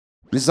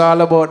It's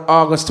all about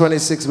August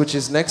 26th, which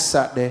is next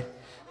Saturday.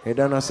 They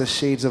done us a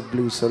Shades of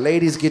Blue. So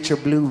ladies, get your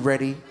blue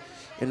ready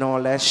and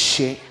all that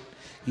shit.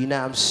 You know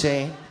what I'm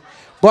saying?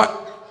 But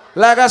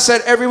like I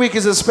said, every week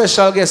is a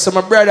special guest. So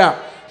my brother,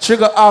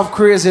 Trigger off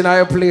KRAZY in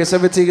your place.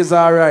 Everything is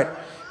all right.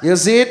 You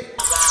see it?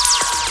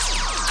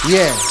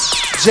 Yeah.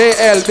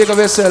 JL, big of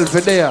yourself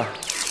for there.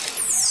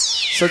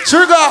 So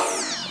Trigger,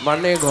 my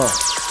nigga.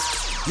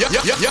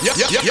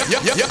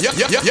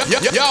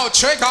 Yo,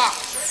 Trigger.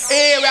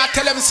 Hey, we are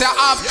tell them say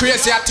half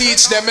KRAZY, I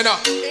teach them, you know.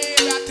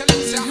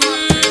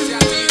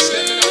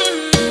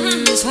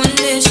 This one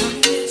nation.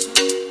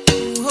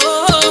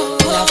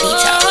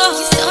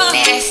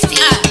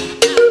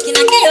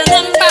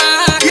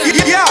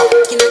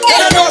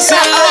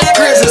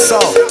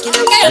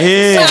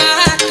 Yeah.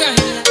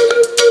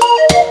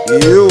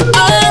 You.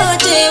 Oh,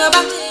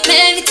 J-Baba,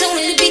 maybe tell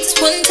me the beats.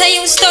 One tell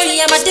you a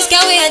story about this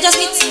girl where I just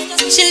meet.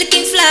 She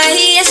looking fly,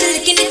 yeah, she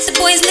looking at the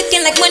boys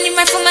looking like money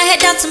right from my head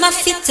down to my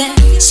feet.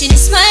 She didn't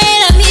smile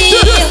at me.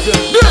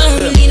 I don't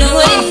really know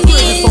what it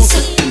means.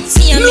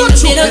 See, I'm in a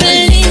bit of a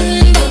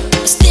limbo.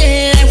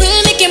 Still, I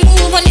will make a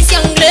move on this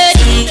young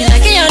lady. Can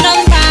I get your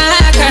number,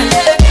 girl?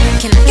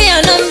 Can I get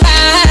your number,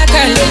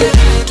 girl?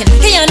 Can I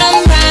get your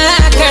number,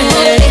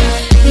 girl?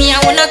 Me, I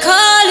wanna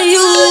call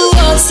you.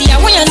 Oh, see, I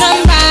want your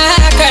number,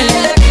 girl.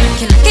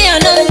 Can I get your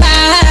number,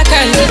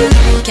 girl?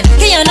 Can I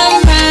get your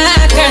number,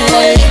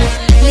 girl?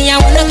 Me, I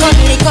wanna call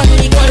you.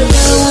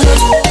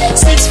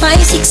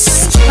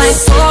 656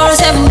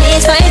 547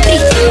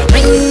 853.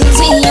 Rings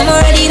me, I'm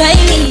already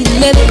dialing,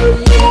 baby.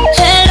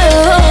 Hello,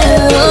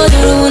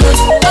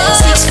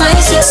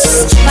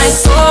 656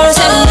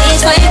 547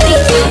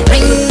 853.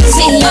 Rings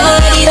me, I'm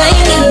already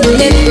dialing,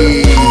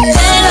 baby.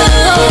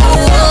 Hello,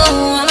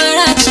 I'm a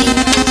Rachi.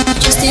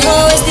 Just to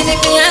always to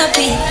make me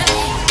happy.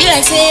 You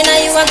like saying now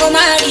you want to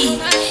marry.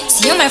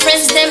 See all my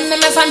friends, them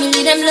and my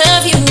family, them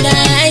love you.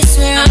 I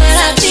swear I'm a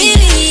Rachi.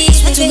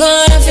 To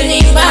God, I'm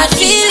feeling bad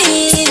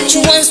feelings.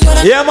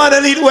 Yeah, man,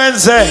 ELITE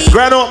Wednesday,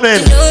 grand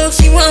opening. You know if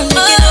you want, you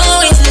can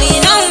always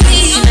lean on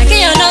me. Can I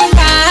get your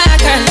number,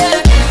 girl?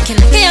 Can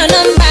I get your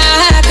number,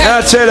 girl?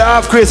 I'll tell you,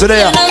 half KRAZY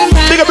there.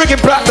 Big up breaking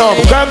platinum,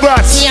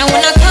 congrats. See, I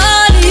wanna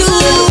call you.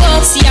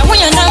 See, I want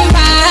your number,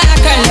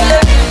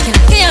 girl. Can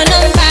I get your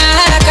number,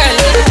 girl?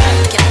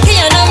 Can I get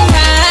your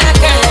number,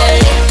 girl?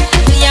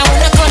 See, I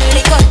wanna call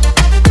you.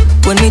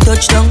 When we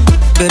touch down,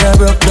 better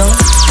broke down.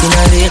 In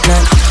a late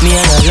night, me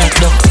and her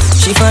locked up.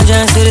 She found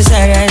just to the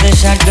side, ride the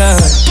shotgun.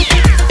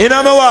 In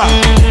a what?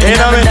 In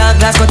a dark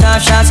glass, cut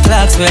off shots,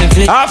 clocks, well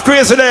flick. Half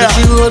KRAZY there.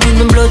 She rolled with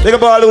me blood. Big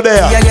up all who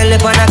there. Yeah, girl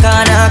up on a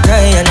corner,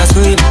 cry and a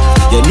scream.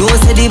 You know,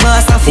 say the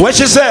boss of it. What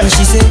she say?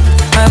 She say,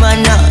 I'm a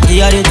nah,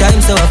 give her the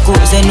time, so of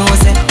course I know,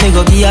 say, me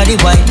go give her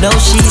the wine. Now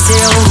she say,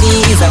 oh,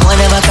 me is a one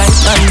of a kind,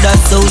 and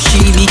that's how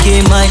she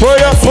became mine. Pull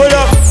up, pull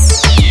up.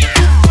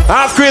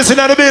 Half KRAZY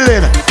in the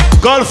building.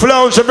 Golf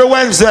lounge every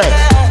Wednesday.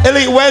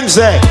 ELITE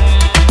Wednesday.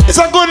 It's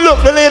a good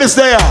look, the ladies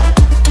there.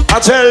 I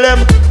tell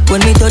them. When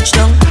we touch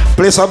down,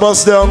 place a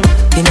bus down.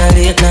 In a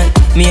late night,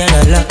 me and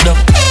her locked up.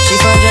 She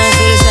found just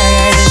to the side,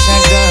 ride the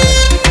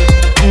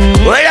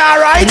shotgun. Well,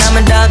 alright. In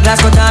a dark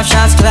glass, cut off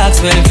shots, clocks,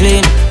 well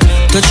clean.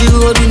 Touch you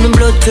road with me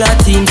blood clot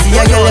team. See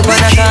a girl up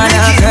on a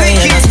corner, crying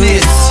and a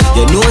squeeze.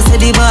 You know, say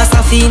the boss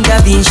of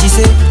intervene. She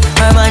say,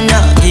 I'm a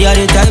nah, give her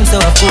the time,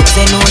 so of course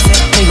I know, say,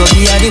 me go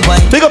give her the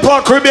wine. Big up all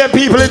Caribbean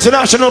people,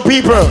 international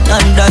people.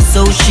 And that's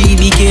how she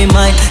became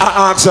mine.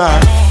 I ask her.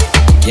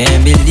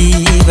 Can't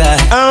believe I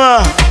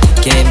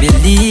can't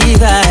believe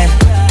I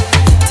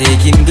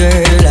taking girl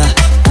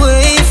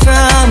away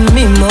from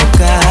me, my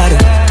God.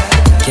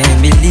 Can't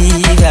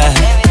believe I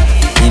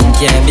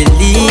can't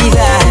believe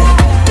I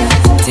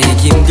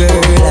taking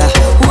girl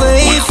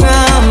away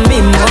from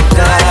me, my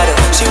God.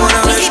 She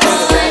wanna rich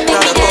man,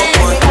 not a broke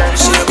one.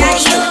 She a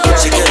boss too,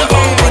 she get her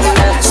own money.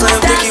 Slam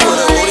picky with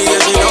her booty, yeah,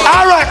 she know.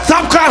 Alright,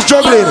 top class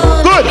juggling.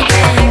 Good.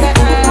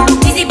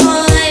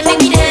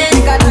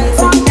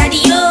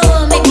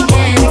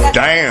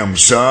 Damn,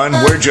 son,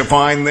 where'd you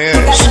find this?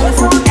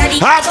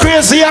 Half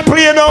KRAZY, I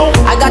play now.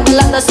 I got a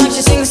lot of songs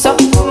she sings so.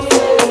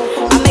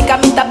 I make her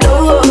meet a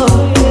blow.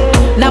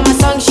 Now my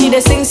song she dey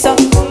sing so.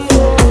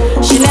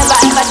 She never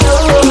ever do.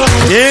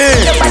 Yeah.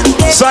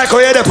 Psycho,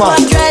 yeah, the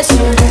part.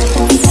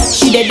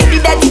 She dey do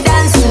the dirty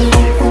dance.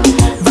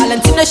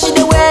 Valentino she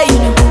dey wear, you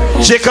know.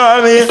 She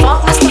call me.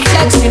 Funk master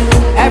flexing.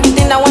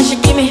 Everything I want she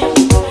give me.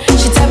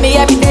 She tell me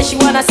every day she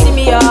wanna see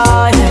me,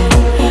 oh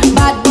yeah.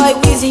 Bad boy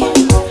Weezy.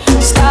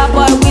 Star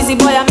boy, Weezy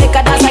boy, I make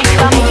her dance like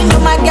that. You know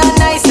my girl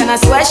nice and I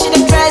swear she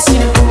the dress, you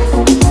know.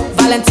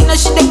 Valentino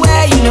she the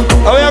wear, you know.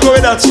 How you go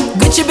with that?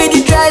 Gucci be the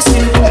dress,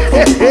 you know.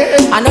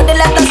 I know they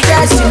let us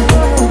stress, you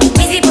know.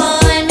 Weezy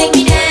boy, make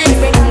me dance.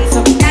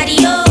 Daddy,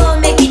 oh,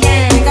 make me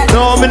dance.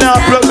 No, me not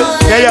plug me.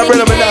 Yeah,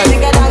 brother, me not.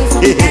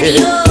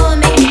 Daddy, oh,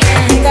 make me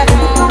dance.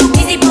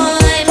 Weezy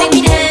boy, make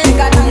me dance.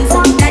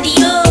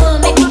 Daddy,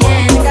 oh, make me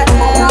dance.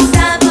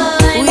 Star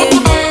boy, make me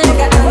dance.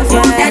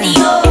 Daddy,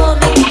 oh,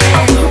 make me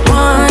dance.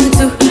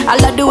 I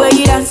love the way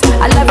you dance.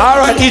 I love it.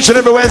 Alright, each and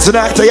every Wednesday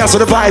night. Yes,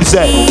 the vibes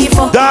there.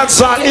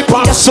 Dancehall, hip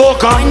hop,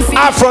 soca,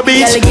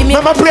 Afrobeat.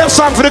 Remember, play a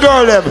song for the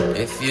girl them.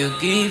 If you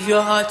give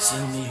your heart to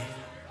me,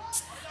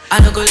 I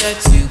no go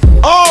let you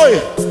go.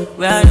 Oh,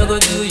 where I no go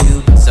do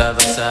you,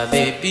 basa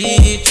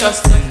baby,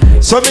 trust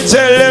me. So me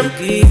tell them, if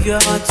you give your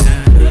heart to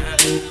me,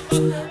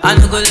 I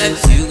no go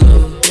let you go.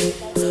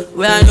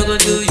 Where I no go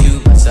do you,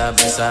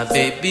 basa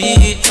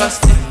baby,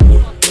 trust me.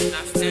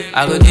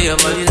 I go do your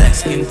body like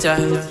skin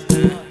tight.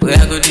 Where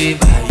I go do it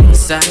by your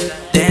side.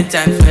 10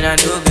 times when I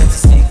don't get to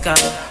sneak out.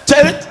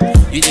 Tell it.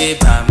 You do it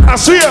by my I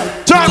see you.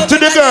 Talk to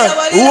the girl.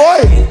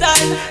 Why?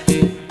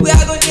 Where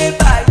I go do it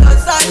by your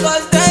side.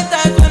 Cause 10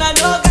 times when I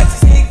don't get to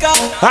sneak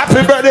out.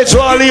 Happy birthday to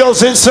all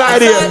Leos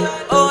inside here.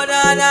 Oh,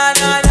 na, na,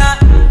 na, na.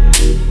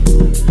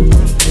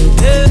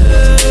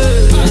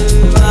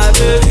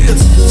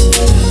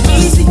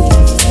 Easy.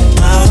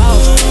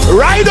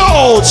 Right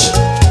out.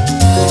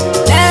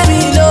 Let me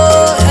know.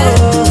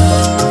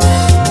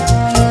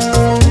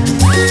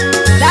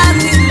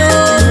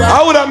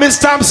 How would I miss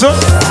Thompson?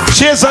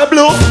 She's a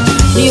blue.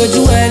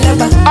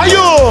 Are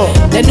you?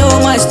 They know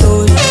my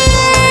story.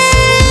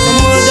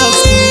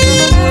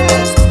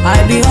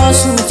 I be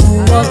hustle to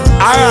work.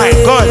 Alright,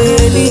 good.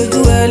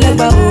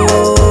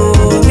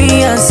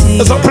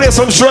 Let's play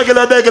some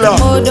regular.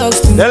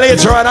 Then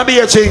later on, I'll be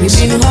a things.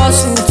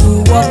 Hustle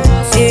to work.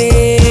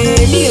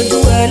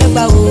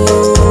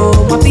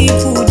 My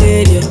people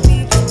dead,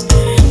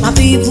 my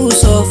people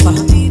suffer.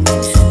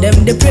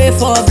 Them they pray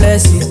for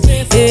blessing.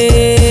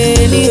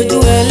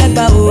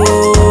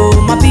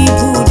 My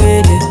people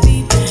dead,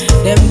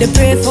 them they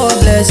pray for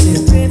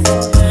blessing,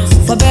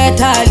 for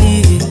better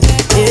living.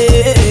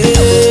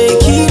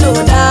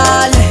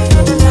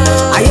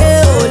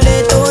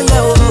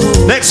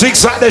 Next week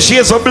Saturday,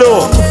 Shades of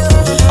Blue.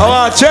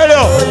 I tell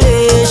you.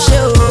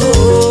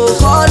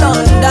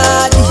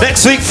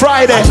 Next week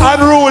Friday,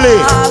 Unruly.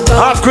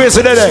 Half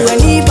Crazy today.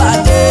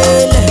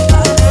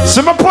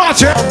 See my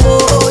party. I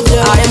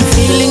am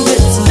feeling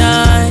good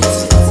tonight.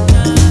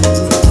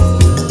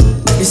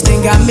 This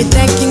thing got me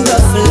thanking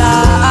God for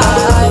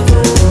life.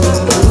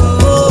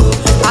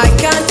 I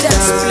can't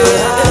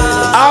explain.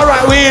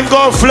 Alright, we ain't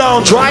gonna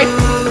flounge, right?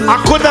 I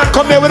could not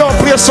come here without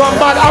play some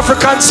bad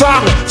African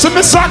song. So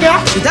me song ya.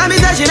 She tell me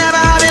that she never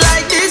had it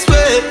like this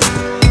way.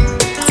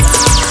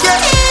 Yeah.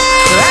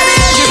 So every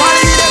day she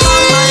calling me to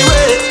come my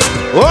way.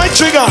 Oi,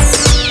 Trigger.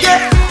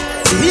 Yeah.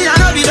 Me I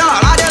know be dog,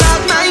 I just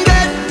love my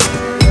girl.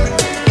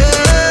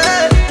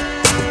 Yeah.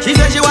 She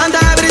said she want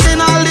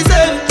everything all the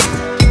same.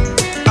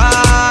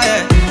 Ah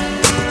yeah.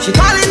 She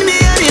calling me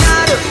every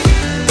night.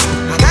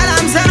 I tell her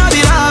I'm saying no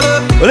be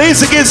love.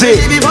 Lisa Gizzy.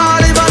 She be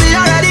falling for me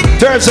already.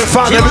 Turns and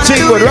found everything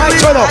good, right?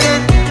 Turn up.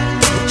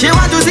 She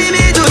want to see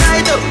me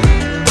tonight.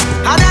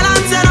 I tell her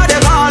I'm saying no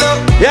they call.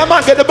 Yeah,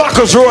 man, get the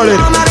buckles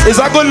rolling. It's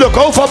a good look.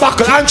 Go for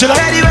buckle, Angela.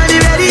 Ready,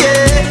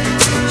 yeah.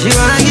 She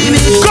wanna give me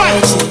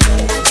good.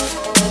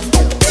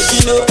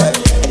 You know,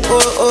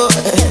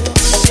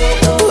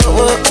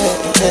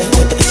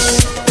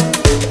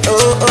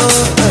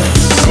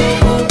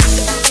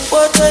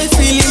 what I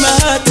feel in my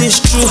heart is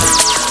true.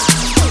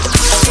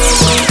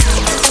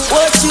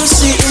 What you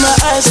see in my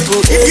eyes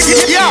go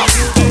crazy. Yeah,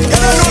 you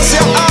don't know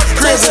say I'm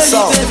crazy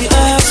song. Baby,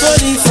 I am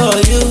ready for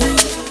you.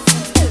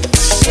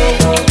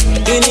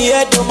 In the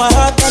head of my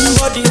heart and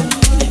body.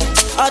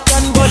 Heart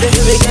and body,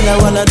 baby girl, I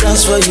wanna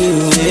dance for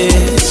you,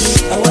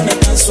 yeah. I wanna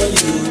dance for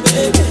you,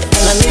 baby.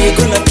 And I know you're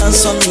gonna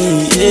dance on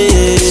me,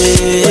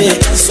 yeah.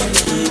 Dance on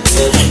me,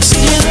 baby.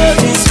 See, your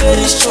love is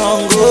very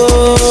strong,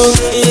 oh,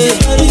 yeah.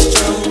 Very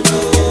strong,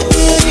 oh.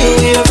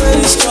 Yeah, you're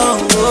very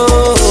strong,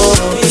 oh.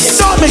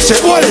 Stop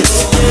mixing, what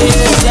is?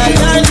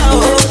 Diana,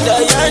 oh,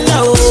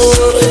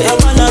 I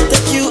wanna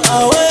take you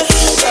away.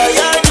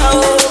 Diana,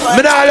 oh.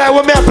 Me not like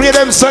when me play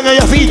them song and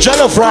you feed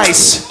jollof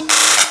rice.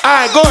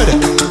 Alright, good.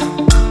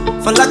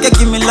 For like you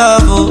give me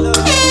love, oh.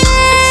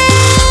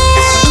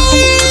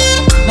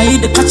 Now you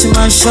the catch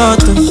my shot,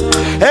 oh.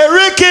 Hey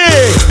Ricky,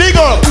 big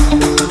up.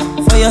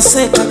 For your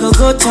sake I go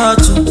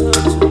touch you,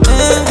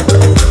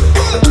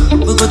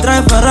 we go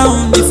drive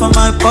around if I'm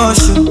my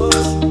Porsche.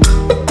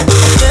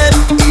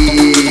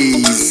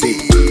 Easy.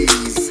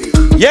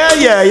 Yeah.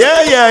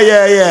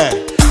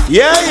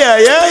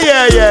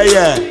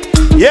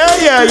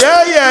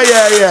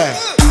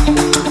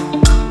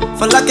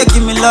 For like you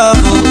give me love,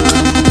 oh.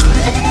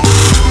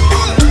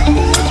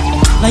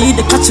 Now you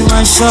the catch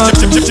my shot.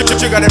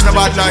 Trigger them the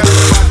bad night.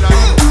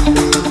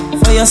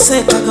 For your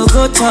sake I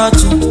go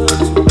touch you,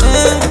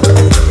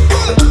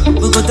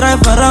 we go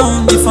drive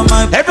around if I'm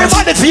my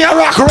Everybody feel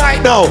rock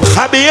right now.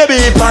 I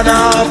baby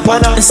pana.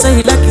 They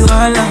say like you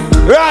all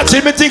Right,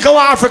 me think of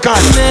African.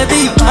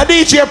 baby A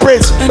DJ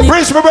Prince.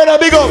 Prince, my brother,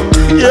 big up.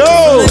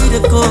 Yo.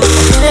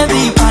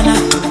 Baby pana.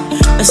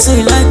 They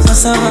say like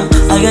cassava,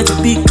 I get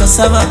big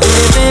cassava.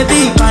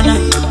 Baby pana.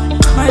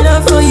 My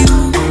love for you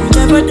will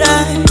never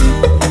die.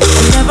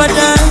 Never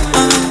die.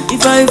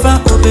 If I ever,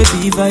 oh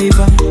baby, if I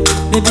ever,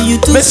 baby you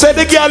too. Me say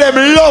the girl them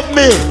love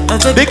me.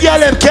 The girl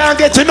them can't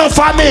get enough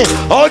of me.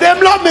 Oh,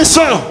 them love me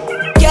so.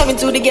 Came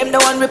into the game, no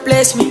one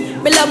replace me.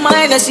 Me love my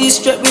Hennessy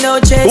straight, me no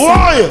chase.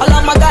 Why? All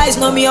of my guys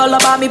know me all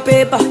about me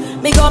paper.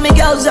 Me got me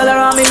girls all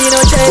around me, me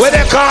no chase. What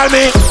they call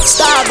me?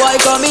 Star boy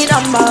call me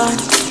number.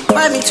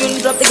 Why me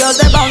tune drop the girls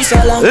they bounce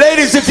along.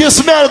 Ladies, if you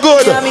smell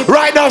good,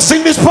 right now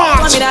sing this part.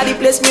 Come in at the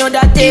place me on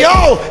that day.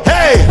 Yo,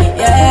 hey.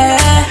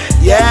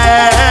 Yeah.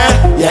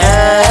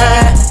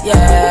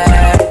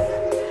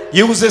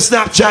 Use the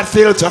Snapchat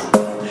filter.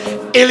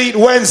 Elite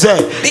Wednesday,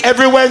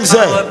 every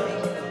Wednesday.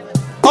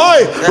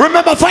 Oi,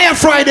 remember Fire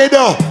Friday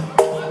though.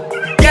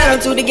 Get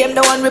onto the game,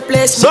 the one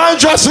replace me. So I'm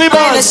just me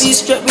boss. Hennessy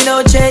straight, me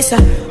no chaser.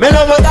 Me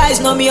love my guys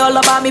know me all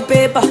about me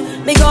paper.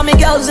 Me got me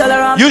girls all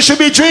around. You should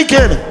be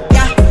drinking.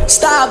 Yeah,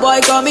 star boy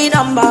call me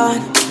number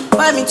one.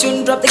 Why me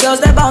tune drop the girls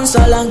they bounce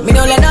along. Me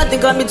don't let nothing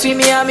come between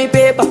me and me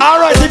paper.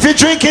 Alright, if you're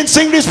drinking,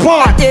 sing this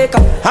part. Take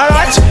up.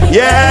 Alright?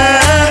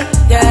 Yeah.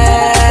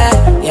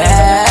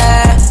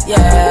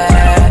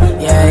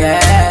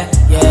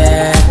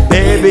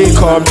 Baby,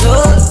 come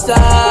closer.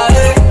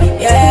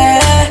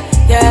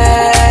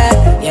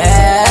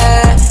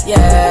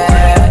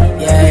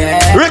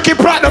 Ricky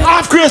Platinum,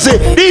 half crazy.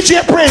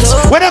 DJ Prince,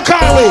 where the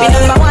car Me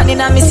number one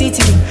in a me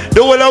city.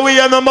 The whole of we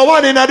are number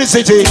one in the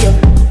city.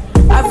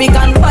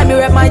 African boy, me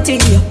rep my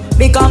thing, yo.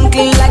 Become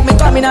clean like me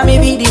coming on me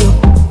video.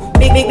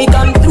 Me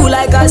come through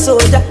like a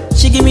soldier.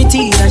 She give me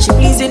tea and she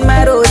pleasing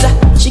my rosa.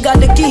 She got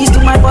the keys to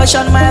my Porsche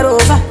and my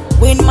Rover.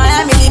 We in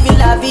Miami living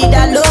la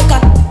vida loca.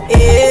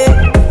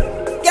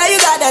 Yeah, you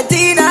got that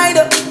teen, I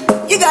know.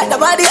 You got the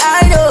body,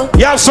 I know.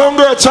 You have some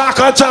girl talk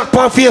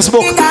on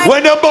Facebook.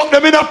 When they book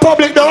them in the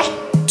public though.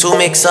 To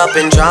mix up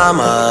in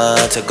drama,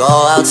 to go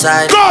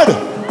outside. Good.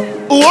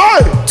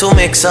 What? To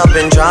mix up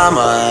in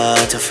drama,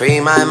 to free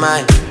my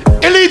mind.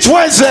 Elite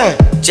Wednesday.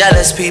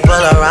 Jealous people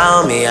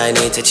around me, I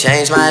need to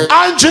change my life.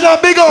 Angela,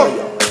 big up.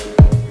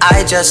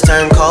 I just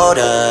turn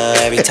colder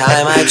every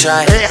time I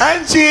try. Hey,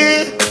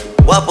 Angie.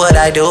 What would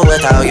I do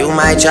without you,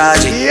 my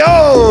Chargy?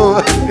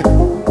 Yo.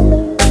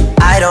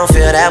 I don't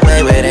feel that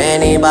way with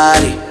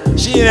anybody.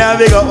 She ain't a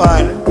big up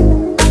man.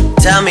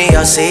 Tell me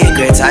your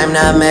secrets, I'm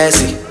not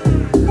messy.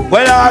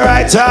 Well,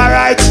 alright.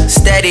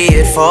 Steady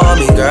it for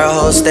me, girl,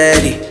 hold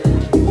steady.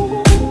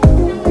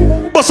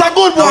 But a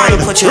good I one.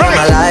 wanna put you in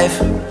my life.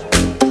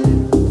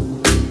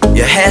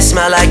 Your hair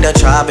smell like the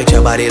tropics,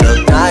 your body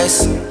look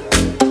nice.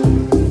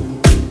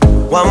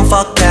 One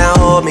fuck can't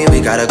hold me,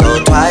 we gotta go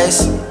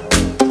twice.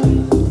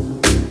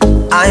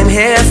 I'm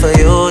here for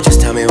you, just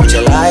tell me what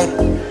you like.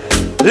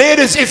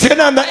 Ladies, if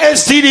you're on the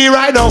STD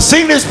right now,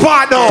 sing this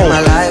part now. In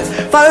my life.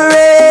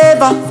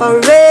 Forever.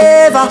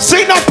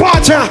 Sing that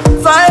part, yeah.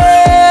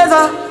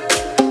 Forever.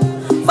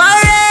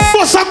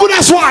 What's a good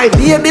as wine?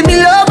 Baby, me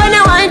love when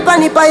you wine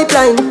pon the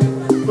pipeline.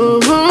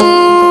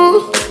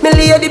 Me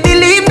lady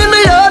believe me,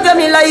 me love you,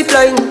 me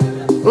lifeline.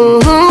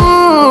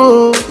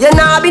 You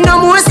nah be no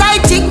more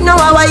side chick, no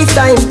a wife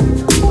time.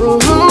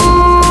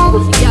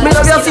 Me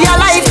love you for your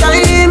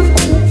lifetime.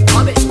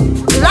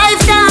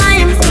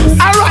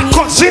 Alright,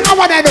 come sing on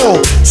what I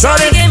know. So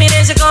they gave me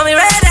then she call me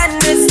red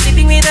and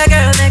sleeping with the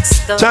girl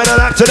next door. Turn it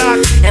up to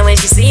that. And when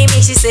she see me,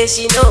 she says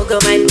she no go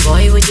mind.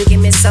 Boy, would you give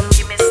me some more?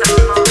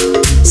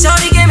 So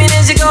they gave me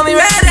then she call me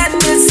red and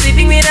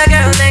sleeping with the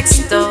girl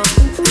next door.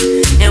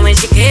 And when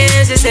she came,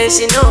 she says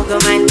she no go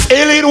mind.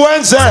 Elite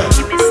Wednesday.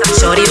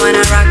 Shorty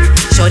wanna rock,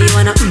 shorty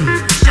wanna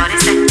shorty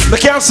say. We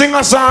can't sing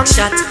a song.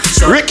 Shot,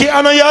 Ricky,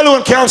 I know you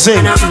alone can't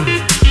sing.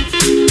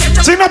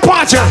 Sing the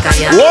part, yeah.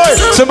 Whoa,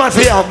 somebody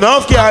feel up.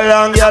 Enough girl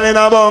and girl in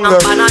a bungle.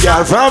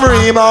 Girl from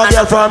Rima,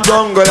 girl from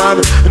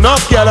Dungaland.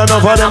 Enough girl,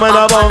 enough of them in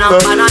a bungle.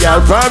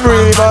 Girl from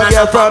Rima,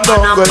 girl from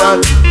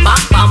Dungaland.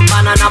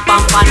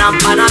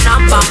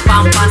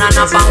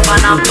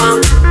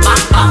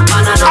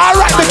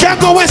 Alright, we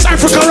can't go West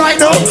Africa right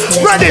now.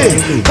 Ready?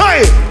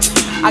 Hey!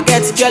 I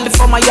get a girl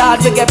from my yard,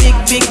 they get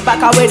big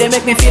back away, they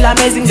make me feel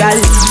amazing, girl.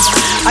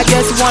 I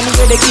get one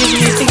where they give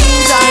me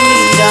things I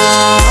need.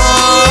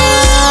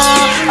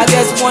 I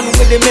get one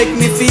where they make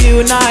me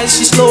feel nice.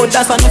 She slow,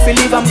 that's why I don't feel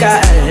leave, I'm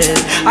girl.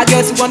 I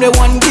get one where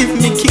one give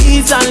me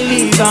keys and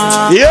leave.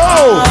 Yo!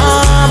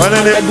 What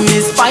I do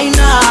is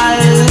final.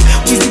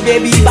 We see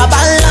baby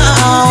baba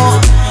now.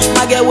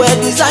 I get wear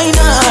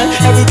designer.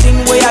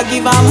 Everything where I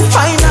give I'm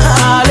final.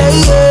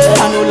 Yeah.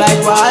 I know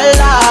like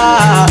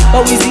Walla.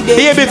 But we see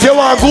baby, if you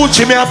want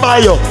Gucci, me I buy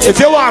you. If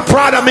you want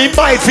Prada, me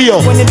buy it for you.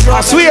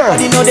 I swear.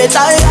 You know they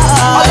tired.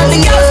 All of the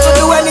girls will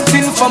do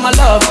anything for my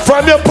love.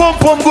 From your pum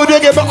good, you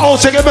get my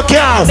house, you get my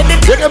car.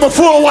 You get my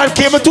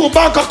 401k, my 2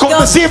 bank account,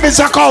 my savings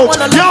account.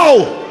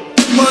 Yo!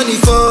 Money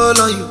fall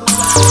on you.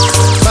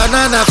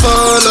 Banana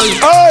fall on you.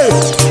 Hey!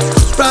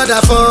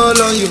 Prada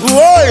fall on you.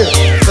 Why?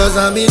 Cause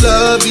I'm in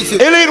love with you.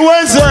 Elite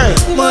Wednesday.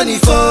 Money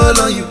fall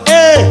on you.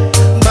 Hey!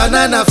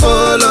 Banana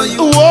fall on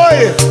you.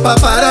 Why?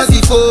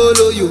 Paparazzi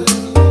follow you.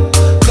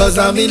 Cause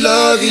I'm in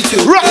love with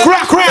you. Rock.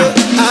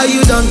 Are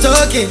you done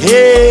talking?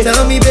 Hey.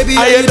 Tell me, baby,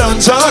 are you done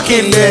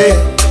talking? Yeah.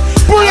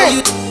 Pull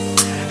it.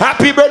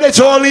 Happy birthday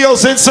to all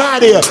Leos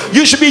inside here.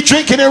 You should be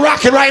drinking and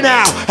rocking right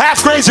now.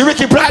 Half Crazy,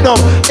 Ricky Platinum,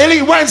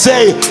 Elite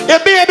Wednesday. Hey,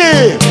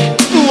 baby.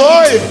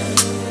 Why?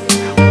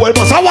 Well,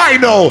 but why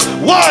no?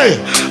 Why?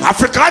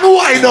 African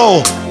wine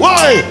now.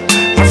 Why?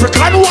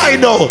 African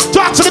wine now.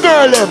 Talk to the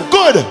girl them.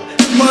 Good.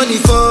 Money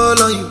fall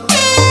on you.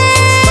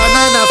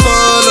 Banana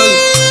fall on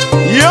you.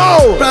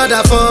 Yo.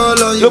 Brother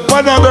fall on you. Look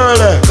on that girl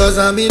there. Cause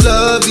I'm in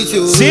love with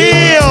you. See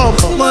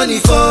him. Money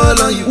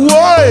fall on you.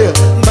 Why?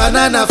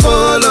 Banana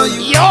fall on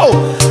you. Yo.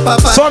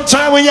 Papa.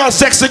 Sometime when you're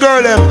sexy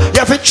girl them, you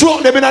have to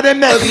choke them in their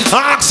neck.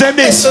 Ask them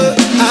this.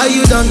 Are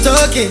you done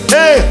talking?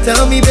 Hey.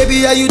 Tell me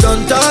baby, are you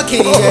done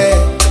talking?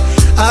 Yeah.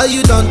 Are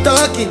you done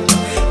talking?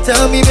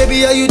 Tell me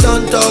baby, are you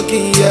done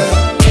talking?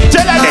 Yeah.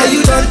 Tell them are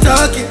you done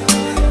talking?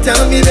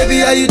 Tell me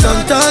baby, are you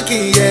done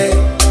talking? Yeah.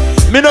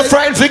 Me no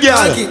frightened for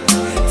girl.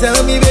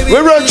 Tell me baby. We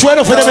run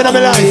 20 for them in my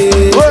life.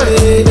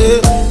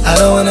 I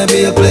don't wanna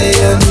be a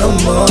player no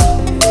more.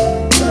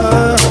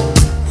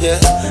 Yeah.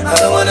 I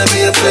don't wanna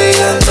be a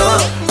player no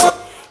more.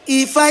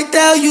 If I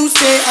tell you,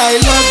 say I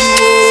love you.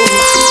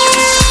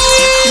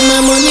 My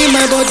money,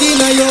 my body,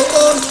 now your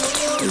own.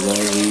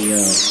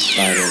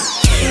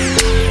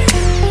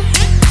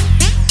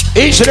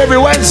 Each and every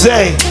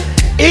Wednesday.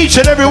 Each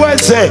and every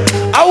Wednesday.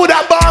 I would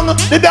have bang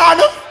the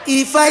Dana.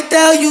 If I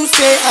tell you,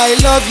 say I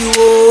love you,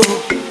 oh.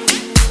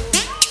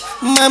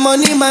 My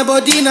money, my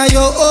body, now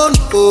your own,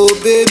 oh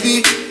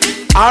baby.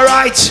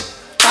 Alright.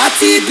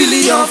 30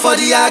 billion for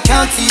the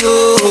account,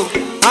 yo.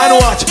 And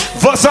what?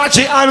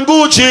 Versace and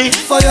Gucci.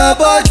 For your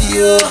body,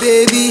 oh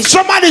baby.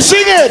 Somebody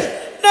sing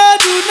it. No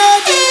do,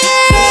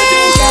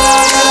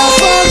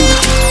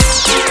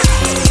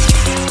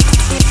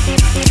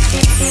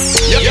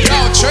 Yo,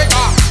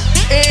 trigger.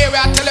 Hey, we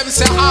are tell them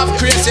say half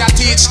crazy, I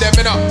teach them,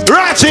 you know.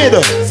 Ratchet.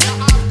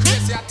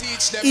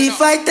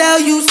 If I tell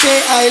you,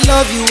 say I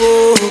love you,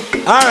 oh.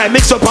 Alright,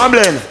 mix up and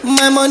blend.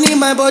 My money,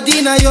 my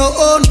body, now your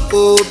own,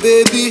 oh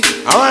baby.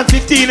 I want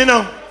 15, you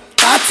know.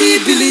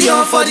 30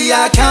 billion for the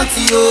account,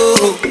 yo.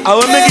 I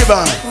want make it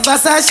back.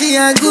 Versace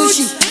and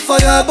Gucci for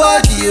your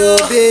body,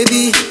 oh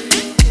baby.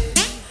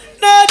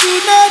 No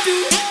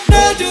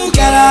do,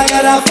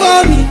 gotta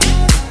for me.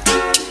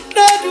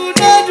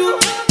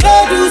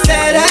 No do,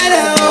 say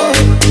that, oh.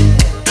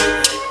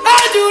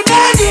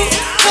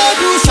 No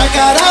do,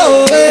 shakara,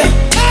 oh.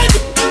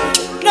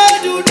 No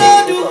do,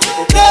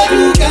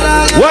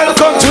 gotta.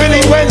 Welcome to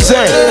Elite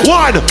Wednesday.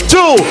 1,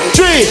 2,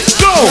 3,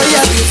 go.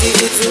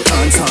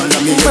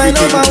 My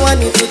number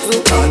one is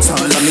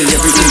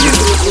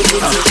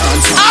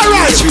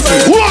Alright,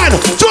 1,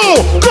 2,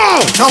 go.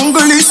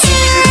 Jungle is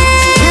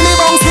Billy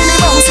bounce,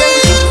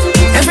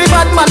 every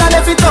bad man and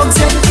every dog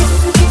say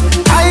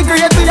I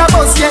agree to your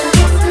boss, yeah.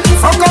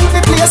 Fuck up the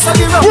place of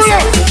the road.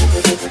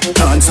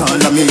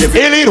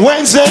 Elite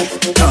Wednesday.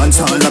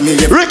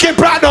 Ricky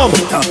Pradham,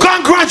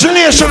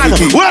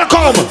 congratulations.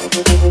 Welcome.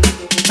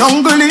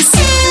 Jungle is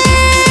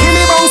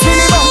Billy bounce,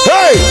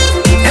 Hey.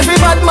 every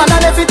bad man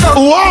and every dog.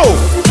 Wow.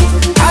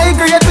 I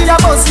agree to your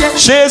boss, yeah.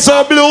 Shades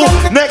of Blue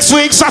next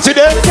week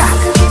Saturday.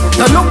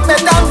 You look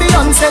better than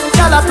Beyonce.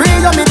 Y'all a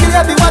pray on me,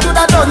 baby, what do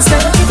that done say?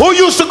 Who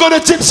used to go to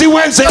Tipsy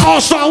Wednesday,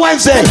 All-Star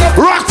Wednesday?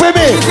 Rock for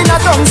me.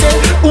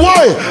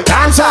 Why?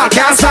 Dancer,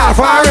 can't stop,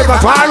 forever,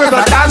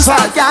 dancer.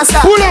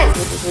 Pull up.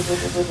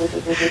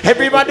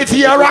 Everybody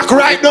feel rock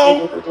right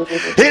now.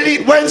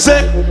 Elite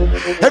Wednesday.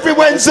 Every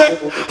Wednesday,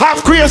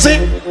 half crazy.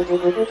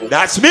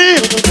 That's me.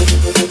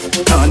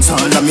 Dance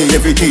all of me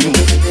everything.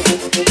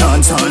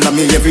 Dance all of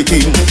me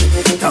everything.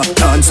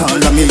 Dance all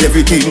of me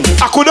everything.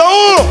 Akudo.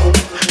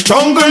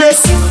 Jungle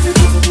is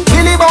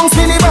Billy bounce,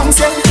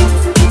 yeah.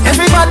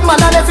 Every bad man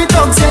and every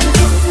dog say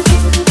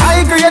I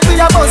agree to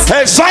your boss.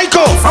 Hey,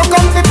 psycho. Fuck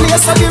up the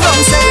place of the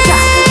wrong say.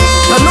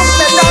 You look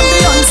better than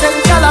Beyonce.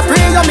 Y'all a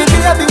pray on me,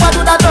 baby, what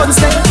do that done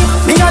say?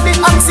 Me a the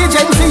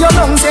oxygen for your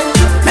lungs say.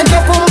 Make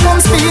your pum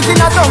speak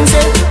in a tongue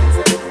say.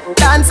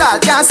 Dancehall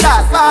can't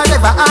start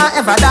forever and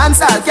ever.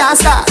 Dancehall can't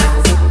start.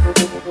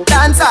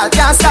 Dancehall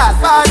can't start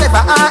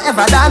forever and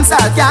ever.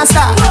 Dancehall can't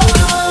start.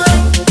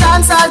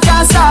 Dancehall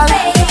can't start.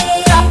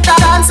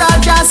 Dancehall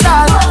can't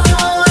start.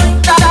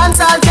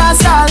 Dancehall can't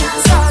start.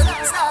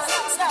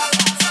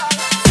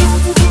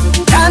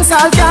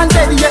 Dancehall can't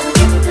dead yet.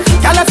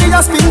 Can I feel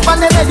your spin on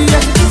the lady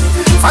yet?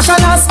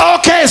 Fashioners.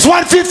 Okay, it's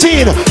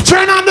 1:15.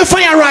 Turn on the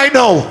fire right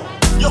now.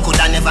 You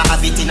coulda never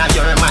have it in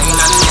your mind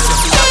unless you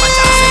feel a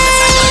chance and it's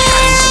your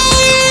time.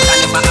 You coulda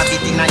never have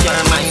it in your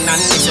mind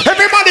unless you.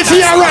 Everybody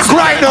feel rock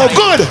right now.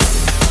 Good.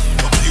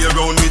 You play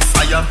around with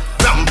fire.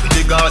 Ramp with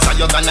the girls and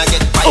you're gonna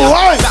get fire. Oh,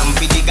 right. Ramp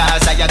with the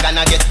girls and you're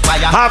gonna get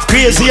fire. Half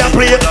crazy, I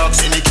play.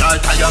 Dogs in the car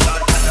tire.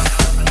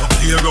 You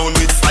play around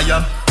with fire.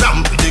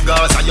 Ramp with the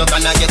girls and you're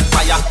gonna get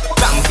fire.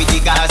 Ramp with the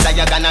girls and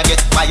you're gonna get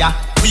fire.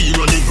 We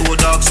running go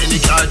dogs in the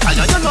car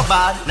tire. You're not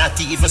bad, not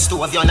even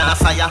stove, you're not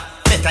fire.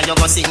 Better you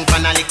go sing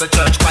from a little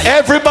church choir.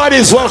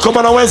 Everybody's welcome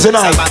on a Wednesday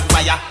night.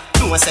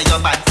 No say you're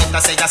bad, better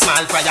say you're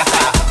small prayer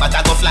car. But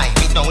I go fly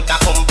without a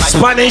umpire.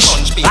 Spanish,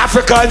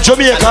 African,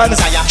 Jamaican,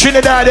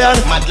 Trinidadian.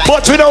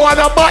 But we don't want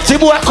a batty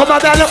boy come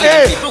out and look.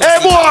 Hey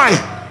boy.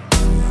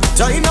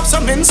 Join up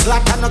some men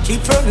slack and not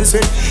keep furnace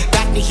with.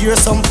 Got me hear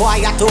some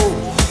boy at all.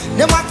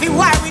 Them want to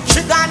worry with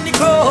sugar and the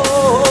go.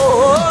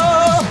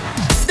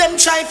 Them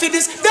try for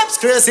this, them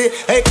crazy.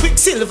 Hey,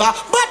 Quicksilver,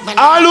 Batman.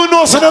 All who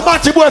knows the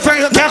Matty boy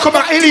can come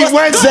at Elite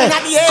Wednesday.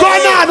 Go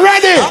on,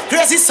 ready?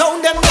 Crazy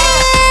sound them.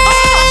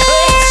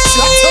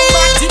 Shut your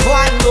Matty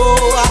boy,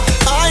 no.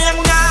 I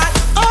am not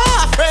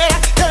afraid.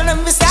 Tell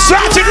them we start.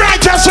 Start it right,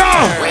 just so.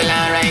 Well,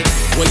 alright.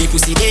 Well, if you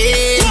see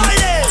them,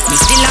 me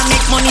still a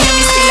make money and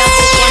me still a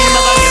fuck one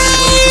another girl.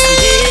 Well, if you see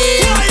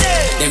them,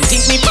 them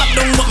think me pop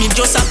down, but me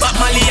just a pop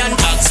Mali and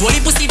tax. Well,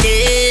 if you see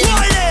them,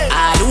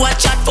 all who a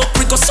chat up,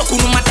 we go suck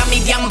no matter me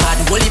damn bad.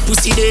 Well, if you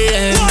see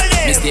them,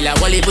 me still a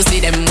well, if you see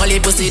them, well,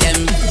 if you see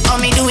them.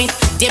 How me do it?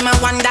 Them a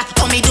wonder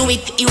how me do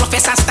it. You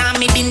professor star,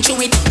 me been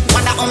through it.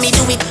 Wonder how me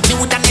do it. Me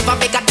woulda never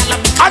beg a dollar.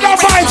 I don't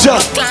find you.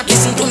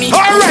 Listen to me.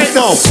 All right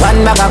now.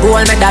 One bag of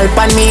gold medal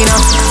pan me now.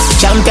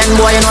 Champion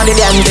boy, you know the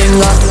damn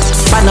thing.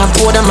 Pan a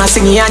pour them a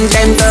sing and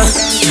temper.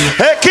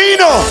 Hey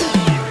Kino.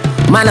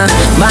 Man,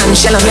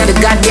 shell on the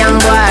goddamn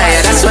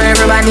boy. That's why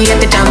everybody at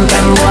the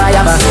champion boy.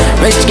 Have a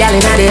rich gal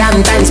in the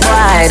Hamptons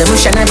boy. The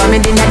bush never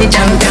made in the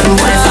champion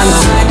boy.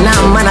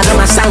 Now man, I do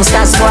my songs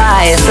that's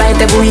why. Flight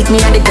every week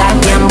me and the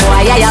goddamn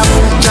boy. Yeah,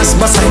 just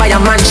busted by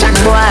a mansion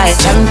boy.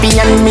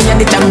 Champion me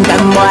and the champion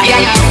boy.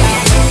 Yeah.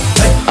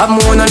 I'm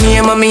on a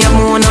name and me, I'm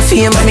on a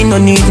fame, but me no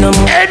need no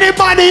more.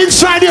 Anybody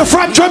inside here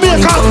from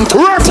Jamaica,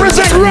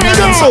 represent right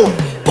now.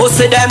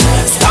 Pussy them,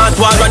 start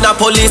war on the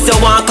police, you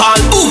want call.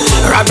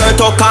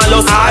 Roberto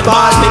Carlos,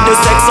 hardball. Me the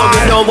sex, so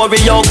we don't worry,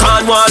 you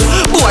can't one.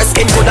 Boy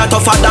skin good and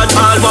tougher than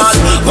all man.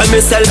 When me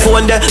cell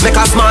phone there, make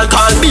a small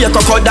call. Be a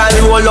crocodile,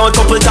 roll out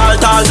couple tall.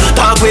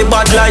 Talk with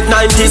bad like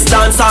 90s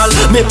dancehall.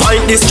 Me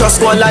point this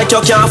just go like you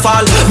can't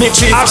fall. Me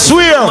chief, I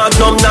swear,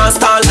 Magnum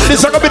non-stall.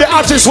 This is gonna be the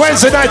artist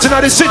Wednesday night in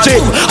the city.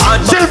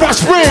 Silver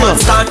Spring.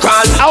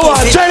 I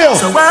want to tell you.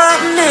 So what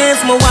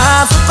if my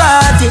wife a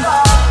party?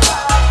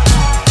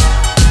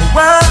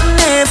 What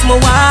if my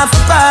wife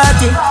a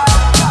party?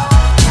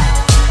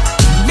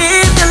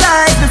 Live your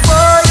life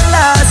before you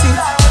lost it.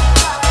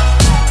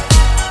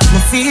 Me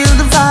feel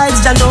the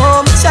vibes, I know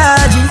me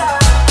charge it.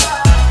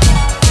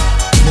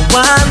 Me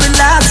want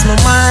relax my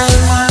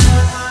mind.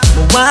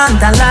 Me want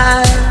a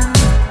life.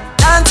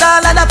 Dance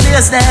all of the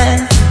place there.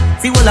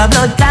 Feel all the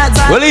blood clots.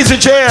 Well, he's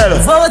in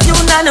jail. Vote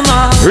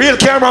unanimous. Real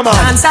cameraman.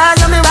 Dance all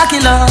your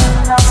miraculous.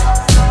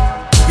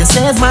 You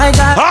save my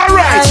God. All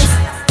right.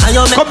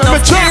 Come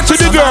and talk to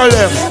the girl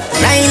them.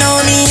 Right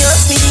now me up,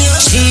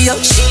 she up.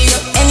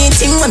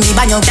 Anything when me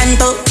buy your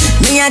canto.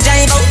 Me a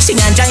drive out, she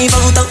a drive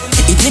out.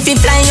 If you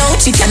fly out,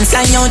 she can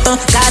fly out.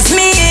 Cause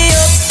me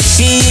up,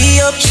 she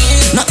up.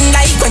 Nothing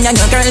like when your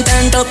girl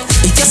turned up.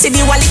 If you see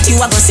the wallet, you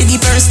a go see the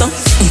purse though.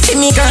 See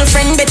me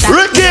girlfriend better.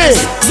 Ricky!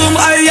 Zoom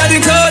eye at the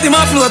cloud in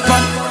my float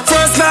pan.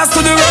 First class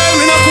to the realm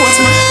in a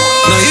postman.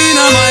 No in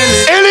a my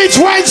leg. Elite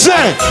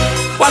Wednesday.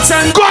 Watch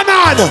and go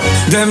on.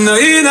 Them no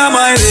in a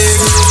my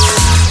leg.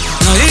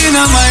 No in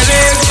a my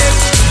leg.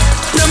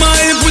 Them a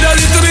put a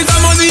little bit of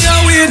money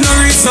and weed no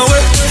reach no way.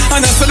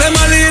 And I saw them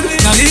a lead.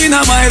 No in a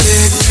my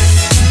leg.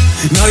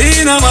 No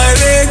in a my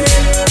leg.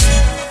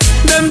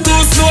 Them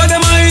too slow,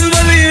 them a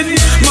invalid.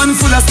 Man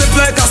full of step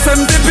like a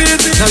centipede.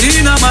 No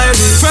in a my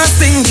leg. First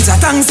thing, bitch,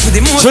 thanks for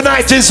the most.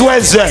 Tonight is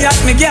Wednesday.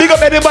 Big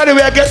up anybody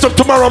where I get up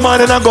tomorrow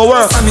morning and go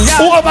work.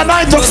 Who over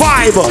 9 to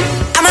 5.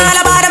 I'm all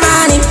about the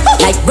money.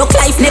 Like broke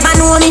life never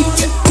know me.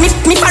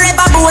 Me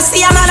forever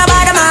bossy, I'm all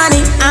about the money.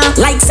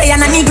 Like say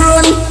I'm a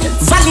Negro me.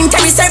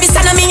 Voluntary service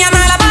and me, I'm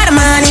all about the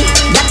money.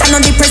 That I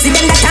know the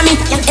president, that I me.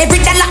 Every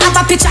dollar have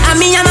a picture of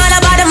me, I'm all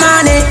about the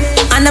money.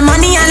 And the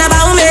money all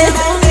about me.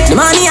 The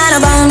money all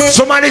about me.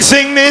 Somebody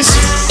sing this.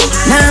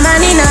 No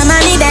money,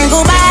 then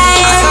go buy.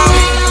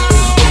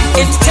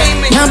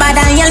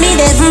 Nobody yell me,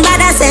 they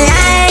bad I say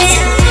I.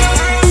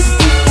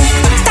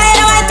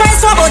 Tired of white price,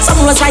 what about some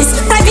rose rice?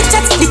 Private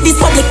jets, this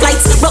public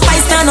flights. Broke by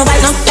stand no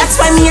right now. That's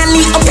why me and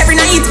Lee up every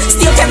night.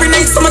 Stay up every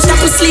night, so much that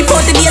we sleep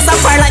out the days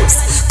of our lives.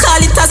 Call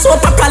it a so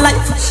proper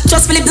life.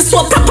 Just believe the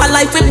so proper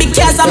life with big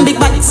cars and big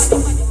bikes.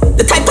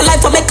 The type of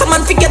life I make a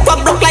man forget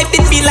what broke life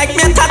did feel like.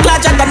 Me and talk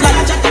larger than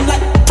life.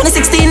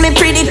 2016 me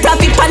predict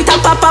profit, pan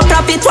top up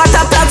profit, what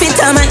a profit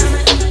am I?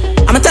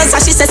 I'ma tell her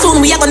she said soon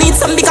we are gonna need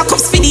some bigger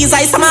cups for these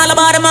eyes. I'm all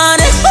about the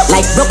money.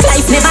 Like broke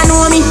life never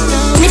know me.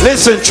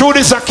 Listen, through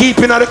this are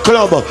keeping at the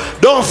club.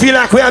 Don't feel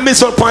like we are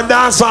missing up on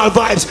dancehall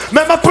vibes.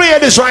 Remember play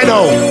this right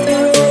now.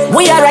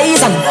 We are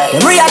rising,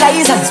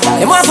 realizing.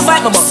 They want to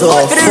fight my boss. So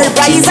for the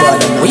reprisal,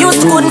 we used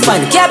to couldn't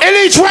find the cap.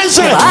 Elite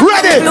Wednesday,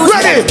 ready.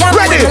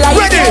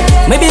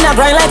 Maybe not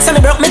grind like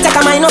semi broke. Me take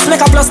a minus, make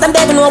a plus. Them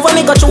they even know when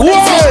me go through.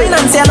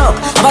 Finance ya look.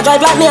 Have a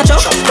drive like me a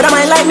truck, but I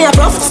mind like me a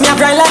prof. Me a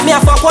grind like me a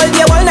fuck all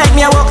day, all night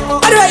me a walk.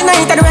 At the right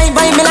night, at the right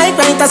vibe, me like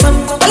right as some.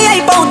 Only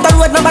hype out the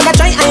road, no bag a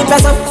try hype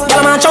as some. Girl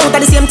I'm a chow, at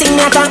the same thing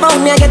me a talk about.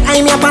 Me a get high,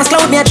 me a pass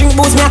cloud, me a drink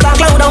booze, me a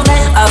talk cloud out there.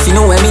 If you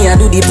know where me a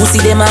do the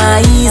pussy, them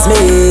eyes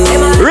me.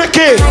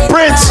 Ricky,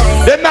 Prince,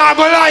 they not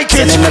gonna like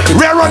it.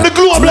 We are on the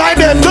globe like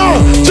them, no.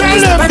 Tell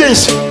them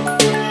this.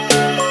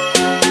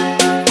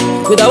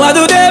 Could I what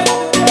do them?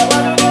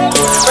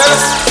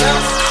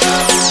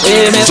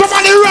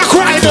 Somebody rock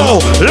right now.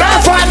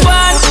 Laugh and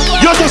one.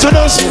 You're just with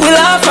us. We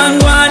laugh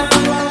and one.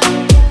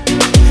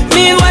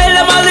 Meanwhile,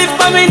 them a live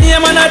for me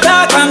name and a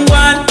talk and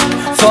one.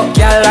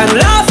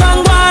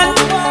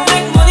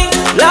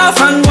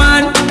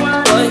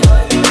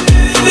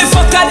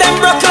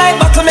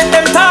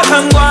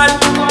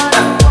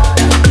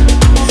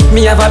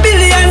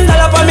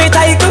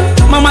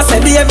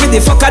 every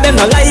day fucker them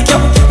no like you.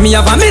 Me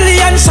have a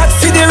million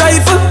shots for the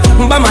rifle,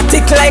 but my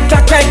tick like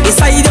clock right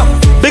beside you.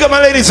 Big up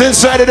my ladies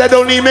inside it that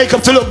don't need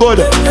makeup to look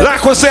good.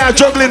 Like we say, I'm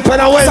juggling pen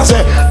on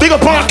Wednesday. Big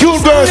up our cute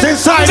girls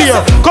inside here.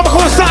 Come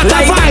on, start the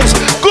vibes.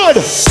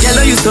 Good.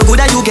 Yellow you so good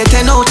that you get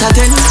 10 out of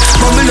 10.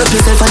 Bubble up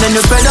yourself and then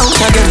you spread out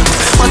again.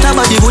 What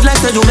about the good like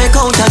that you make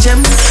out a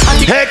gem?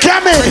 Hey,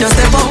 come in. When you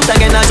step out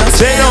again, I just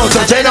 10 out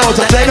of 10 out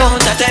of 10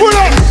 out of 10. Pull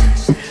up.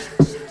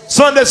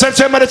 Sunday,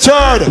 September the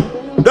 3rd.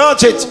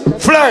 Don't it?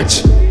 Flirt.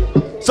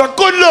 So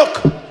good look.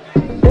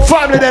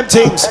 Family them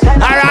things.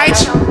 Alright?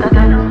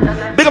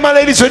 Big up my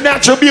ladies with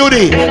natural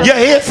beauty. Your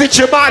hair fits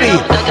your body.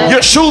 Your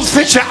shoes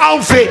fit your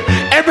outfit.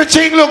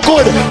 Everything look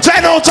good.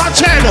 10 out of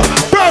 10.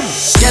 Boom.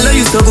 Yellow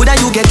you so good that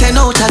you get 10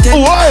 out of 10.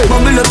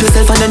 Bubble up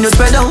yourself and then you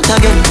spread out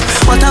again.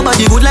 What about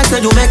the good like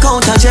that you make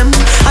out a gem?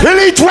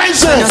 Elite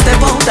Wednesday. When you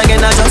step out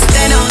again, I just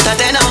 10 out of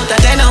 10 out of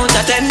 10 out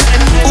of 10.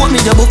 Hold me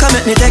your book and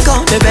make me take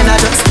out the pen.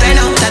 I just 10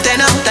 out of 10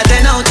 out of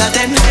 10 out of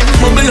 10.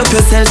 Bubble up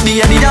yourself,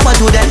 be a need about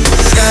you then.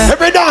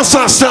 Every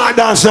dancer start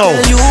dance now.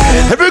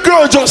 Every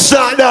girl just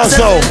start dance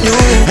now.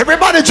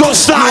 Everybody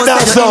just start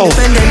dance now.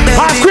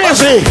 How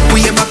crazy.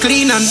 We ever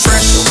clean and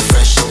fresh.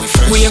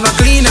 We ever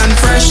clean and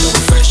fresh.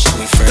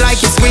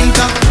 Like it's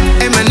winter.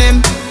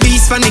 M&M,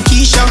 peace for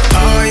Nikisha.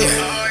 Oh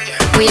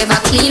yeah. We ever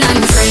clean and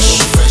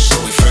fresh.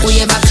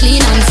 We ever clean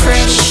and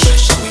fresh.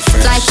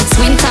 Like it's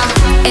winter.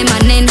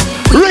 M&M.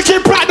 Ricky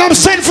Platinum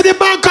sent for the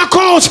bank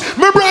account,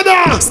 my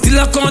brother. Still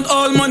I count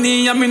all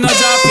money, I mean no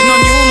dropping no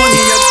new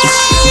money yet.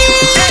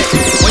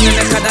 When you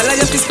make a dollar, you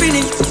have to spin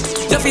it.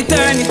 You have to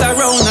turn it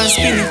around and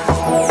spin it.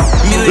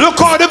 Look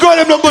how the girl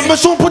them look good, me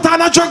soon put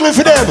on a juggling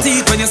for them.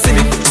 When you see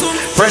me,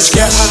 fresh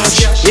cash,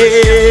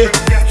 yeah.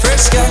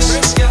 Fresh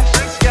cash,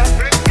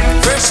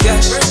 fresh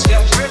cash.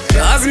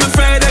 As my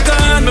Friday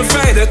gone, my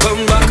Friday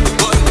come back.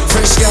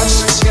 Fresh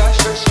cash,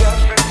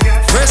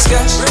 fresh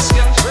cash.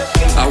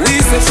 I we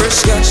say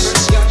fresh cash.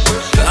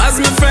 As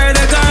my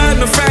Friday gone,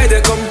 my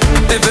Friday come.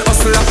 Every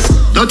hustler.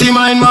 Dirty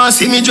mind want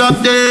see me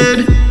drop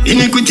dead.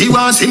 Iniquity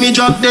want see me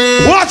drop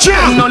dead. Watch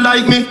out! They no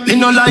like me, they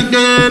no like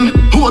them.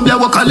 Who up there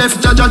walk a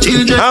left judge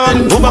children?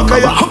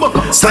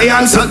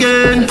 Science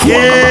again.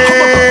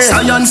 Yeah.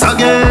 Science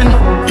again.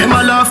 Them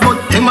a laugh but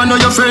them a know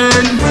your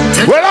friend.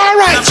 Well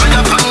alright.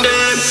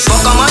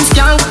 Pokemon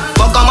skank,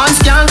 Pokemon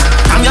skank.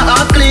 Come your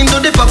heart clean to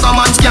the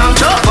Pokemon skank.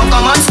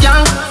 Pokemon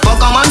skank,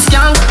 Pokemon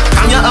skank.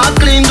 Come your heart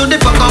clean to the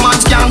Pokemon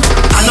skank.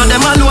 I know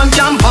them alone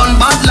can burn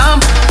bad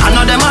lamp. I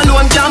know them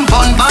alone can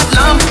burn bad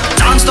lamp.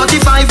 Dance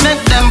 35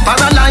 make them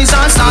paralyze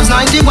and Psalms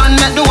 91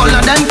 make the whole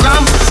of them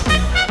cramp.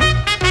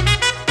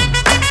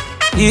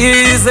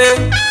 Easy,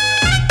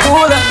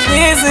 cool and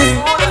easy.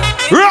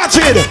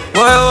 Ratchet.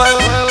 Why.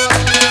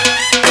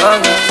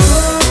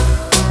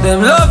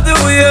 Them love the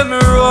way me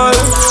roll.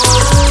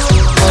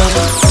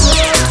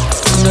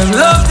 Them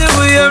love the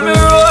way me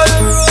roll.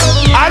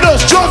 I know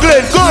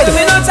struggling, good.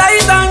 Me no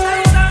titan,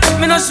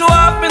 me no show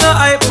off, me no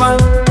hype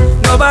man.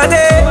 Nobody.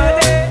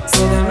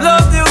 So them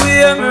love the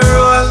way me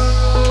roll.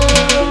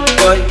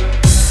 Boy,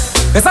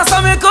 yes I saw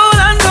me cool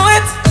and do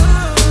it.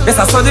 Yes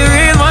I saw the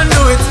real one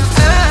do it.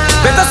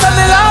 Better say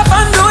me laugh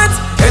and do it.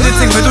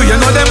 Anything we do, you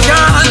know them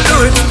can't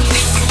do it.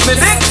 Me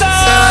big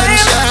time.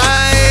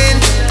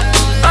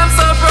 I'm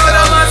so proud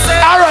of myself.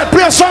 Alright,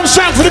 play some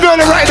song for the girl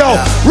right now.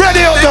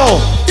 Ready up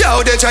now.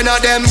 Yo, the China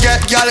them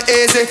get girl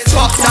easy.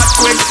 Fuck that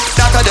quick.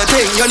 That are the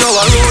thing, you know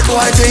a road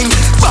boy thing.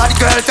 Bad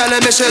girl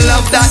telling me she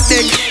love that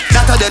thing.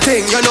 That are the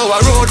thing, you know a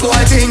road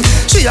boy thing.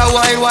 She a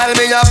wine while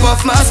me a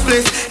puff my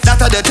split.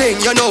 That are the thing,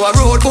 you know a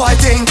road boy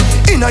thing.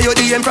 Inna your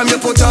DM from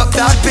you put up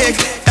that pic.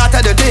 That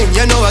are the thing,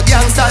 you know a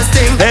gangster's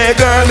thing. Hey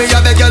girl, me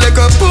a beg you like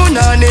a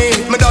punani.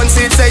 Me done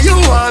see it say you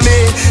want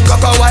me.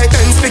 Cock a white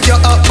and pick you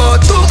up but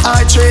 2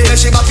 or 3. Then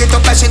she back it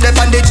up and she dip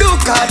on the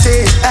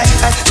Ducati. Hey,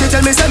 she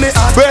tell me say me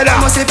hot. I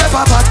must say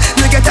pepper pot.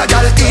 Me get a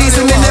gal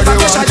easy, me never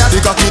push a that.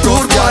 Cock it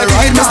up, boy,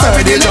 ride me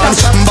steady long.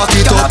 Back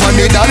it up and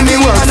me done me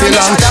work for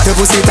long. The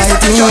pussy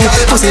tighty,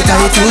 pussy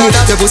tighty,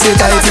 the pussy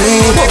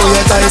tighty. Oh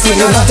you tighty,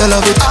 you have to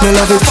love it, me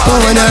love it. Oh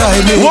when you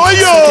ride me,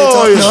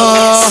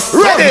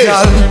 ready.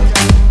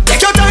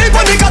 Take your time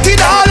on the cocky,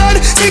 darling.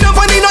 Sit up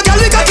on the no gal,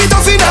 the cocky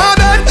tough in her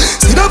bed.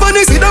 Sit up on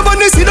the, sit up on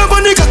the, sit up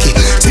on the cocky.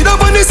 Sit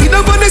up on the, sit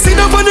up on the, sit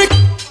up on the.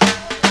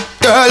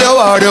 Girl, you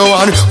are the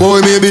one,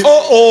 boy, baby.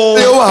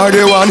 You are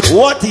the one.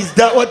 What is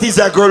that? What is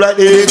that girl like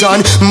this?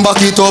 John,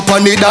 back it up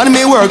on it, and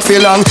me work for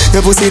long.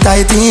 Your pussy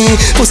tighty,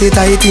 pussy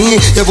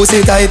tighty, your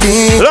pussy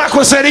tighty. Like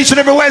we said each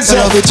and every Wednesday.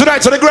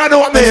 Tonight to the grand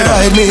opening.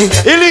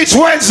 Elite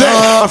Wednesday.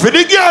 For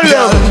the girl.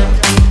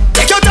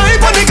 Take your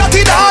time on the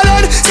cocky,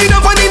 darling. Sit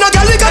up on the no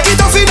girl, the cocky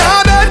tough in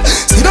her bed.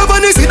 Sit up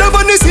on the, sit up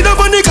on the, sit up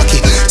on the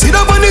cocky. Sit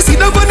up on the, sit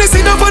up on the,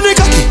 sit up on the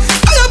cocky.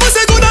 I your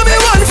pussy good and me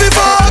want fi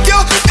fuck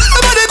you.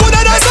 Nobody good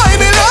and that's why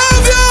me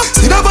love you.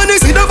 Sit up on the,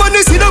 sit up on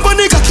the, sit up on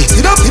the cocky.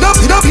 Sit up, sit up,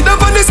 sit up, sit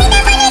up on the, sit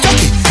up on the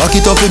cocky. Back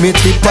it up with me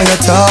tip on your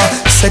top.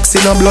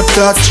 sexy, no blood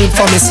clot strip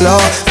for me slaw.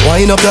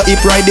 Wind up your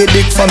hip, ride the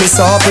dick for me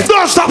soft.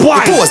 Don't stop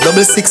wine. Pose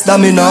double six that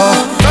me now.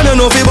 Can you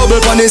know if you bubble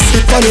pon it,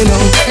 sit pon it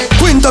now.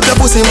 Quint up your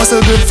pussy muscle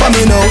grip for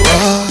me now.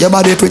 Your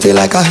body pretty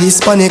like a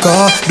Hispanic.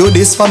 Do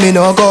this for me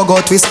now, go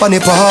twist pon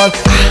it ball.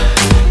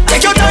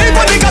 Take your time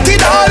pon it, got it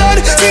all on.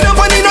 Sit down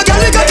pon it, no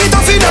girl, got it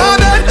off in all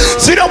on.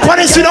 Sit down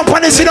pon it, sit down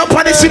pon it, sit down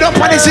pon it, sit down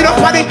pon it, sit down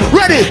pon it.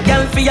 Ready?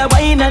 Girl, for your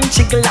wine and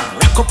jiggle and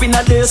rock up in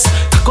a this.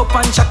 Cock up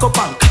and shack up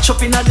and catch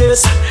up in a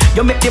this.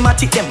 You make them a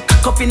tick them,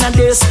 cock up in a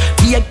this.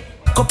 Be a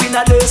up in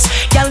a this.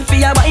 Girl, for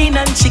your wine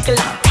and jiggle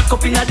and rock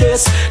up in a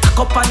this.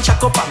 Cock up and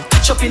shack up and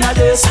catch up in a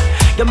this.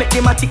 You make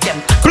them a tick them.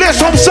 Play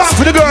some song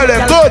for the girl,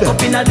 them good.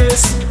 Up in a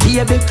this.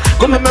 Baby,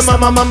 go make me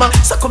mama.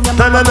 Suck up your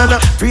mama.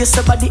 Brace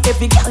your body,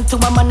 every girl to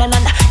mama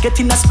nanana. Get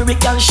in a spirit,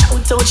 girl,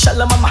 shout out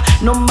shala mama.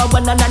 Number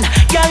one nanana.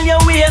 Girl,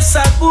 your waist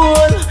are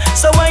cool,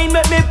 so wine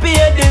make me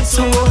pay the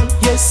toll.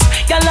 Yes,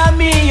 girl, I'm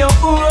me your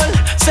own.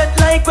 Set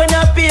like when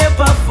a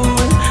paper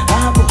fool.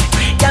 Ah boy,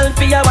 girl,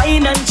 for your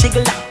wine and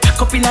jiggle.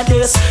 Cock up in a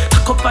this,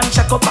 cock up and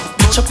shack up and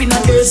catch up in a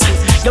this.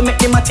 You make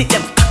them a tick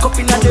them, cock up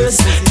in a this.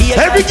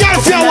 Every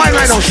girl feel wine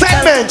right now,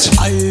 segment.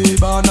 I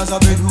born as a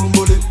bedroom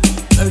bully.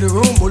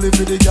 Bedroom bully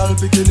for the girl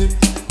bikini.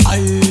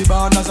 I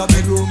born as a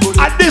bedroom bully.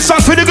 And this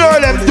one for the girl,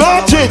 them,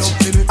 don't it?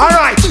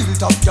 Alright.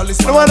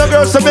 I want the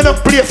girls to be no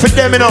play for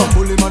them, you know.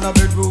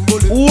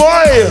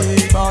 Why?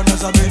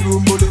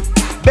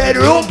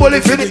 Bedroom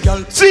bully for the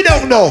girl. Sit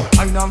down now.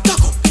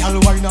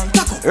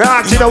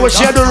 Right, you know what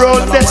she had to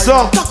roll this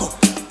up.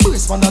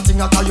 First one that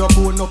thing I call your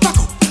bone no pack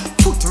up.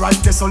 Foot right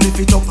there so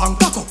lift it up and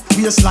cock up.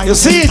 Waistline you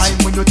see it? Time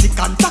when you tick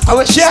and tack up. I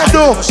wish you had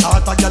to.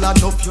 Short a girl and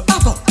up you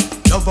have up.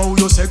 Love how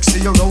you sexy,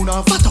 you round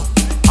and fat up.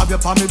 Have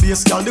your family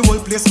base girl, the whole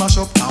place mash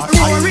up.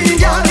 Boring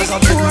girl,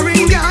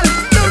 boring girl.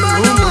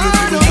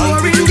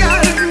 Boring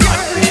girl,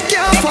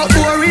 yeah, for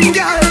boring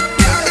girl.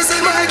 This is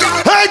my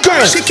girl. Hey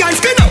girl, she can't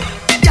spin up.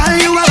 Girl,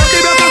 you a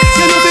body broker.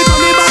 You know fi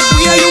coming back,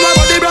 where you a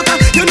body broker.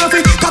 You know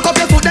fi cock up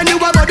your foot, then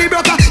you a body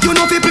broker. You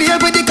know fi play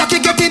with the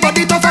cocky, get the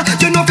body tougher.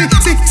 You know fi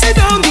sit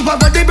down, you a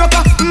body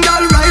broker.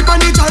 Girl, right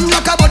on the chan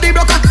like a body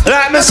broker.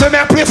 Let me say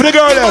me play for the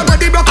girl then.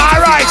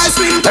 Alright,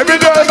 every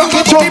girl look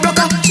it up.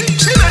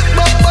 She make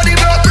body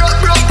broke.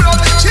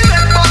 She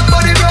make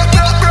body broke.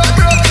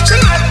 She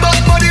make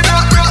body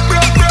broke.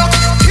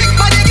 Kick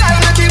body girl,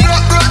 make it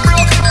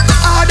broke.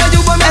 Harder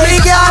you want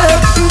me, girl.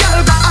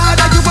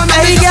 Harder you want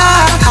me,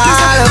 girl.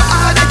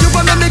 Harder you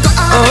want me,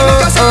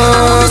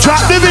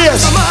 Drop the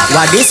bass.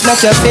 Why this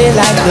make you feel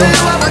like though?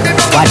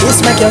 Why this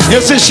make you feel?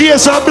 You see she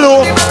is a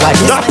blue.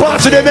 That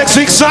part of the next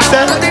week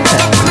Saturday.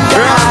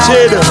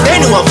 Ratchet.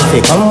 Anyone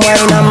fit come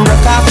wine and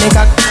broke off me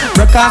cock.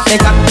 Broke off me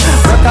cock.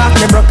 Broke off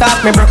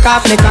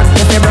me cock.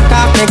 If you broke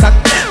off me cock.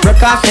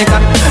 Broke off me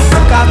cock.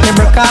 Broke off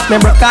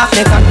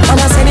me cock.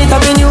 And I send it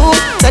up in you.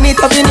 Up in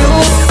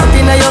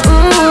your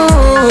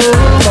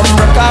come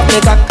broke off me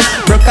cock.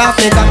 Broke off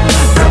me cock.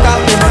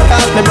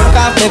 Broke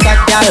off me cock,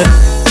 girl.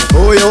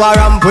 Who you are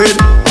ramp with?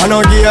 On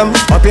a game,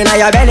 up in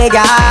your belly,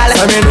 girl.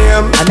 Say me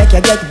name, I make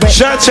you get wet.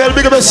 Chantel,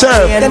 big up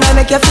yourself. Then I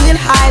make you feel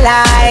high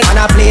like on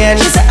a plane.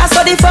 She say I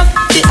saw the fuck,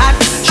 the act.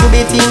 Should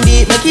be team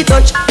beat, make it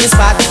touch the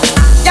spot.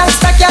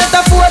 Youngster can't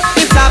afford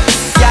the flap.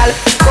 Girl,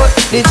 cut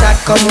the chat,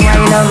 come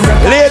wine and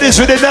break. Ladies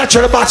with the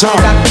natural bottom.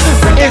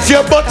 If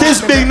your butt is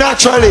big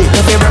naturally,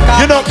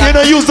 you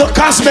know use no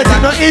cosmetic,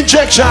 no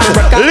injection.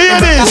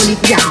 Ladies.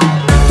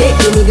 Take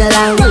the nigga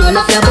and roll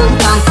up your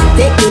bumper.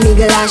 Take the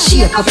nigga and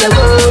shake up your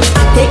road.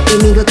 Take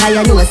the nigga cause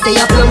you know say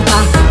you're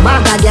plumper.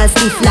 Maga girl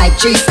stiff like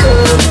 3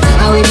 stone.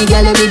 How any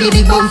girl with the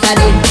big bumper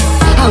then?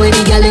 How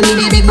any girl with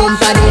the big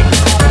bumper then?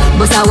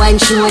 Bust a wine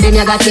show then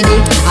you got it.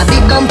 A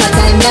big bumper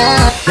time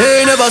now.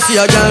 They never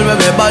see a girl with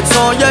a bad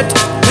song yet.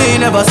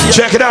 They never see.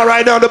 Check it out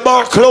right now. The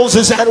bar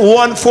closes at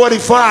 1:45.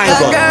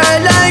 A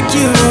girl like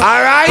you.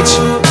 Alright.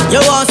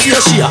 You want to see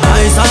she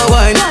ice and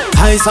wine.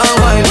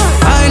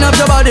 Wine up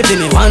your body for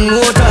me one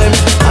more time.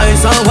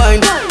 Ice and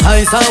wine,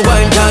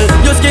 girl.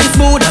 Your skin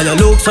smooth and your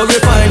look so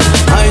refined.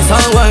 Ice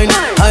and wine.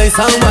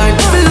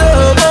 Me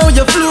love how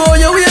you flow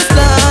your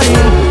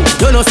waistline.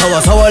 You know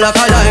sour like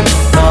a lime.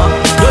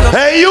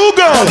 Hey you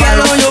girl.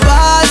 Girl on your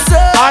bad so.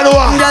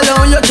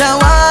 Girl on your can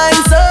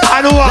wine so.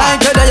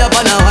 Like you're there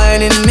upon a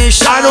whining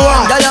mission.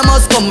 Girl you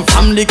must come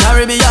from the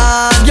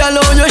Caribbean. Girl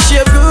on your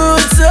shape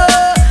good so.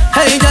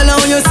 Hey girl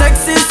on your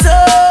sexy so.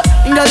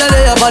 Girl you're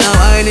there upon a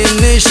whining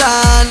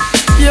mission.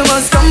 You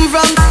must come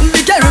from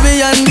the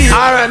Caribbean.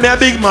 Alright, me a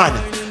big man.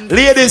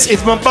 Ladies,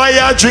 if I buy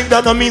you a drink,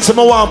 that don't mean I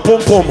want pum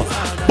pum.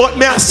 But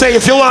me I say,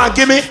 if you want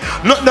give me,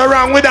 nothing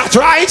wrong with that,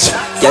 right?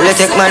 Girl, you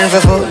take man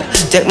for food,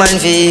 take man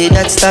for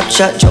that stop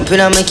chat. Jump in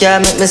on my car,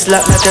 make me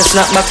slap like a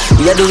snap back.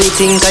 You do it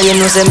thing, cause you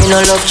know say me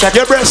no love chat.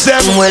 Your breast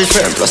them well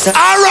firm, plus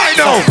alright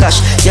now.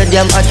 Cash, you're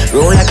damn hot,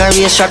 roll like a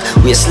race track.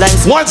 Waistline.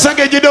 Once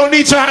again, you don't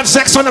need to have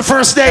sex on the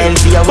first day.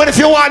 But if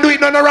you want to do it,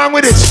 nothing wrong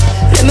with it.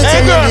 Let me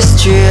tell you this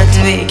straight.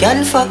 We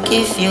can fuck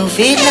if you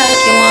feel like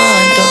you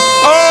want to.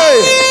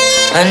 Hey!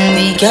 And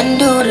we can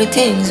do the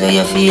things where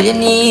you feel you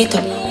need to.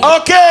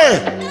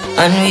 Okay!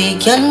 And we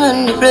can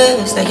run the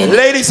place like a.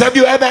 Ladies, have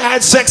you ever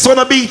had sex on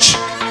a beach?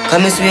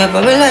 Come and swear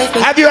for my life.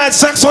 Have you had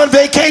sex on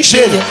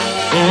vacation?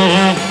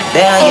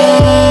 There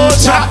you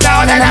top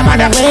down and I'm on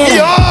the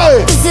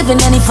yo.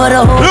 Sipping any for the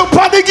whole. Look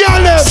for the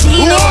girl left.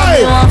 She know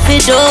me want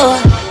fit door.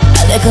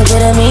 A little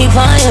bit of me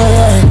fire,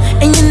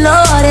 yeah. And you know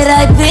that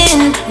I've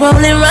been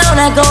rolling round,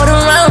 I go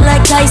around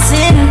like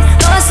Tyson.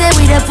 No, I say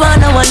we the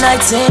fun of one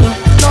night thing.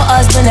 No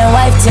husband and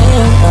wife thing.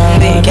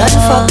 We can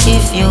fuck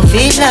if you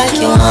feel like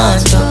you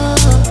want to.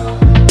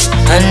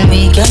 And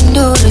we can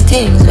do the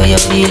things where you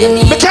feel the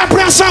need. We can't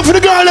play a song for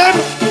the girl then.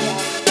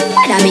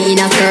 Whether me in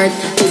a skirt,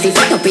 pussy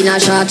fat up in a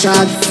short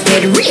shorts.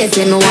 Head raised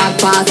when me walk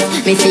past.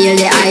 Me feel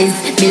the eyes,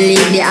 believe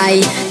the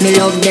eye. Me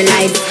love the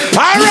light.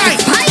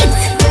 Alright.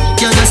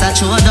 You're just a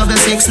true double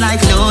six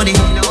like loading.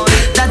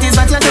 That is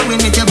what you're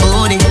doing with your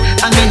body.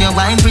 And when you're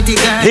wine pretty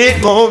girl,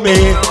 hit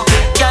movie.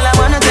 Girl, I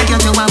wanna take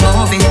you to a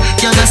movie.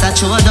 You're just a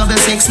true double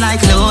six like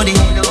loading.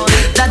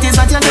 That is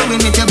what you're doing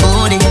with your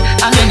body.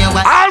 And when you're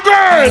wine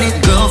it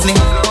groove me.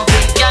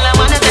 Girl, I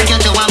wanna take you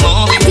to a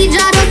movie. The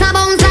jaw does a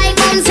bounce like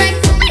bounce check.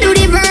 I do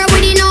the verb with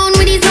the noun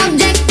with the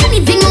subject.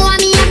 Anything you want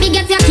me happy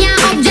get you can't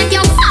object.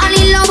 You fall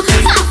in love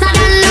faster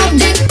than love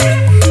jet.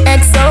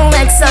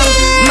 XOXO,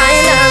 my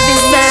love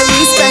is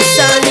very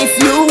special. If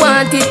you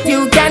want it,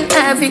 you can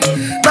have it.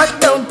 But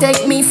don't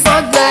take me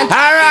for granted.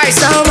 Alright.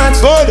 So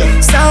much. Good.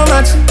 So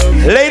much.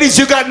 Ladies,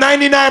 you got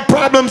 99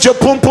 problems. Your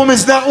pum pum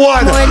is not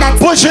one.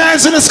 Put your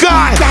hands in the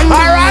sky.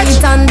 Alright.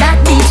 On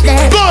that beach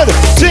there. Good.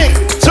 Tick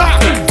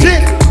tock.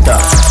 Tick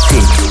tock.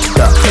 Tick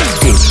tock.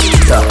 Tick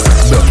tock.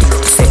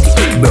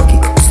 Broke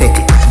it. Set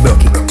it.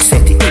 Broke it.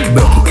 Set it.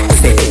 Broke it.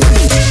 Set it.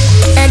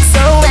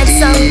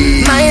 XOXO,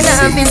 my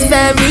love is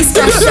very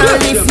special.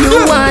 If you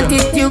want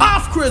it, you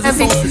have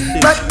it.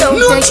 But don't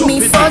take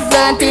me for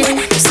granted.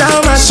 So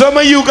much. Some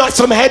of you got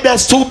some head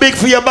that's too big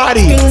for your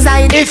body.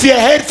 If your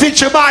head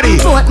fits your body,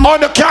 on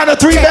the count of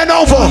 3, bend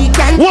over.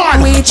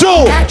 1,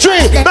 2,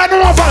 3, bend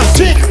over.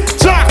 Tick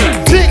tock.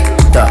 Tick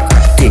tock.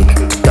 Tick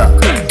tock.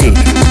 Tick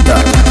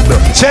tock.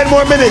 10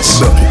 more minutes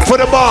for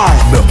the bar.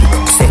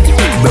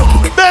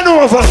 Bend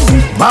over.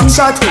 Back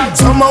shot,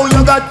 somehow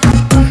you got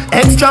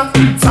extra,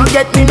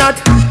 forget me not.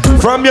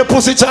 From your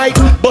pussy tight,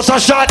 bust a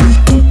shot.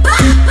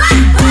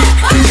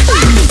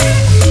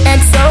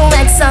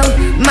 XOXO,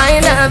 my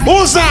love.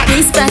 Who's that?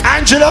 Respect.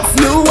 Angela. If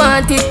you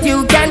want it,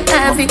 you can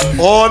have it.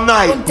 All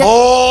night,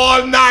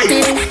 all night.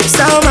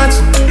 So much,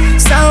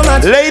 so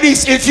much.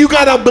 Ladies, if you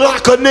gotta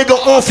block a nigga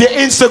off your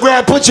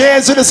Instagram, put your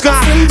hands in the sky.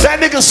 That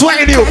nigga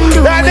sweating you.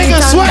 That nigga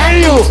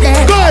sweating you.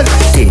 Good.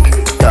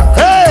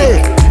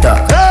 Hey,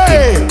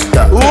 hey,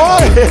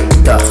 what?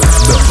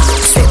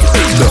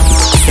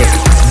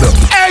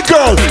 Hey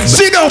girl,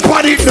 see no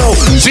party no.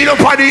 See no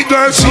party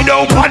girl, see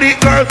no party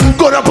girl.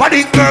 Go to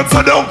party girl,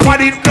 go down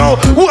party no.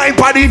 Why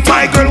party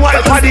my girl,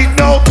 why party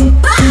no?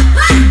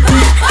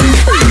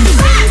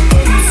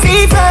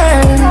 Fever,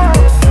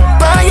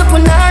 buy your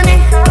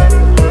punani.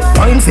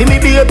 Fine for me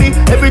baby,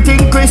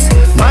 everything crisp.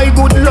 My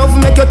good love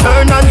make you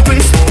turn and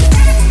twist.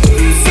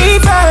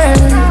 Fever,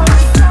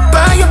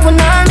 buy your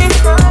punani.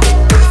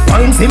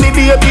 Fine for me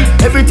baby,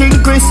 everything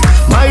crisp.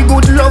 My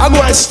good love. I'm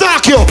gonna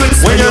stalk you.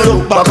 When you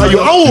look back at you,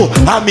 oh,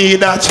 I mean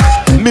that.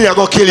 Me I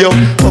go kill you,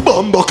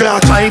 bumbo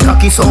clat. My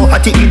cocky so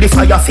hot it give the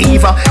fire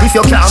fever. If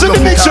you can't see the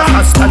picture.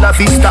 Hasta la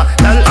vista,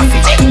 la affi,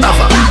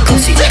 lava,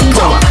 pussy,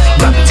 power,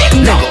 grab it,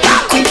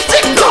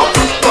 lego,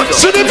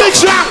 see the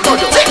picture.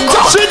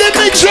 See the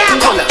picture.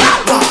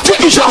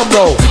 Take it down,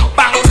 bro.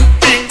 Bang,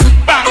 ding,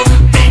 bang,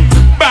 ding,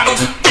 bang,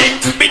 ding,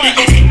 ding,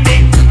 ding,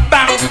 ding,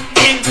 bang,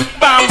 ding,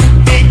 bang,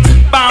 ding,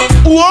 bang.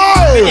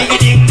 Why?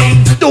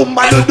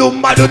 Dumba do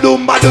dumba do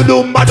dumba do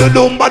dumba do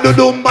dumba do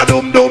dumba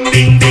dum dum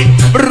ding ding.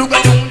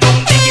 Bruga dum dum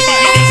ding ding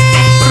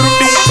ding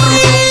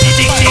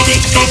ding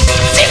ding ding ding.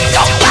 Tick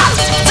tock,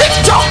 tick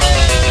tock,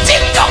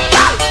 tick tock,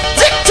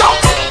 tick tock.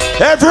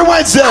 Every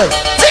Wednesday.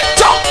 Tick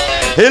tock.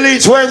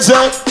 Elite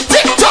Wednesday.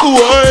 Tick tock.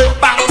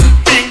 Bang,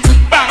 ding,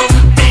 bang,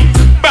 ding,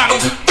 bang,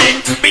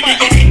 ding, ding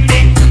ding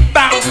ding,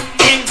 bang,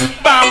 ding,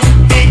 bang,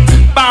 ding,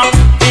 bang,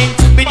 ding,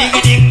 ding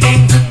ding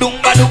ding.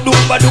 Dumba dum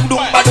dumba dum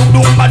dumba dum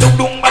dumba dum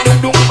dumba dum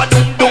dumba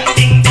dum dum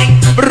ding ding.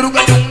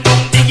 Bruga dum dum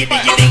ding ding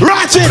ding.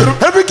 Right in.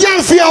 Every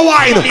girl for your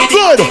wine.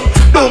 Good.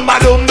 Dumba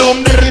dum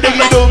dum ding ding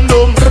dum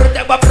dum.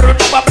 Bruga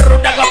bruga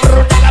bruga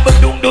bruga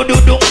dum dum dum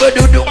dum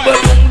dum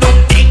dum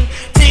ding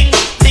ding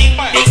ding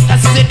ding.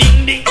 That's the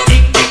ding ding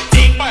ding ding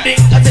ding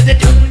ding. That's the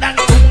dum dum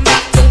dum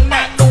dum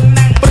dum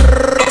dum.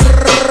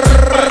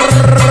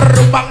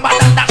 Bang bang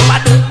dang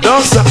dang dum.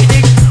 Don't stop.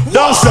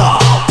 Don't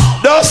stop.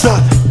 Don't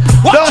stop.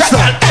 Don't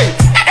stop. Hey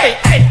hey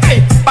hey hey.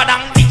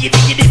 Badang ding ding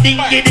ding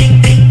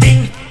ding ding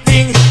ding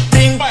ding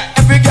ding.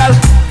 Every girl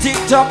tick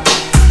tock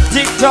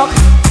tick tock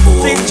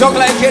tick tock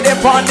like it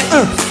up on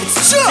the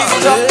tick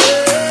tock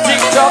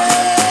tick tock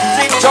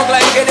tick tock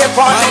like it up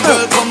on the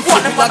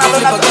one man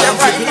alone.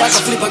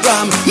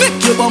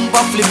 Make your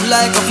bumper flip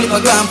like a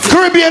flippergram.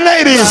 Caribbean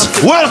ladies,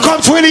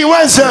 welcome to Elite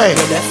Wednesday.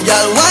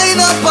 Y'all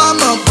wind up on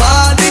my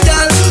body,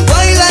 y'all.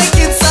 Why like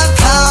it's a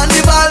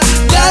carnival?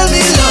 Tell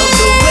me love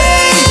the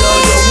way you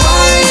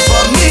wine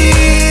for me.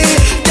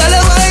 Tell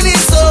her wine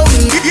is so.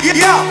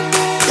 Yeah,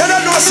 you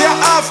don't know say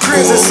half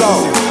crazy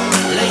sound.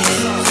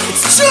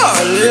 It's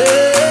Charlie.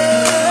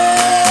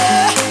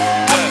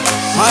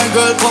 My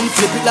girl come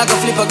flip it like a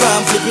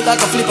flippergram, flip it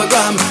like a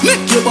flippergram.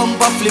 Make your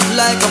bumper flip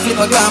like a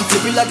flippergram,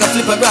 flip it like a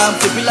flippergram,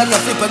 flip it like a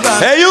flippergram.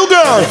 Hey you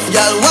girl!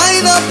 Girl,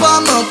 wind up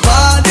on my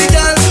body,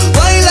 girl.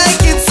 Wine like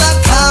it's a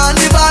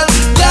carnival.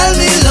 Girl,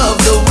 me love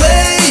the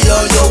way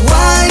you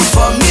wine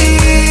for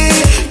me.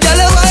 Girl,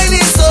 your wine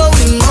is so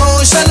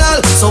emotional.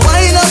 So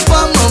wind up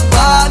on my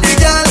body,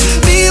 girl.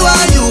 Me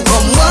while you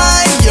come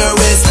wine your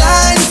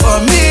waistline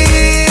for me.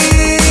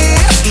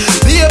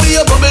 Baby,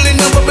 you're bubbling,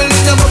 you're bubbling,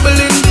 you're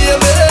bubbling,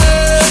 baby.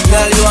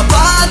 Girl, you a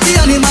party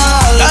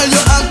animal. Girl,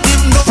 you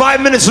active. No.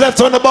 5 minutes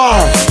left on the bar.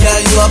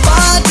 Girl, you a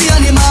party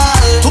animal.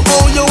 To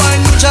all your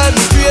wine, you drive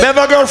me crazy.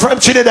 Never a girl from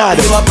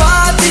Trinidad. You a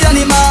party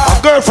animal. A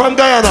girl from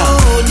Guyana.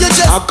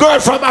 A girl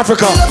from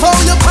Africa. Love how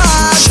you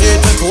party. She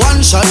take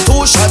 1 shot,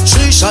 2 shot,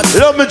 3 shot.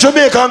 Love me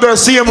Jamaican girl,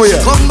 same way.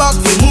 Come back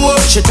for more.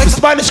 She take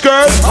Spanish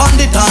girl. On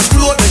the dance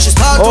floor, then she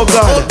start to look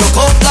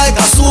up like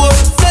a sword.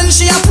 Then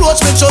she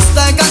approach me just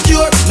like a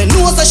cure. Me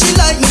know that she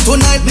like me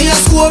tonight, me a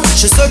score.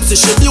 She sexy,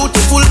 she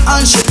beautiful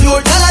and she pure.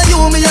 Tell her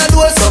you me a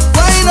door, so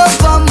wind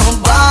up on my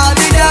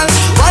body, girl.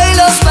 Wind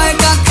up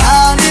like a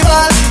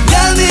carnival.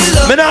 Girl, me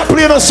love. Me not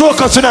play no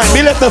soca tonight.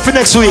 Me left them for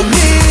next week.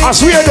 I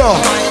swear though.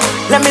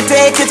 Let me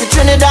take you to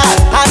Trinidad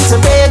and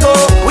Tobago.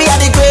 We are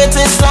the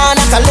greatest land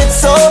of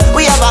Calypso.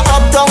 We have a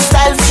uptown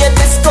style for your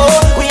disco.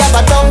 We have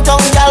a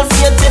downtown gal for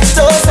your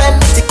tiptoes. And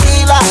the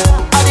tequila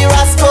are the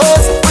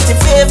rascals. With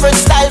your favorite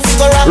style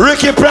for your rap.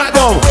 Ricky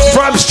Platinum,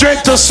 from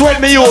strength to sweat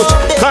me youth.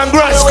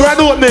 Congrats, grand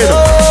opening.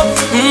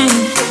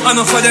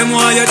 Enough of them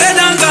want you dead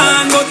and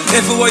gone, but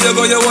everywhere you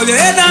go, you hold your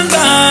head and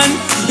gone.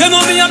 You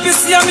know me happy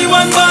see me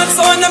one band,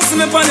 so when them see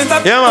me pan it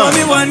up,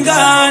 me one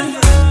gone.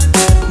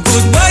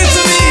 Goodbye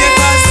to me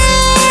haters,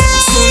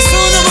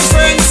 soon my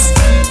friends.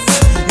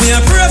 Me a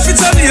pray for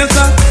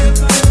Jamaica,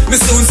 me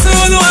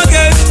soon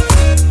again.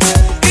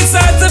 It's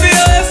hard to be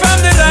away from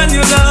the land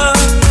you love.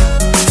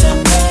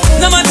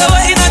 No matter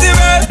what in the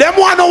world. Them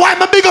want to know why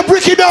my big up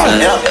Ricky down.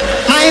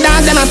 My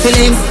dog them a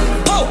feelings,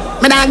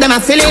 my dog them a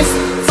feelings.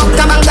 Fuck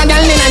about the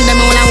girl and them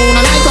all I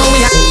wanna like how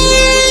we are.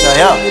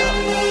 Yeah,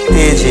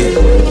 DJ.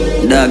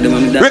 Dog them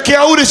and Ricky,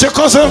 how is your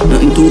cousin?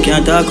 Nothing too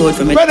can't talk out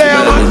for me. Alright,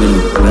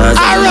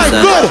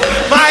 good.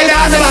 My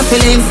dog them a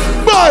feelings,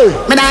 boy.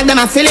 My dog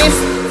them a feelings.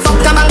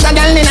 Fuck about the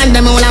girl and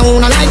them all I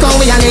wanna like how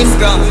we are live.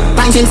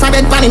 Punching for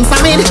bed, panning for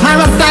me. My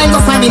rough time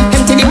go for me.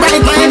 Empty the bright,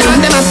 my dog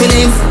them a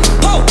feelings.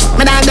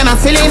 My dog them a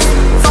feelings.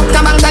 Fuck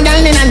about the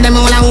girl and them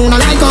all I wanna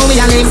like how we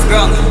are live.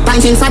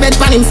 Punching for bed,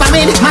 panning for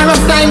me. My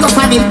rough time go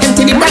for me.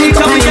 Empty the bright,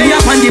 go for me.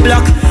 On the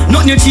block,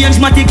 nothing change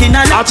my ticket.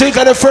 I think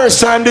of the first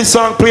time this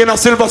song playing a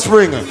Silver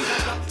Spring.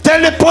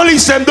 Tell the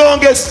police them don't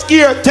get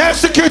scared. Tell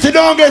security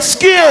don't get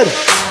scared.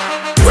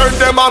 When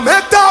them a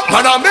make that,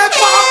 man a make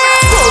man.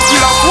 Go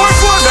kill a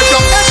 4-4, make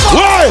your head up.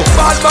 Why?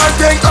 Bad man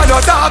think I'm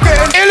not talking.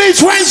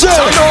 ELITE Wednesday.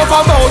 Turn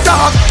over mouth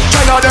talk.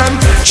 Ten of them.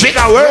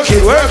 Chica work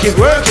it, work it,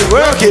 work it,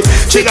 work it.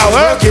 Chica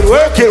work it,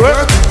 work it,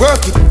 work it,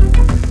 work it.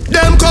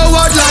 Them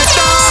coward like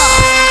that.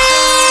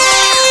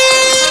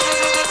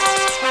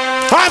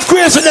 I'm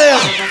crazy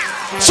there.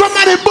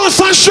 Somebody bust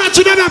and shot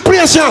in that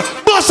place here.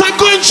 Bust and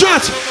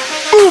gunshot.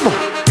 Boom.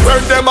 When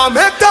them a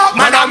make that,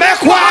 man a make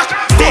walk.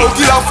 Go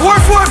kill a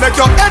 4-4, make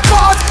your head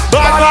part.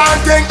 Bad man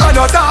think I'm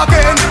not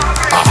talking.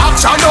 A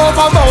action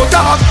over mouth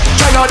talk.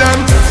 Ten of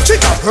them. She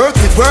can work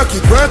it, work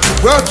it, work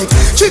it, work it.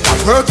 She can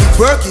work it,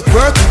 work it,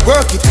 work it,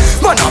 work it.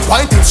 Man a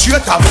point it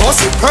straight and bust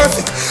it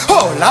perfect.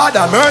 Oh Lord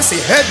have mercy,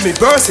 head me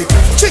burst it.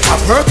 She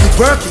can work it,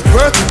 work it,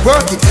 work it,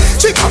 work it.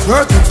 She can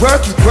work it,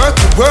 work it, work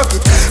it, work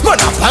it. Man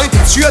a point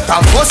it straight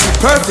and bust it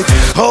perfect.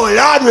 Oh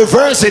Lord,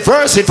 reverse it,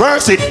 verse it,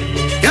 verse it.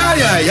 Yeah,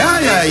 yeah,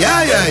 yeah, yeah,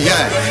 yeah, yeah,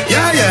 yeah.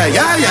 Yeah, yeah,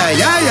 yeah, yeah,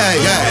 yeah, yeah,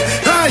 yeah.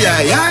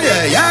 Yeah, yeah,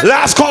 yeah, yeah.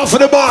 Last call for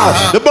the bar.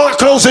 The bar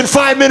closes in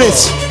 5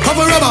 minutes.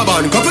 Couple rubber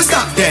band, couple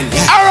stop then.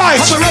 Alright.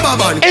 Couple rubber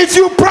band. If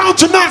you proud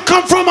to not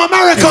come from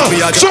America,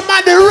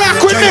 somebody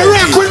rock with me,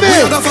 rock with me.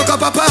 We gonna fuck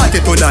up a party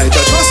tonight,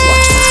 just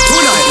watch.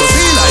 Tonight we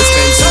feel like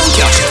spend some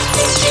cash.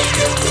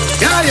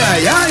 Yeah, yeah,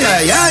 yeah, yeah,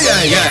 yeah,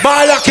 yeah, yeah.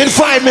 Bar lock in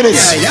 5 minutes.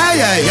 Yeah, yeah,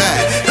 yeah,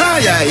 yeah.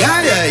 Yeah,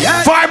 yeah, yeah,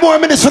 yeah. 5 more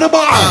minutes for the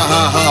bar.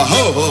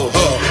 Ho, ho,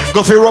 ho.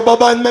 Go for rubber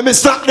band, let me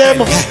stop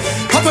them.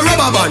 Couple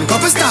rubber band,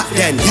 couple stop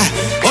then.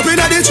 Up in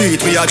the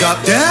street, we a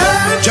drop there.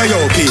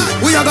 J.O.P.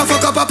 We a gonna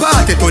fuck up a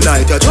party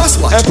tonight,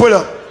 just watch. Hey, pull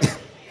up.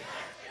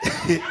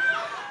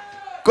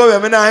 Come here,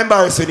 me not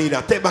embarrassing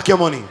either. Take back your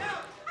money.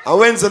 On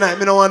Wednesday night,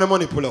 me don't want the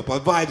money pull up. A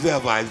vibes,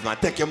 are vibes, man.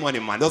 Take your money,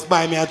 man. Just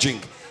buy me a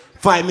drink.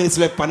 5 minutes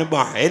left on the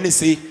bar.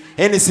 Hennessy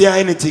or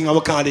anything, I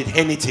will call it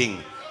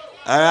anything.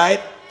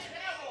 Alright?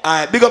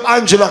 Alright, big up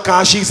Angela,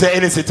 cause she said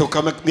Hennessy to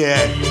come here.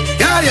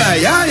 Yeah, yeah,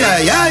 yeah, yeah,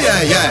 yeah,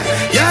 yeah,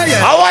 yeah, yeah,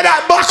 yeah. I want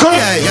that buckle.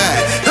 Yeah,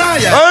 yeah,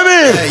 yeah. I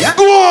mean, yeah, yeah.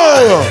 Go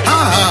on.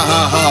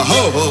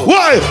 Ho, ho.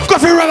 Why? Go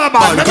for rubber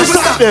band. Let me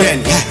stop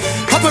them.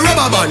 Couple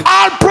rubber band.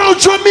 All proud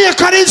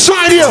Jamaican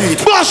inside here.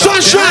 Bust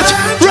one shot.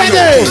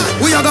 Ready.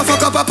 We are gonna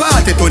fuck up a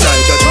party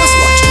tonight, just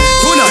watch.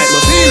 Tonight we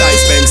feel like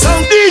spend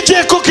some. DJ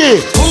DJ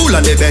Cookie. Cool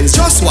on the Benz,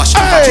 just wash.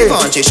 Hey.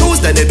 Givenchy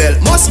shoes, then the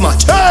belt must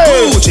match.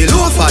 Hey. Gucci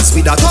loafers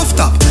with a tough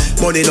top.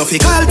 Money no fi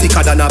call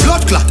thicker than a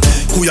blood clot.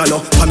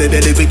 Kuyano, pa me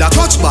belly with a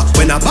clutch back.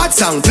 When a bad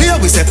sound clear,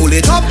 we say pull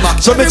it up back.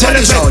 So me tell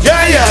you, good.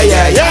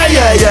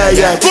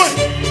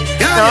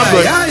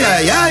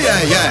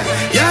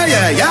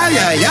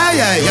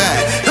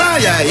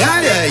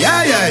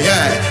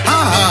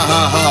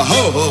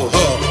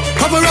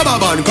 Couple rubber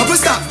band, couple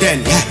stop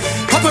then.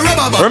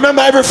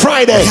 Remember every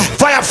Friday,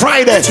 Fire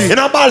Friday in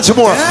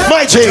Baltimore,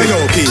 my team.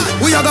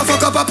 We are gonna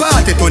fuck up a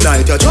party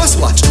tonight, you just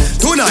watch.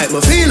 Tonight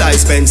me feel I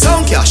spend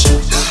some cash.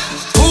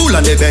 Cool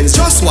on the Benz,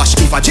 just wash.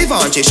 If a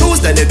Givenchy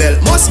shoes, then the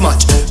belt must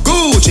match.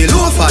 Gucci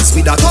loafers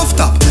with a tough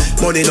top.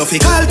 Money no fi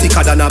call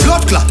thicker than a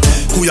blood clot.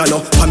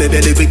 Kuyano, pa me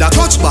belly with a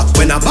clutch back.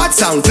 When a bad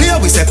sound clear,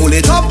 we say pull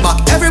it up back.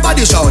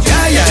 Everybody shout,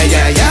 yeah, yeah,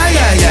 yeah, yeah,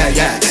 yeah, yeah,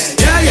 yeah.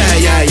 Yeah, yeah,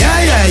 yeah,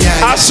 yeah, yeah,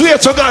 yeah. I swear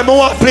to God, I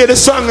want to play the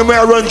song and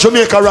I run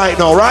Jamaica right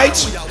now, right?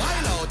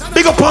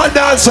 Big up all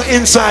dancer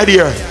inside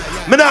here.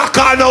 Me not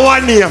call no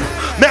one name.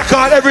 Me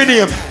call every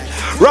name.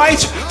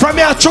 Right?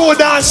 From your true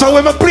dancer,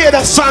 when I play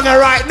that song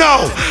right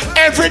now,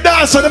 every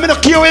dancer, I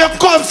don't care where you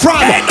come from.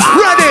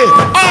 Ready?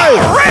 Aye.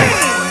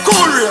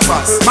 Cool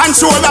rappers, man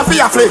shoulder for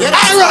your flick.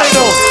 All right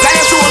now. Tell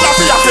your shoulder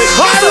for your flick.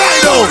 All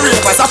right now. Cool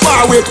rappers, a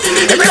far away.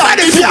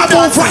 Everybody if you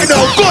move right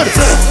now, good.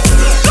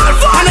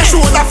 And a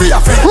shoulder for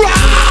your flick. And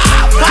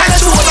a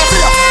shoulder for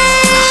your flick.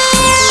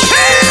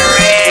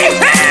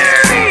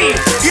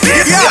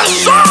 Yeah,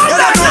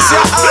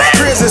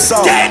 Crazy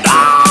song. Get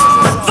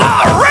off the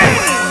ring.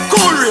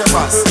 Cool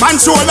rappers, man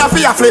shoulder for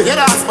your flick. Yeah,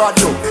 that's bad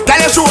too.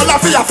 Tell your shoulder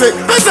for your flick.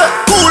 Listen,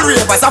 cool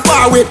rappers, a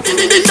far away. Ding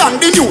dong,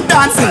 the new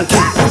dancing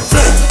king.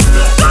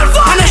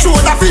 And a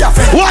shoulder for your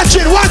flick. Watch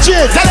it, watch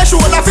it. Tell your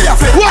shoulder for your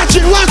flick. Watch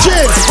it, watch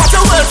it. Watch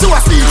your world to a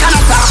sleep and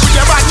a talk with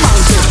your bad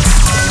mountain.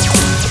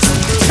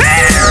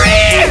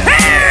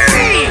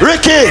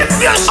 Ricky,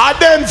 are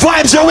them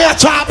vibes that we are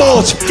talking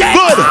about?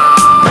 Good.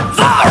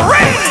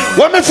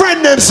 What my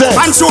friend them say?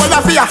 Man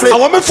shoulder for your flick.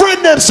 And what my friend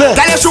them say?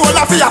 Tell your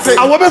shoulder for your flick.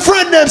 And what my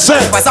friend them say?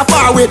 What's a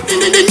far away?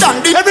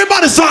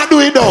 Everybody start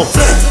doing it now.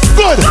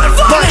 Good.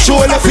 Man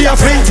shoulder for your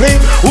fling fling.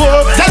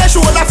 Whoa. Tell your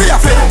shoulder for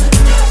your flick.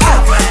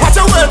 Watch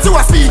your world to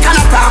a speak and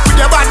a talk with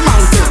your bad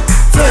mountain.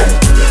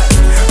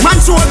 Man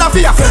shoulder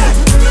for your flick.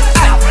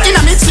 In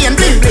a me chain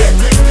bling bling.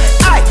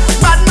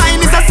 Bad mind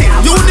is a sin.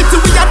 You need to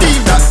be a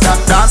deal.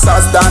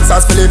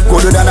 Dancers, Philip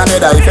good than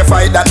another. If you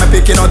fight that, me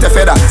picking out a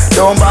feather.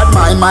 Don't bad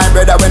mind my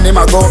brother when they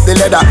ma go up the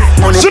ladder.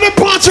 Money to the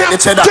party, the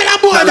cheddar. Tell them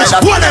boy this.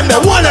 One them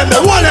there, one them there,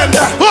 one them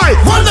there. Why?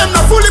 One them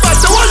there, fully back,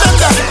 so one them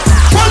there.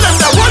 One them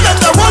there, one them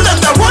there, one them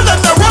there, one them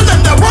there, one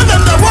them there, one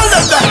them there, one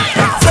them there.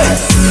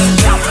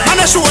 And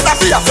a shoulder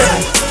for your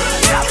friend.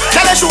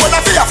 Tell a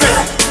shoulder for your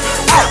friend.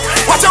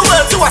 Watch your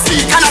world to a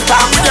speak and a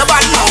talk with your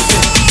bad mouth.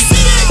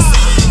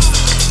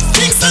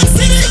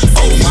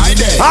 Oh my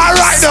day. All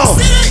right now.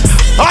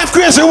 I'm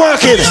crazy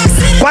working.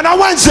 When I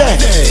Wednesday.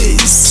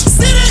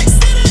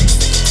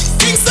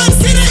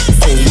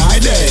 Oh my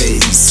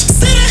days.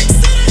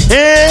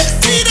 Eh?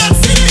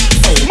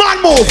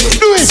 Man move.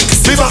 Do it.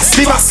 Siva,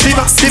 siva,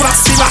 siva, siva,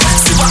 siva.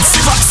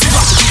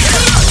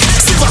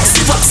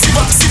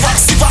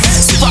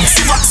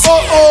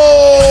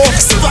 Oh.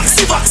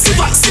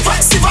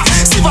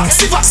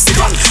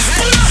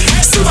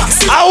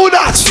 How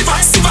that?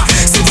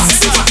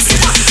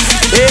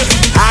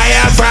 I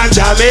am from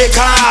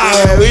Jamaica.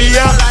 We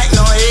are like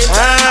no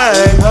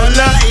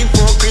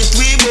hypocrite.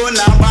 We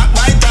gonna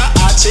backbiter.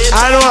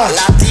 I know.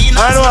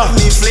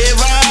 Me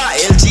flavor.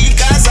 LG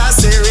Kaza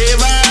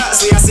Sereva.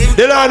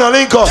 Delano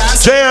Linko.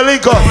 Jay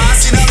Linko.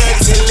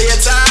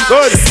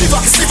 Good.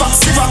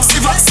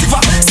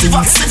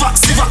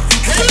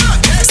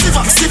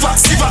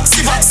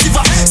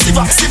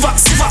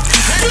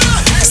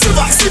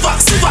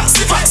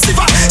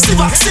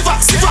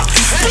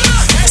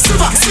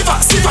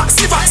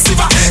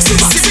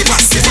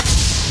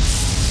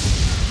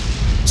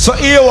 So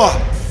here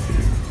what?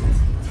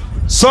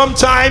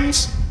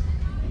 Sometimes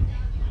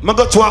I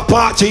go to a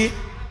party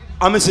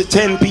and I see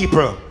 10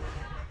 people.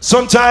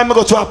 Sometimes I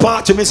go to a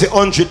party and I see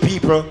 100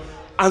 people.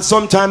 And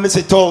sometimes I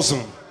see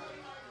 1,000.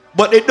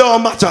 But it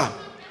don't matter.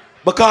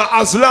 Because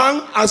as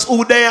long as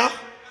who there,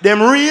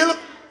 them real,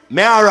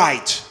 me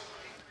alright.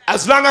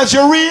 As long as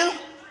you're real,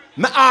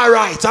 me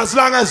alright. As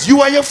long as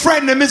you and your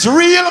friend them is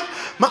real,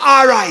 me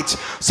alright.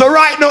 So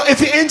right now,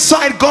 if you're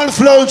inside Gulf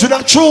Lounge with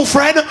a true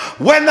friend,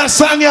 when the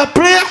song you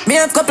play, me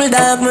have couple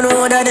dog, me know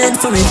what that did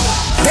for me.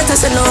 Better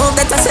say love,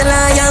 better say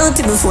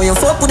loyalty before you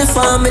fuck with the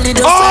family.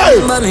 Just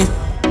remember me.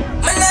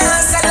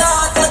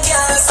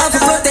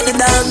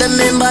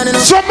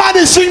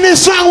 Somebody sing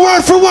this song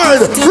word for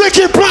word.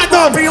 Ricky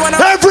Platinum.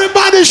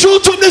 Everybody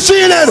shoot up the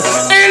ceiling.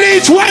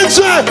 Elite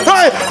Wednesday.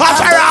 Hey,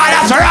 that's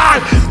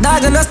around.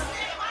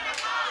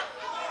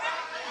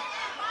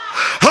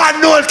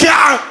 And no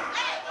car.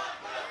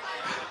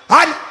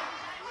 And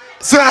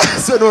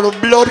so no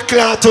blood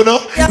clot, you know.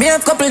 Me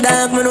have couple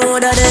dog, me know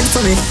what that did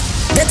for me.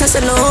 Better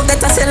say love,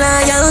 better say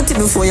loyalty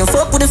before you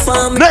fuck with the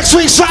family. Next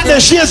week Saturday,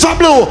 Shades of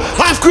Blue.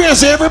 Half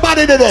Crazy,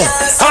 everybody today.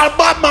 All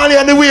Bob Marley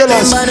and the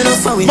Wheelers. Marley,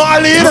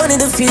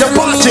 the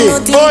party.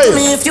 Boy.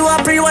 If you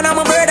are free, one of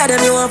my brother,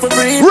 then you want for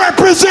free.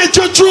 Represent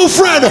your true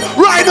friend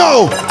right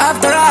now.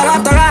 After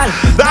all.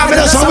 That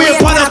means a way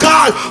upon a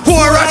call. Who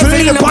are right to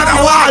lean upon a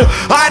wall.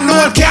 I know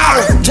a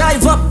car.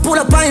 Drive up, pull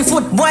up on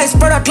foot, boys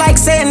spread out like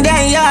saying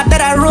damn yard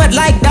that I rode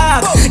like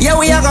dog. Yeah,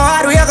 we are go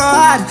hard.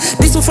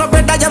 This is for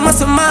brother, you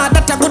must mad.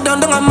 That I go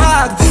down a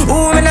mag.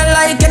 Who me not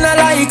like and I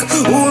like.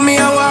 Who me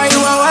a why,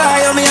 you a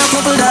why. You me a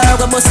couple dog,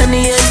 but bust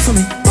any head for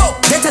me.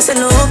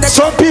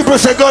 Some people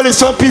say Gully,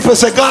 some people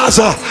say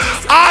Gaza.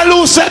 All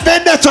who say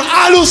Vendetta,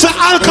 all who say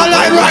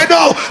Alkaline right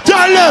now.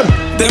 Tell them.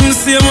 Them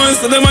same ones,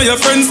 so them are your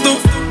friends too.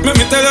 Let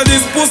me tell you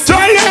this pussy.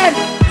 Tell them.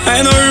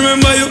 I don't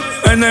remember you,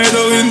 and I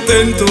don't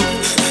intend to.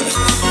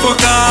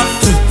 Fuck off.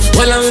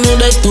 Well, I know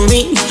that to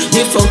me.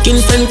 Me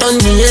fucking friend on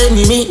me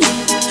enemy.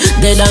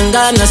 Dead and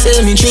gone, I say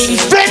me tree.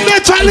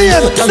 Vendetta,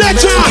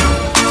 Vendetta.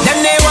 Them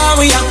they want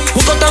we are. Who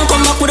got and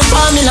come back with the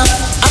formula.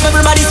 I'm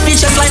everybody's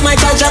speeches like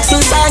Michael Jackson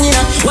song, you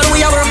know. When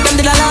we are work, them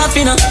did a laugh,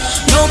 you know.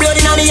 No blood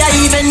in me, I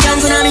even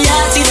dance in me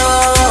heart, you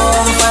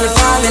know. For the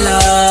formula.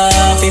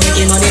 We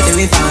making money for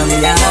we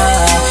formula.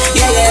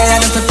 Yeah,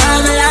 that's the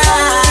formula.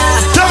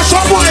 That's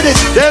what boy this.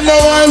 They know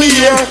why we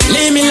here.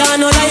 Leave me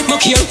alone, no life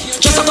book here.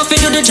 Just a go fi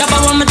do the job, I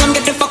want me done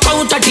get the fuck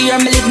out of here.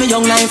 Me live me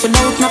young life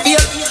without no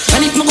fear.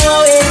 And if me go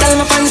away, tell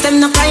my fans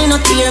them no cry no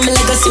tear. Me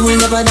legacy will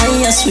never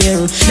die, I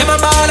swear. Never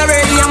ball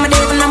already, I'm a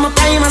date and I'm a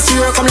time, I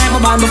swear. Come like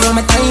my band before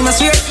my time, I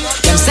swear.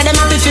 Them say them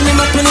happy for me,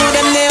 but me know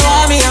them they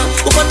want me.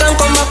 Who cut and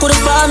come back with the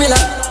formula.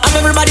 I'm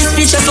everybody's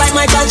speeches like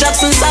Michael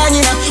Jackson song,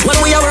 you know. When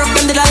we are work,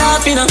 them did a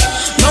laugh, you know.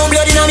 No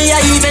blood in me, I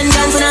even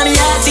dance in me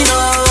heart, you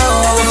know.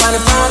 For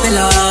the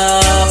formula,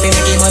 we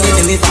making money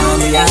for me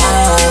formula.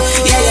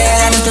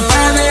 Yeah, that's the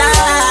formula.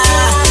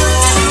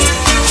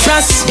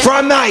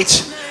 From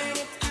night,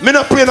 me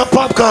not play no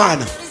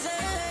popcorn.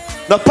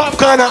 No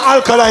popcorn and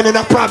alkaline in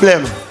a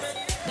problem.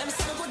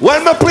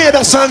 When me play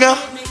that song,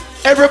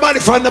 everybody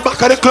from the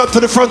back of the club to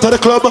the front of the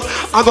club,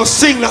 I go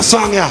sing that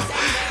song.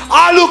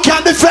 All who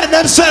can defend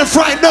themselves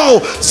right now,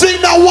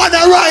 sing that one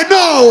right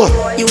now.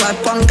 You a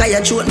punk,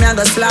 I shoot me, I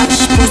go slash.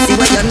 Pussy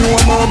where you know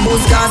about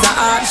booze, cause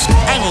I arch.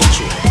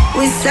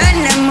 We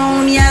send them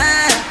on,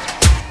 yeah.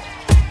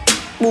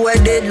 Boy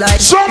dead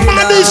like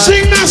somebody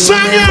sing that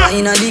song, yeah.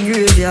 In a the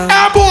graveyard.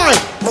 Yeah, boy.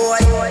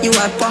 Boy, you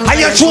a punk. And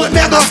you shoot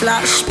me, I go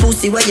flash.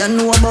 Pussy where you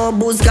know about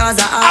booze,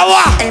 cause I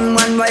arch.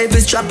 M1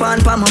 rifle strap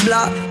on pa my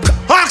block.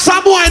 Ask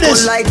some boy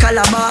this. Like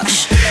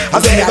calabash.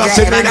 Have you ever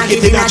seen me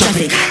get in a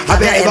traffic?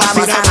 Have you ever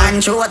seen a man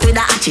throat with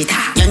a hatcheta?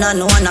 You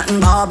don't know nothing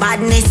about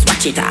badness,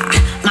 watch it.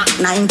 Mac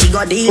 90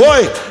 go deal.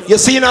 Boy, you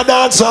see in a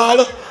dance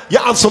hall, you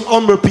have some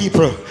humble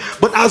people.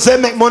 But as they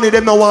make money,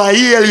 them no want to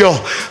hear you.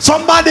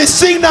 Somebody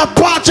sing that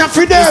part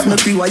for them.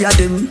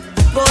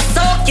 Go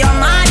soak your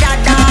mother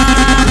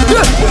down.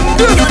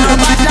 You know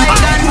bad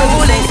like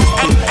unruly.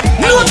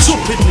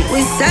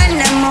 We send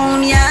them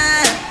on,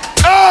 yeah.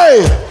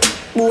 Hey!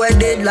 Boy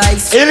dead like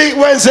ELITE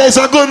Wednesday is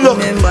a good look.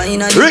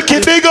 Ricky,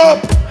 big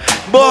up.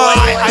 Boy,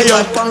 I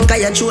am punk,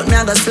 I shoot me,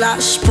 I go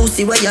slash.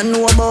 Pussy where you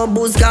know about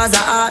booze, cause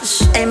I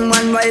ash.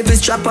 M1 rifle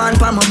strap on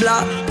pa my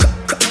block.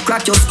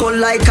 Crack your skull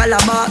like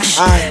calabash.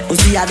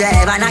 Pussy, have you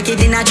ever knocked it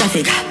in a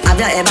traffic? Have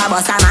you ever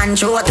bust a man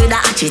throat with a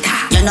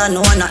hatcheta? You don't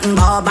know nothing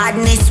about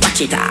badness,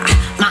 watch it.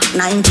 Mac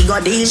 90 go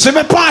deal. See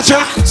me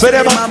patcha, say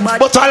them,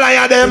 but I lie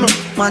at them.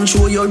 Man,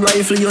 show your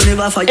rifle, you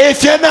never fight.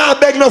 If you not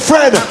beg no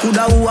friend,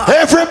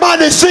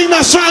 everybody sing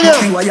that song.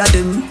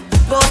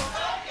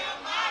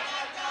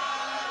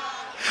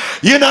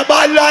 You know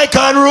bad like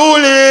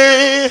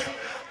unruly.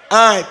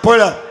 Alright,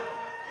 pull up.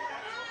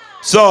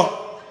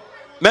 So,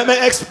 let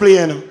me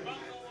explain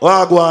what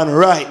I go on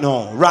right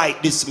now,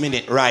 right this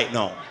minute, right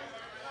now.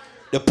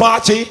 The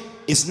party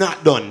is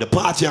not done. The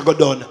party I go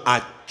done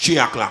at 3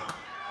 o'clock.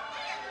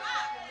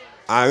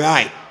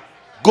 Alright,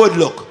 good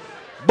luck.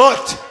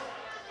 But,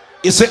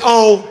 you see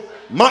how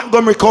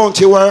Montgomery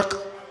County work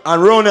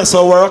and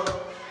Roneso work,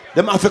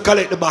 them have to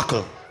collect the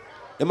buckle.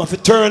 Them have to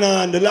turn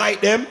on the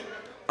light them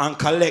and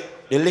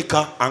collect the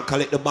liquor and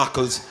collect the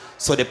buckles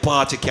so the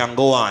party can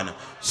go on.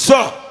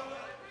 So,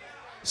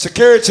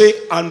 security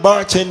and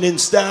bartending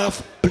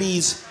staff,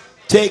 please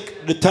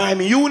take the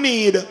time you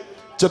need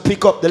to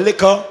pick up the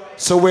liquor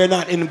so we're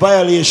not in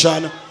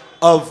violation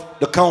of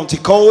the county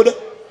code,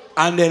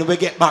 and then we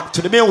get back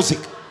to the music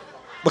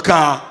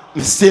because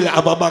we still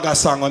have a bag of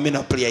song I'm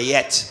not play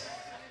yet.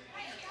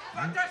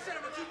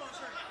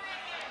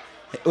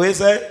 What you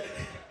say?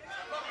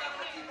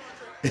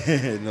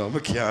 No,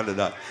 we can't do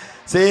that.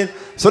 See?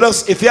 So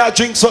that's, if you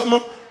drink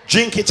something,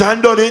 drink it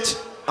and done it,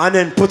 and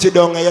then put it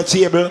down on your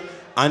table,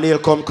 and they'll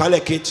come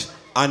collect it,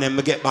 and then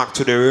we get back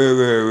to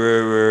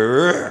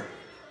the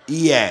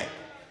yeah.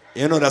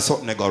 You know that's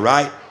something they go,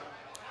 right?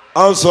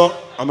 Also,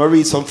 I'm going to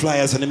read some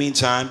flyers in the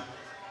meantime,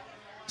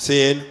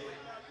 saying,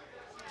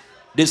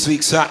 this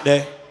week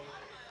Saturday,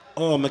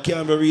 oh, I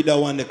can't even read that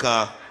one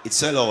because it's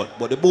sell out,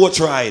 but the boat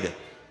ride,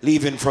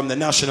 leaving from the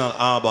National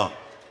Harbour,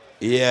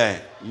 Yeah,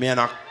 me and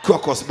a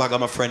crocus bag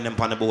of my friend them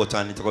on the boat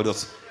and it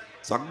just,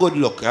 it's a good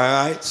look,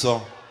 alright?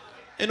 So,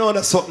 you know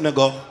that's something to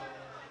go.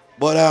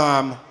 But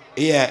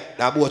yeah,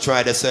 that boat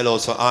tried to sell out,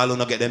 so all who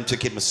not get them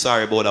ticket, I'm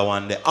sorry about that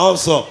one day.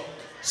 Also,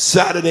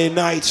 Saturday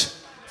night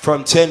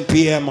from 10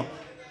 p.m.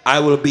 I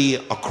will be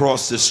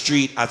across the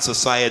street at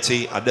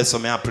Society. And that's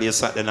where I play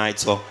Saturday night.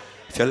 So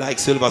if you like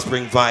Silver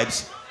Spring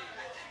vibes,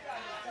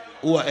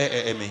 who are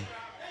me?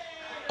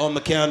 Oh, I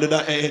can't do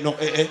that. No,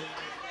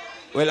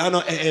 Well, I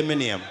know my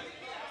name.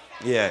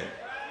 Yeah.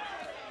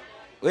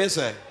 What you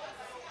say?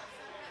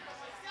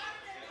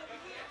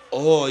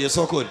 Oh, you're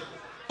so good.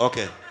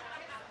 Okay.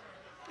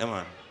 Come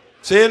on.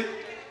 See?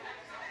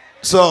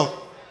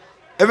 So,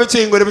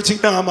 everything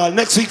normal.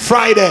 Next week,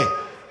 Friday,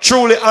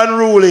 Truly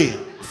Unruly.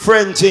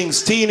 Friend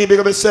things. Teeny, big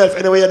up yourself.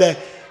 Anyway, you're there.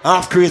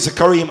 Half Crazy,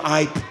 Kareem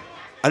hype.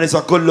 And it's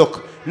a good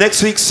look.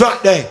 Next week,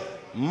 Saturday,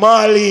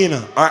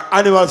 Marlene, our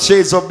annual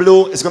Shades of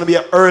Blue. It's going to be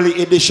an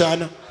early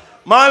edition.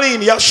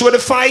 Marlene, you show the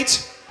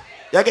fight.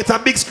 You get a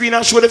big screen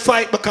and show the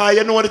fight because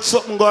you know that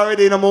something go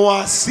already and I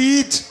want to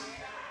see it.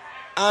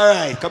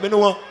 Alright, come you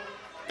know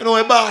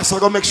boss, so I'm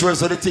going to make sure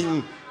so the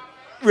thing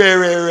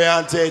rare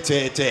and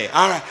tay.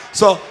 Alright,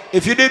 so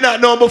if you did not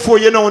know before,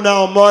 you know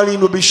now,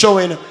 Marlene will be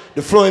showing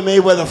the Floyd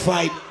Mayweather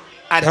fight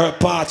at her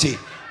party.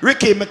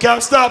 Ricky, I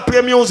can't start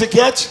playing music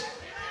yet.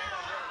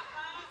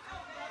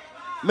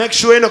 Make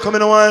sure you know come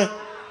in on.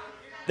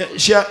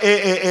 She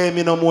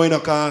me no more in the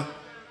car.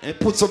 And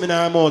put something in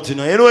her mouth, you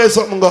know. You know where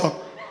something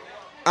go.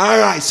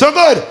 Alright, so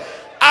good.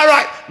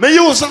 Alright, me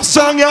use that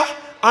song here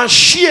and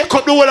shake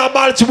up the whole of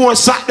Baltimore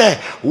Saturday.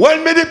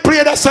 When me did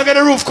play that song and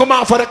the roof come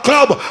out for the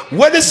club,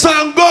 when the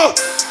song go,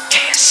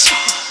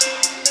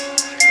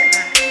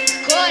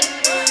 Good.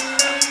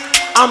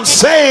 I'm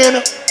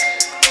saying,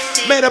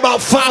 made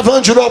about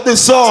 500 of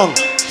this song.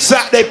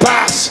 Saturday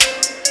pass.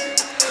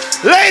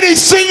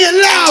 Ladies, sing it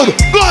loud.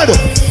 Good.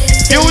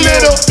 You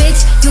little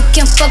bitch, you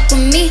can fuck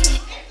with me.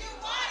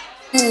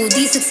 Ooh,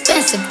 these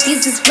expensive,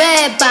 these is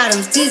red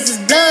bottoms, these is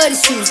bloody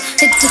shoes.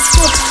 Hit the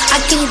school, I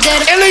can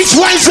get it. ELITE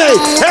Wednesday,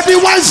 every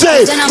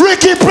Wednesday.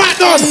 Ricky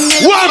Platinum,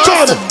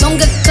 welcome. Don't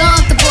get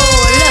comfortable,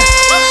 look.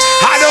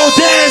 I don't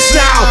dance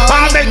now.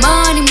 I make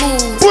money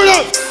move. Pull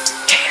up.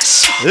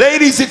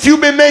 Ladies, if you've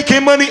been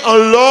making money a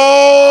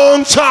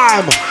long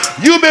time,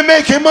 you've been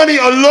making money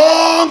a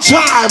long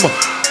time.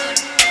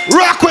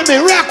 Rock with me,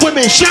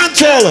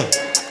 Chantel.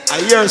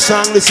 I hear a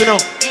song, listen up.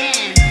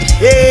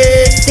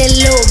 Yeah. Say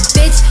little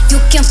bitch, you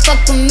can fuck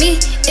with me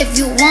if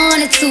you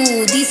wanted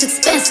to. These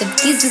expensive,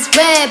 these is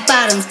red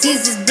bottoms,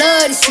 these is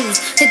bloody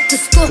shoes. Hit the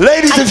school.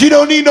 Ladies, if you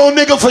don't need no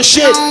nigga for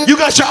shit, you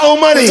got your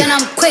own money. Then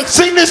I'm quick.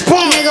 Sing this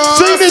part.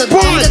 Sing this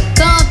Don't part. get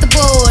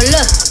comfortable.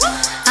 Look,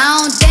 I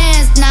don't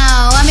dance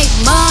now. I make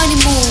money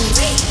move.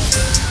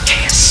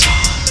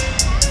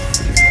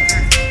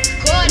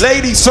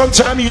 Ladies,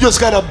 sometimes you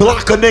just gotta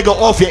block a nigga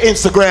off your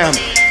Instagram.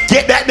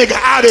 Get that nigga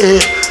out of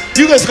here.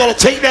 You just gotta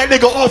take that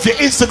nigga off your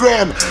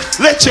Instagram.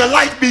 Let your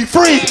life be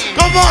free.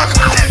 Come on.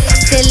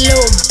 Say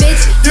little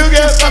bitch, you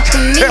can fuck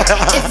with me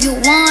if you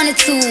wanted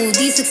to.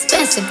 These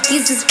expensive,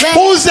 these is red.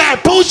 Who's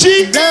that,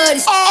 Poochie?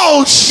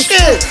 Oh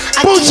shit.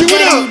 Poochie,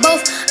 what up?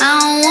 Both. I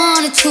don't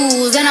wanna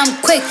choose, and I'm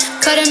quick.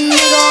 Cut a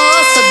nigga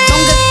off, so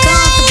don't get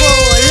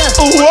comfortable. Look,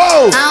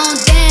 whoa. I don't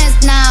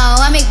dance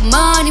now. I make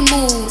money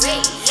move.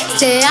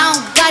 Say I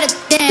don't gotta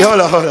dance.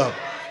 Hold up.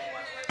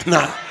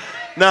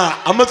 Nah,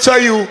 I'm gonna tell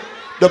you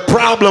the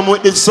problem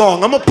with this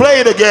song. I'm gonna play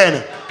it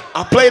again.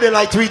 I played it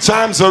like 3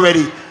 times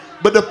already.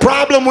 But the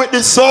problem with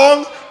this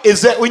song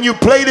is that when you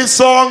play this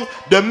song,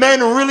 the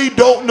men really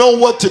don't know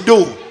what to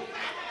do.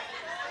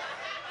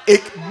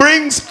 It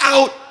brings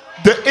out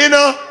the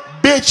inner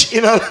bitch, you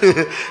know.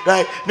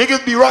 Like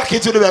niggas be rocking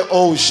to the back.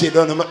 Oh shit,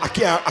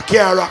 I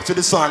can't rock to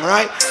the song,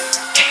 right?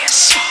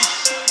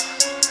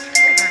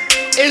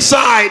 It's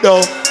alright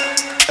though.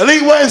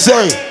 ELITE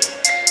Wednesday.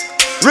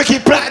 Ricky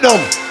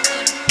Platinum.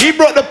 He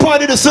brought the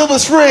party to Silver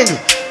Spring.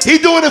 He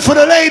doing it for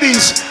the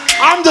ladies.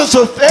 I'm just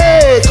a,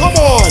 hey, come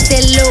on.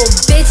 Say little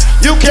bitch,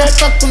 you can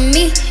fuck with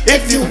me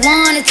if you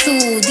wanted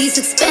to. These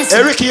expensive.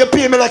 Hey Ricky, you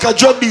pay me like a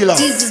drug dealer.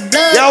 These is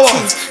blood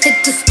shoes.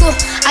 Hit the school,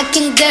 I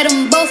can get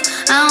them both.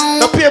 I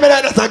don't pay me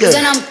like that again.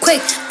 Then I'm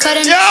quick,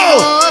 cutting. Yo,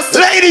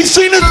 ladies,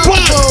 sing this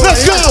part.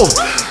 Let's go.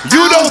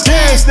 You don't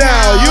dance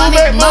now. You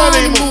make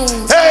money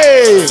move.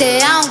 Hey. Say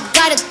I don't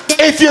gotta.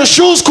 If your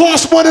shoes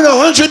cost more than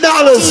 $100,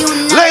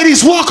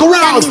 ladies, walk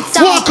around,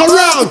 walk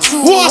around,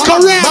 walk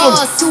around.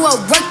 Boss to a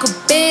worker,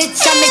 bitch.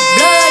 I make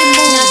bloody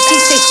moves. Now she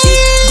say she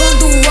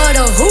gon' do what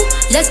or who?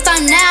 Let's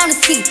find out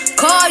and see.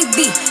 Cardi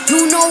B,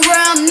 you know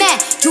where I'm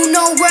at, you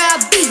know where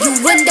I be. You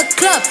in the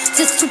club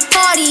just to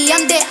party.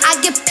 I'm there, I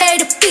get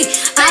paid a fee.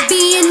 I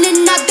be in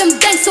and out them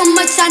banks so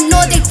much, I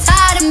know they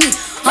tired of me.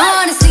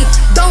 Honestly,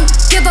 don't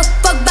give a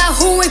fuck about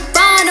who in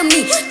front of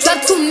me.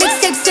 Drop 2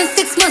 mixtapes in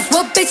 6 months.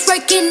 What bitch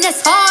working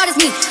as hard as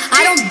me?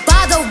 I don't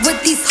bother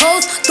with these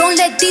hoes. Don't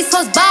let these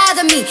hoes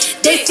bother me.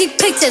 They see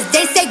pictures,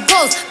 they say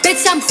goals.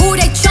 Bitch, I'm who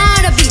they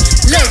tryna be.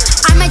 Look,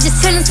 I might just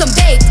chill in some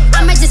babe.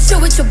 I might just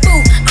chill with your boo.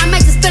 I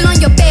might just spill on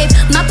your babe.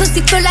 My pussy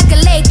feel like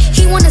a lake.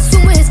 He wanna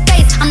swim with his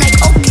face. I'm like,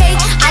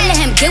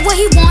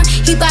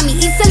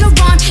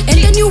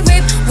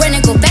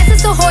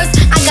 a horse.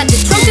 I got the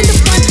trunk in the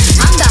front.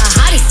 I'm the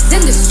hottest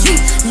in the street.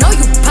 Know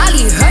you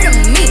probably heard of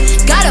me.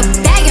 Got a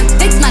bag and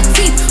fix my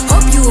teeth.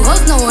 Hope you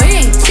hoes know it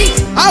ain't cheap.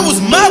 I was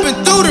mobbing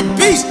through the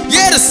beach,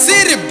 yeah, the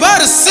city by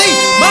the sea.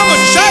 Mama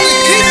tried to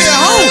keep me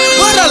home,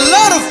 but I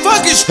love the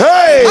fucking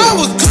hey. I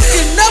was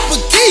cooking up a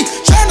key,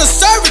 trying to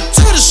serve it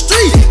to the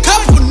street.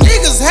 Couple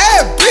niggas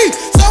had beef,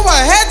 so I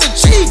had to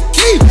cheat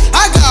keep.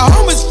 I got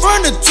homies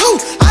from the 2,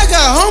 I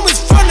got homies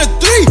from the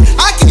 3.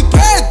 I keep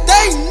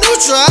everything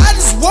neutral, I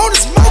just wanna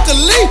smoke a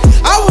leaf.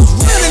 I was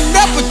running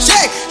up a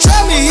check, try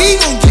me, he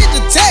gon' get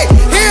the tech.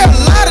 Hear a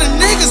lot of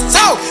niggas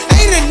talk,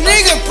 ain't a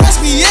nigga press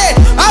me yet.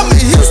 I'm in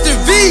Houston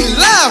V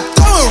live,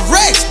 throwing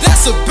racks,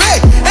 that's a bet.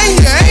 And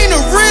you ain't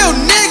a real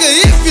nigga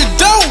if you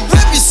don't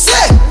rep your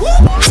set.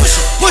 Push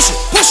it, push it,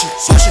 push it,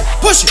 push it,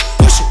 push it,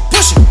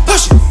 push it,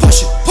 push it,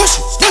 push it, push it, push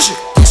it, push it,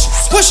 push it,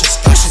 push it,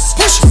 push it,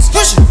 push it,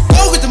 push it.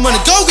 Go get the money,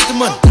 go get the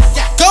money.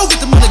 Go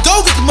get the money,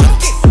 go get the money.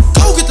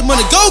 Go get the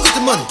money, go get the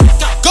money.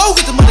 Go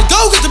get the money,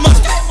 go get the money.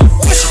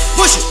 Push it,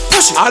 push it,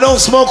 push it. I don't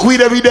smoke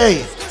weed every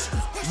day,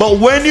 but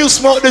when you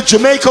smoke the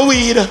Jamaica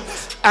weed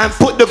and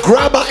put the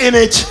grabber in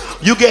it,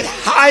 you get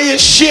high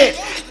as shit.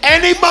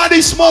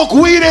 Anybody smoke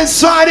weed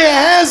inside their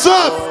hands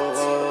up?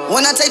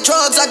 When I take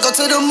drugs, I go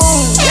to the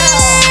moon.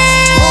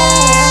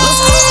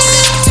 Let's go.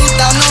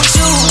 2,000 on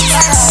shoes.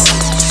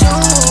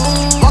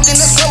 Walk in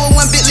the store with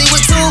 1 Bentley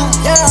with 2.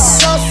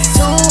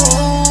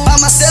 By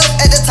myself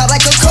at the top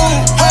like a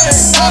coon. Hey.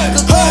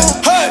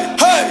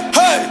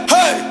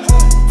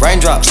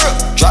 Raindrops,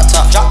 drop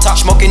top,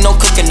 smoking, no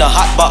cooking, the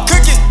hot box.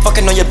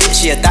 Fucking on your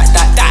bitch, yeah, that.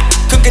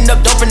 Cooking up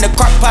dope in the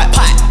crock pot.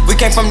 We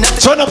came from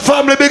nothing. Turn up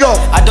family, big up.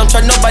 I don't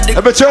try nobody.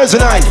 Every Thursday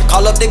night.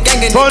 Call up the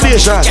gang and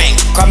Foundation.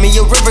 Cry me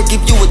a river,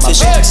 give you a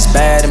tissue.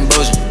 Bad and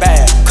bullshit,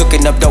 bad.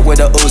 Cooking up dope with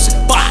a Uzi.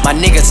 My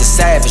niggas is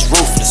savage,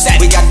 ruthless.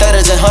 We got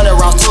 30s and 100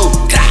 rounds too.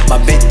 My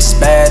bitch is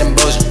bad and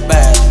bullshit,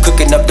 bad.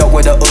 Cooking up dope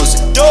with a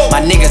Uzi. My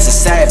niggas is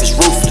savage,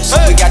 ruthless.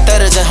 We got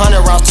 30s and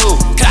 100 rounds too.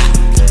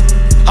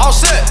 All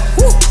set.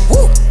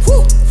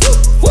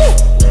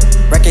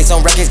 Records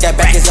on records, got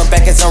backers on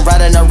backers. I'm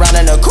riding around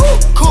in a coupe.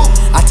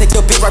 I take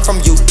your bitch right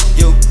from you.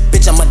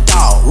 Bitch, I'm a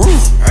dog.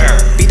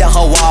 Beat down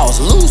her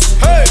walls loose.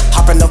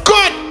 Hop in the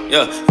gun.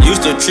 Yeah,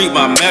 used to treat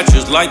my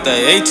mattress like the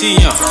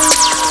ATM.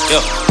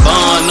 Yeah,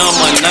 bond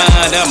number 9,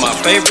 that my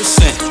favorite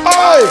scent.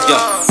 Yeah,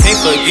 can't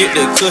forget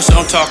the kush,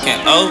 I'm talking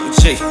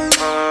OG.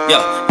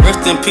 Yeah,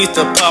 rest in peace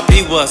to Pop,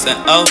 he was an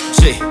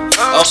OG.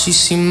 She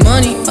see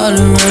money all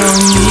around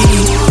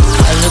me.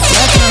 I look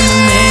like I'm a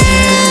man.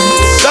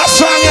 That's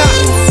right, yeah.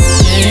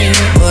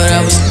 But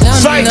I was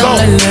down and out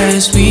like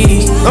last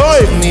week.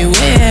 Tell me,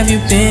 where have you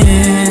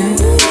been?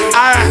 I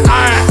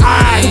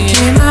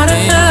came out of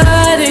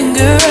hiding,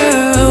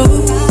 girl.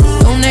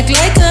 Don't act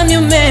like I'm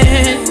your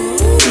man.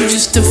 You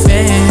just a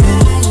fan.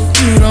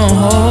 You don't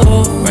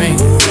hold ring.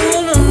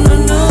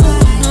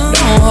 Don't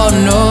hold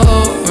no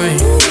ring.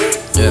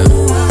 Yeah.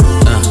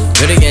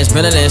 Dirty ass,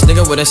 better ass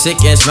nigga with a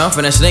sick ass mouth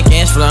and a slick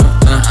ass flow.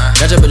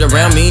 Got your bitch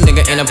around me,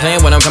 nigga, ain't a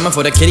plan when I'm coming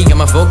for the kitty. Got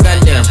my folk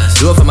goddamn.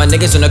 Do it for my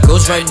niggas in the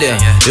coast right there.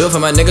 Do it for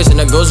my niggas in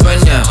the ghost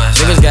right now.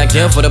 Niggas got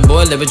killed for the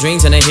boy, living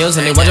dreams in the hills,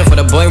 and they watching for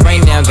the boy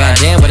right now.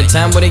 Goddamn, what a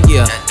time, what a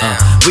year.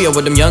 We are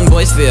what them young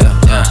boys feel.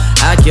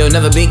 I kill,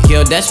 never be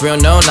killed, that's real,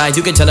 no lie.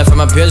 You can tell it from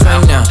my peers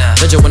right now.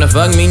 Don't you wanna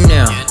fuck me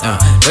now?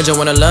 Don't you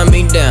wanna love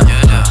me down?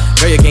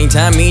 Girl, you can't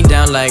tie me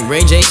down like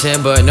Ray J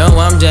said, but no,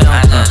 I'm down.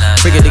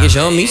 Freak it, nigga,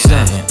 show me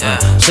something.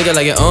 Shake it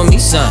like you owe me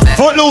something.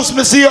 Footloose,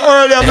 me see you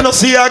early, I'm gonna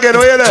see you again.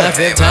 Where you there?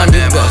 Time to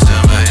go.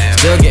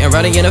 Still getting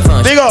rowdy in the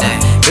fun. Big up.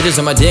 Bitches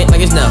on my dick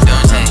like it's nothing.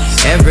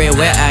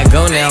 Everywhere I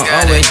go now,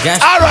 always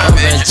got you.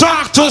 Alright,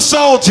 talk to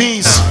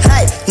Salties.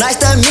 Hey, nice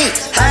to meet.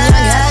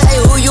 Hey,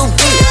 who you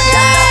be?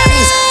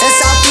 It's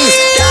Southeast.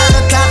 Got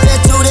a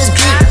confident to this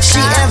beat. She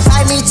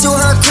invite me to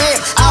her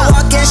crib. I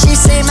walk in, she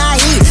say my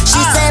heat.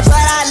 She said, but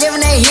I live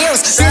in the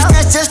hills. Bitch,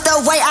 that's just the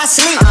way I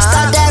sleep.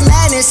 Stop that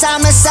madness,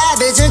 I'm a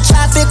savage. In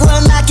traffic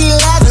with Mac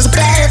 11s.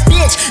 Bad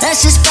bitch, and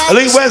she's fat.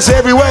 Elite Wednesday,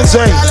 every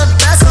Wednesday.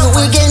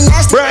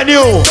 Brand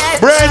new.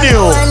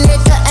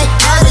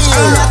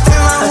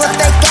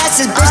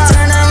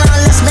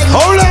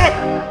 Hold up.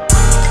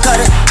 Cut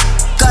it.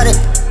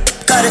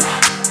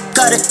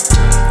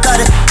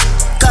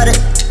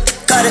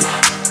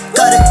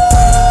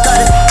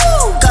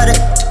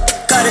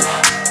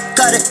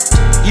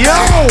 Yo,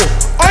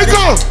 I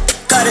go.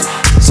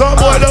 Some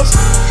boy does.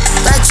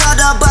 They tried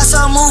to bust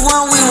a move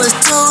when we was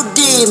too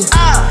deep.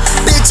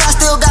 Bitch, I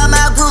still got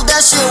my groove,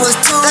 that shit was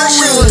too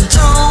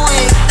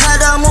weak.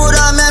 Had to move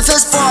to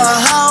Memphis for a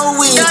whole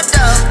week.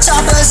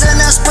 Choppers in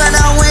the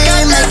sprinter, we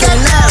ain't making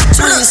that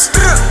trees.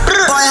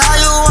 Boy, how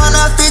you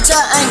wanna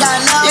feature, ain't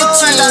got no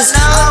cheese.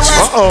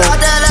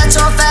 About to let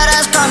your fat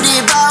ass come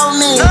debout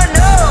me.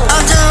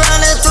 I'm just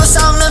running through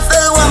South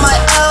Memphis with my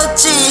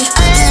OG.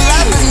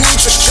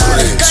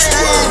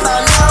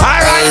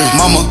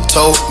 Mama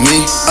told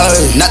me,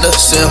 not to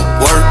sell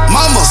word.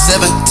 Mama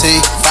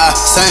 17, 5,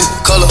 same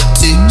color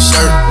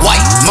t-shirt, white.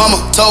 Mama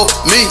told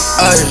me,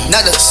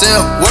 not to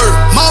sell word.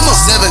 Mama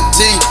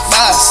 17,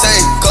 5,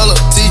 same color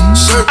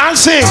t-shirt. I'm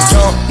saying,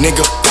 young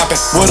nigga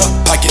Hopping with a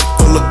pocket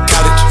full of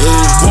cottage.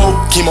 Whoa,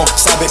 chemo,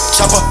 stop it,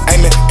 chopper,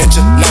 aiming at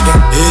your noggin.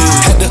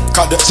 Had to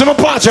cut the Simple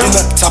part, in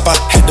the top, I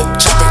had to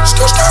chop it.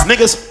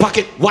 Niggas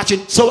pocket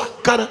watching, so I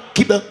gotta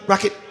keep the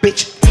rocket,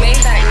 bitch.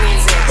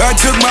 I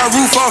took my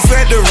roof off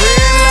at the red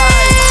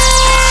light.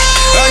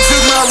 I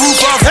took my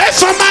roof off. Hey,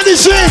 somebody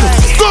sing.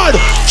 Good.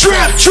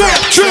 Trap,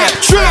 trap, trap,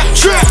 trap,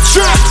 trap,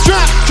 trap,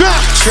 trap,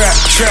 trap, trap,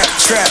 trap,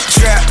 trap,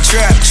 trap,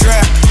 trap,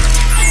 trap.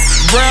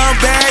 Brown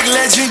bag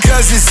legend,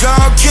 cause it's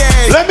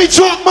okay. Let me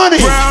talk money.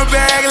 Brown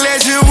bag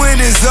legend when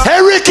it's up.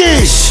 Hey,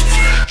 Ricky.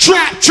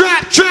 Trap,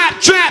 trap,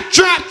 trap, trap,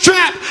 trap,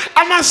 trap.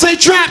 I must say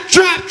trap,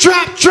 trap,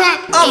 trap,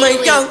 trap. I'm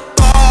a young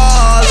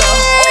baller.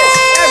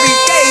 Every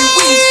day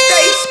we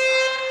stay.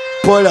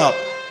 Pull up.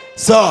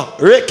 So,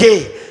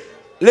 Ricky,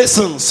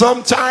 listen,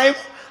 sometime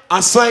I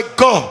say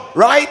go,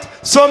 right?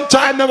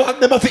 Sometime them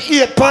have to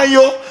eat by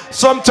you.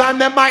 Sometime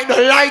they might not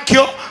like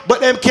you, but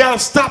them can't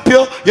stop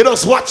you. You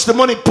just watch the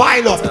money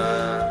pile up,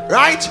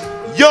 right?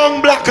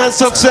 Young, black, and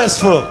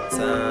successful.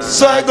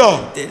 So I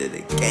go.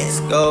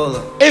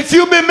 If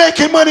you've been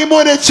making money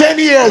more than 10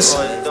 years,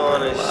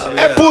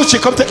 hey, Poochie,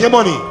 come take your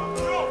money.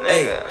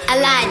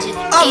 Elijah.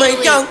 I'm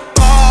a young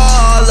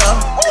baller.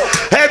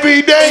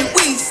 Every day and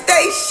we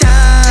stay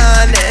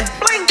shining.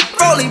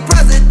 Rolling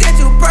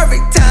presidential,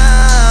 perfect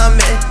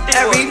timing.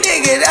 Every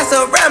nigga that's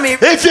around me.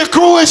 If your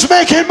crew is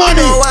making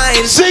money,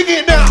 sing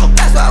it now.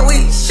 That's why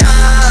we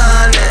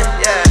shining.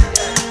 Yeah.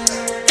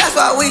 That's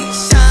why we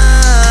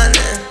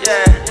shining.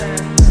 Yeah.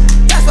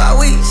 That's why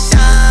we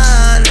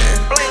shining.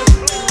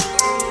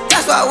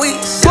 That's why we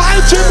shining.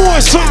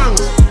 Baltimore song.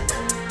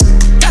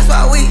 That's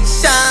why we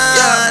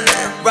shining.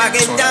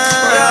 Rockin'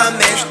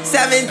 diamonds.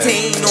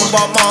 17 on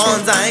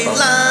Balmains, I ain't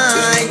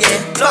lying.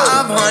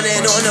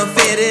 500 on the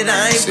fitted,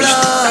 I ain't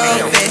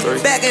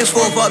bluffing. Back and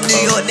forth up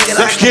New York, nigga.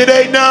 That kid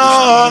ain't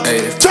know.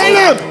 Tell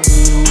him.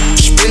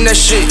 Spin that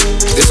shit.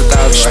 This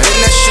 1,000 right.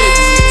 Spin that shit.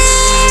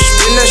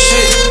 Spin that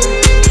shit.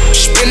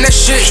 Spin that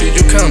shit. Shit,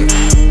 you coming.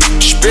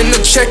 Spin the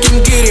check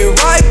and get it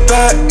right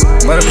back.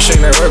 Man, let me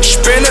shake that work.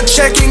 Spin the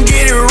check and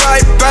get it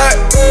right back.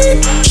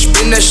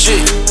 Spin that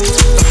shit.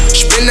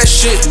 Spin that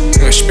shit.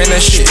 Spin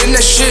that shit. Spin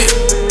that shit.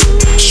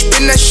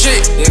 Spin that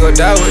shit. You gon'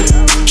 die with it.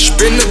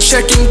 Spin the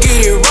check and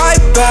get it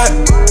right back.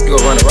 You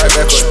gon' run it right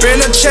back. Spin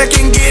the check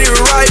and get it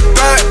right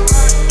back.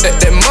 Let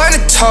that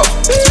money talk.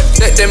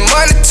 Let that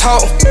money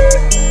talk.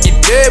 You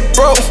dead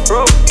broke.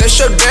 That's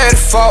your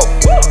dad's fault.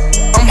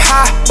 I'm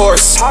high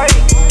horse.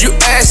 You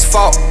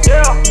asphalt.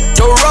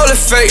 Don't roll it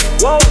fake.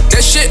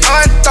 That shit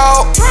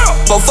unthought.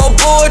 Before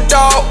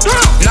bulldog.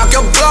 Knock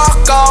your block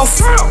off.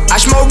 I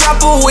smoke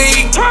rapper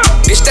weed.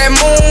 It's that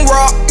moon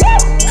rock.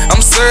 I'm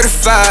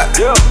certified.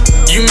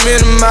 You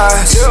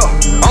minimize.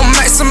 I'm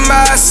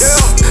maximize.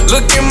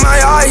 Look in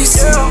my eyes.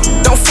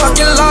 Don't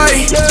fucking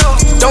lie.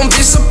 Don't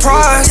be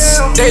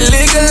surprised. They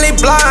legally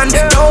blind.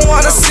 Don't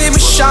wanna see me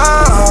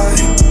shine.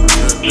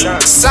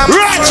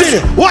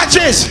 Ratchet, watch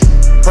this.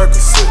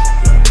 Percocet,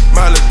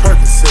 Miley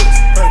Percocet,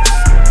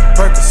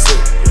 Percocet,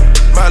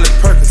 Miley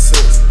Percocet,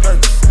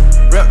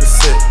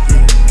 represent,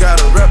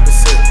 gotta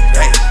represent.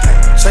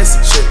 Chase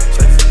a chick,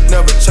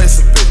 never chase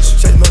a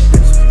bitch.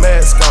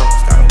 Mask on,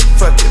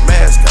 fuck it,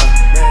 mask on.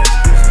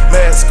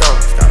 Mask on,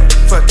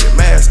 fuck it,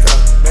 mask on.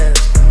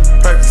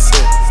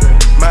 Percocet,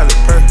 Miley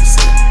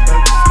Percocet,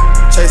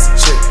 chase a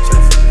chick,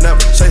 never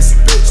chase a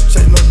bitch.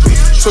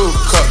 2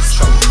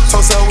 cups,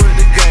 toast out with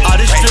the game. All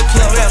this strip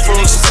club rap for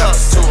us.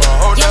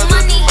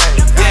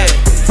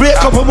 Play a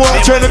couple more,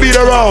 turn the beat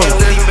around.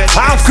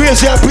 I'm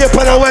crazy, I play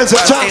upon a Wednesday.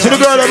 Talk to the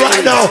girl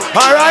right now,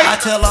 alright? I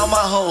tell all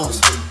my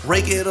hoes,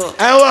 rake it up.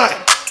 And what?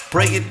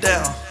 Break it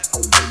down.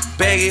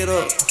 Bag it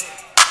up.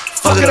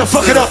 Fuck it up,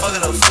 fuck it up.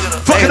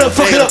 Fuck it up,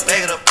 fuck it up.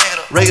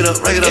 Rake it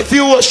up, rake it up. If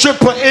you a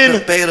stripper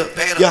in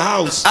your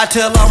house, I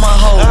tell all my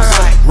hoes,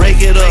 rake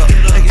it up.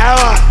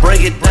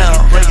 Break it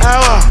down.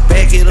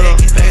 Bag it up.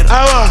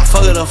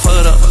 Fuck it up, fuck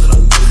it up.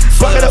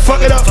 Fuck it up,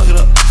 fuck it up.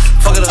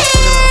 Fuck it up, fuck it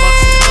up.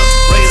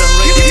 Rake it up,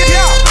 rake it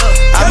up.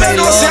 I made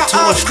love to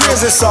a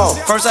crazy song.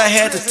 First I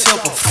had to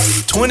tip her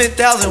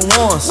 20,000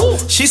 once.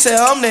 She said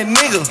I'm that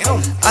nigga.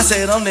 I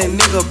said I'm that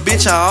nigga,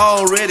 bitch. I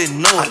already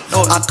know it.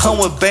 I come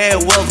with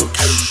bad weather.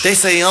 They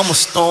say I'm a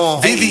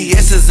storm.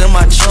 VVS is in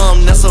my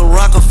chum. That's a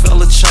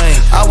Rockefeller chain.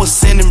 I was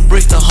sending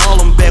bricks to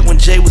Harlem back when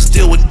Jay was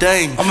still with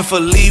Dame. I'm in for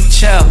leave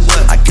child.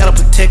 I gotta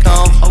protect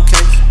on.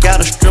 Okay. Got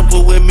a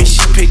stripper with me.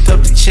 She picked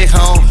up the chick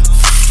home.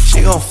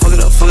 She gon' fuck it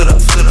up, fuck it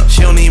up, fuck it up.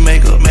 She don't need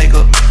makeup.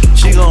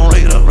 She gon'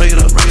 rake it up, rake it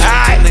up, rake it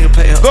up. That nigga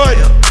pay her.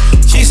 Good.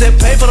 She said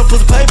pay for the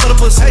pussy, pay for the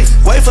pussy. Hey,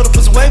 wait for the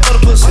pussy, wait for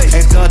the pussy.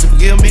 Ask God to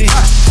forgive me.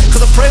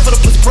 Cause I pray for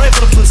the pussy, pray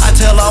for the pussy. I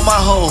tell all my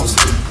hoes,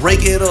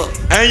 rake it up.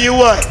 And you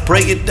what?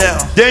 Break it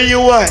down. Then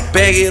you what?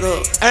 Bag it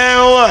up. And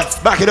what?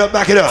 Back it up,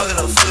 back it up. Fuck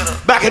it up, fuck it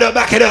up. Back it up,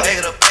 back it up. Bag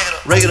it up, bag it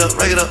up. Rake it up,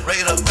 rake it up, rake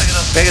it up, rake it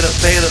up. Bag it up,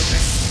 bag it up.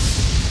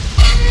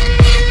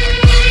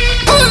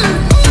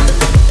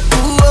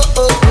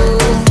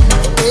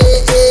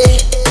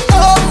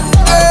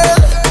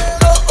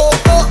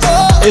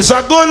 It's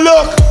a good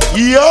look,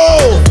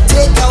 yo.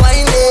 Take a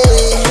wine,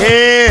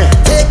 yeah.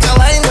 Take a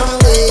wine,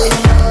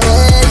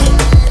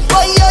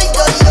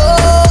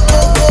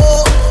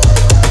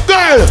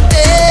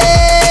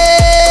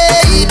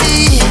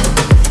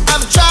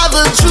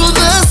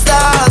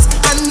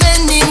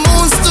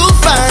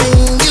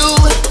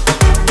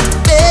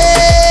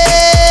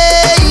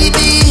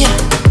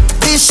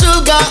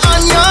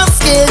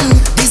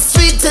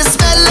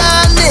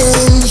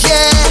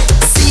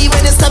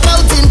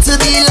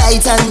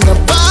 sensation. Your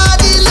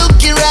body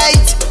looking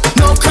right.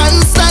 No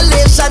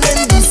constellation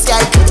in the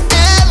sky could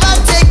ever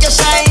take your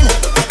shine.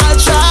 I'll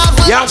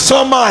travel. You have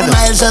some man.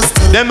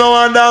 Them no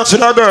one down to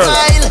the girl.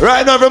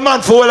 Right now, every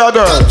man for all a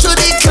girl. To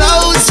the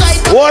clouds,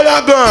 right. All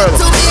a girl.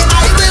 To me,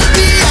 I will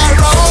be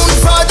around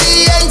for the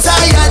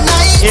entire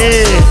night.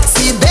 Yeah.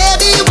 See,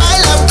 baby,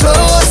 while I'm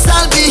close,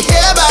 I'll be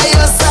here by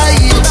your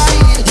side.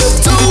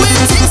 You're doing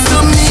things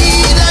to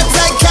me that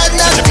I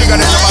cannot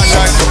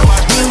deny.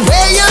 The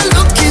way you're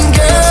looking,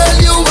 girl,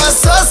 you are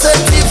so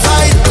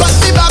certified. Put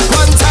me back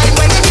one time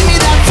when you give me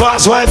that.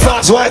 Fast wine,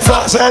 fast wine,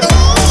 fast wine.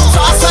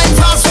 Fast wine,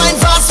 fast wine,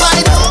 fast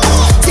wine.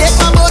 Take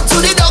my boat to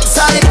the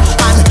dockside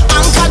and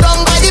anchor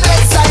down by the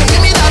bedside.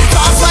 Give me that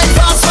fast wine,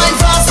 fast wine,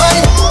 fast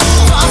wine.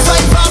 Fast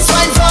wine, fast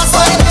wine, fast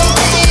wine.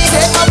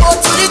 Take my boat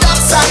to the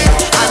dockside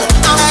and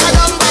anchor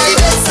down by the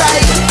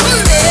bedside.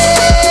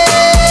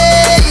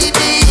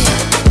 Baby,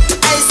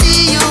 I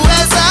see you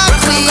as a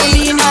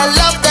queen. I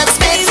love that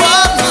space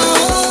for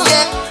you.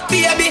 Yeah.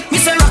 Baby, me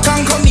say rock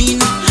and come in.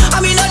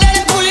 I mean, no let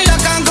it pull it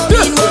rock and come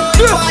in.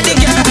 Party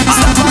girl,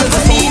 stop and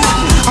come in.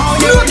 How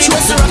you ready? Me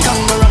say rock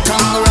and come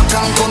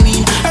in.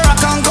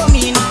 Rock and come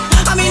in.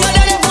 I mean, no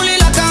let it pull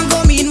it rock and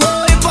come in.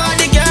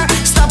 Party girl,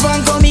 stop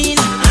and come in.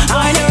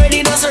 I know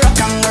ready, just rock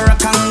and.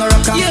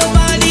 Your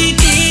body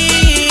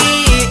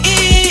clean,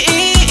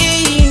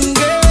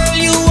 girl,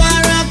 you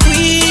are a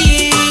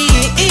queen.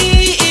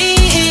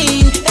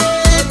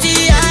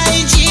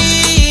 L-T-I-G.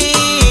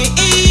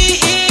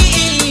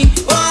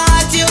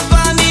 What you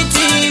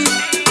permitting?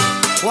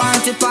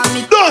 Want you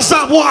permitting? Don't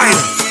stop wine,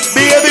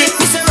 baby.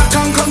 Me say rock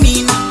and come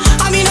in.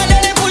 I mean, I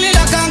let it pull it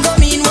rock and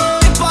come in. Whoa,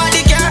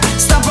 party girl,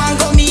 stop and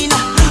come in.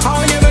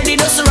 How you ready?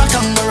 Just rock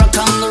and come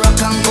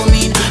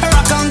in.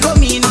 Rock and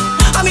come in.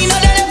 I mean, I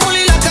let it pull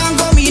it rock and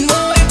come in.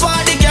 Whoa,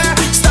 party girl,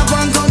 stop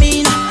and come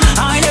in.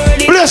 How you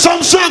ready? Play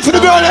some song for the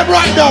girl them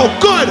right now.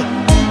 Good.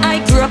 I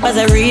grew up as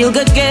a real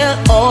good girl,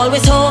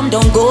 always home,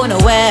 don't go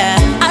nowhere.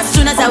 As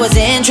soon as I was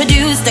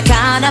introduced to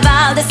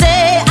carnival, they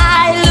say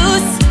I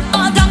lose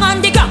all down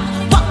on the ground.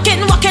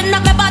 Walking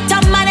up my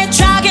bottom and it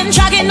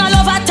dragging all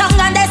over tongue,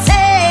 and they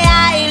say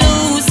I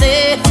lose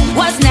it.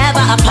 Was never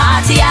a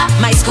party at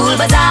my school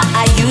bazaar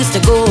I used to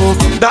go.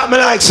 That me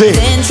like say.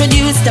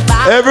 Introduced to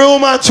bar. Every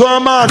woman to a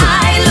man.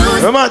 I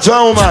lose. Every man to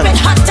a woman. Jumping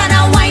hot and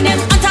I'm whining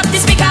on top the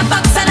speaker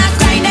box and I'm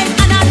grinding,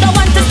 and I don't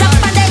want to stop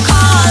and they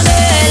call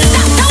me.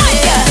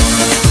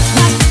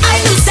 But I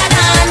lose it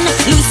on,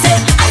 lose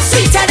it, I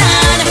sweeter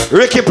than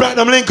Ricky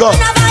Platinum link up.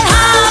 never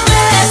have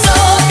me so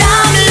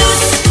damn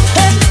loose.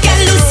 Get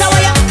loose, how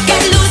you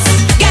get loose,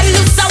 get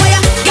loose, how you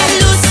get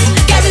loose,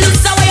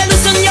 how you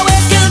loosen your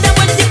waist, kill them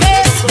with the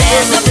pace.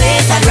 There's no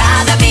place I'd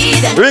rather be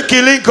than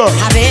Ricky link up.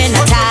 having a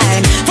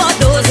time for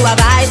those who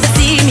have eyes to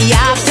see me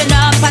acting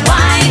up and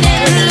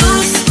whining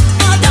loose.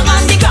 All down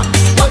on the ground,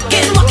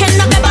 walking up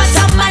the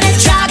bottom and it's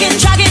dragging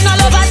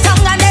all over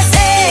tongue, and they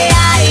say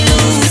I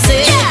lose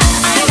it.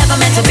 I never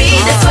meant to be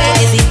this way.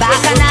 Is it back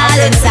and all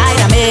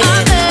inside of me?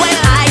 When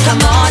I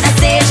come on the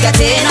stage, get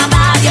in a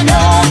bag, you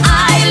know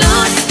I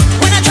lose.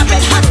 When I drop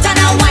it hot and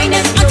I'm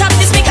whining on top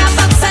the speaker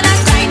box and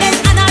I'm grinding,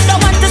 and I don't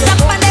want to stop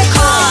when they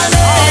call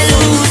me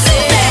lose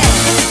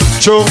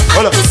it. True.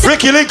 Hold up.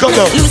 Ricky link up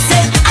now. Lose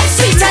it, I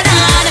sweeter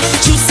than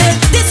juice it.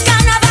 This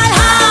carnival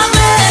have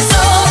me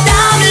so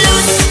damn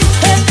loose.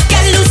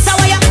 Get loose, how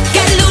you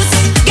get loose,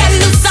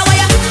 how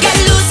you get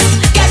loose,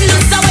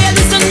 how you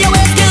loosen your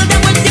waist, kill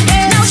them with the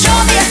pain. Now show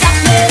me your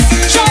softness,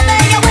 show me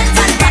your wit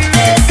and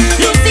practice.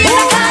 Lucy in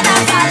the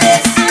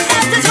carnivalist, and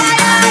that is why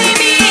I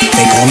be.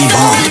 They call me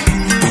Bomb.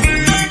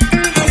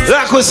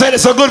 Like we said,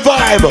 it's a good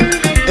vibe.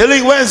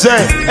 Elite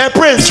Wednesday. Hey,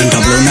 Prince.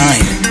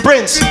 009.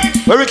 Prince.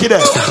 Where Ricky there?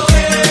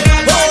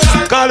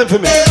 Call him for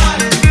me.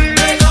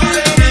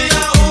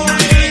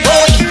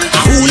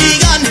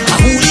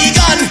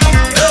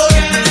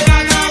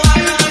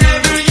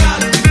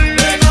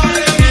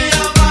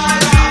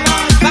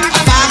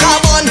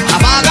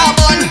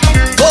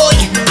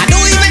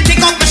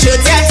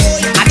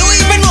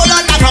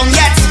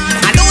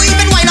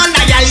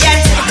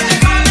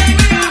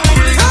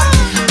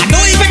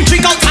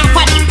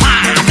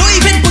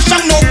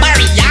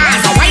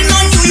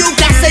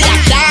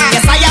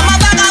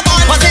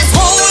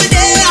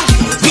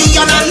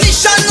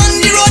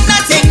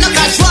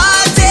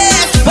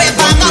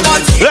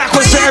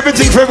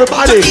 For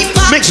everybody,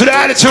 mix with the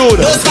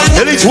attitude.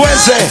 Elite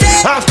Wednesday,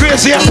 half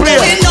crazy and play.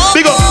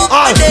 Big up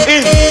all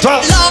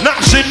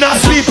international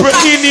people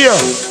in here.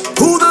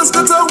 Who does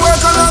go to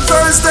work on a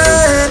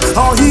Thursday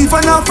or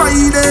even a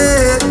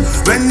Friday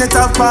when it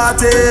a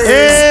party?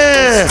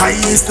 Yeah. I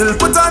still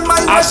put on my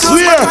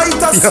swear.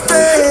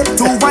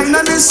 to wine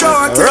on the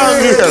short.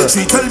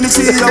 She tell me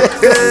she up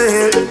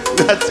there.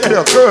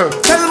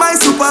 Tell my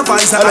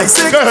supervisor I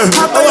sick. And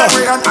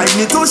I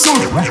need to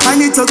shoot. I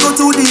need to go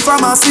to the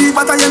pharmacy,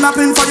 but I ain't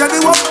upping for the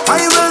work.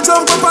 I will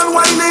jump up and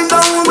winding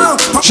down.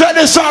 Check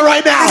this out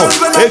right now.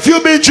 If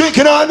you've been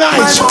drinking all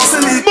night,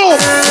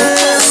 move.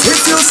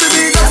 If you see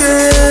me again,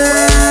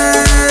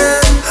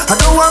 I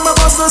don't want my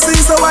boss to see,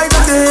 so I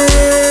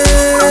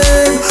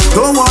again.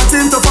 Don't want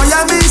him to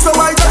fire me, so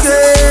I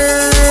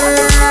again.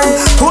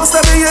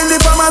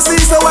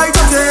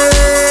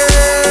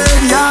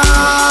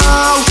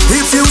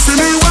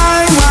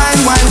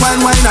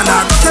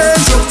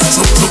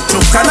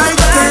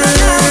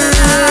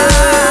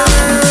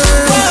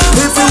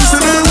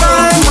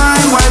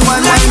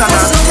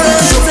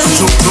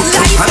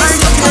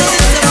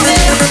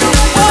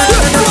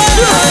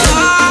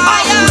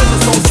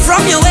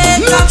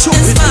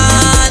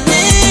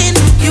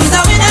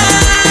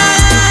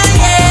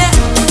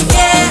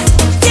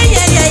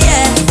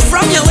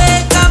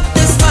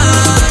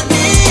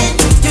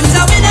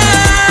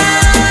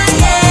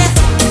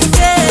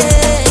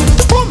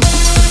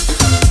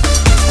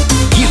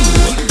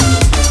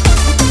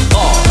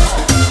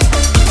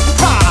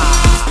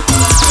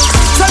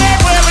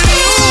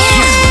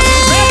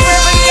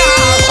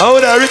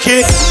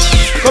 Ricky.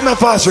 Come here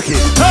fast, Ricky.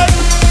 Hey,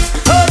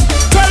 hey,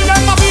 tell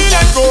them I'm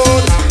feeling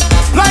good.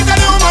 Like a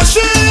new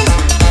machine,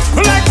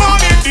 like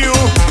morning dew.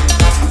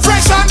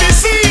 Fresh on the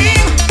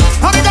scene,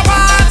 having a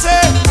party.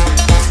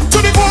 To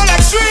the full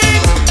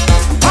extreme,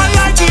 and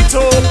light it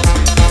up.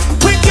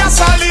 With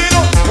gasoline,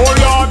 oh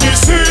Lord, the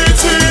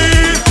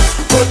city.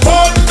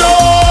 But no,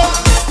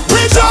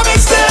 we jamming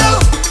still.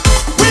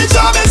 We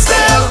jamming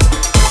still.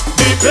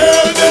 The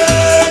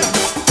building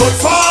could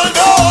fall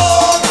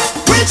down.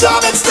 We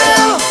jamming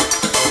still.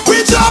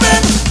 We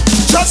jamming.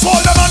 Just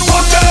hold them and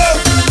walk them.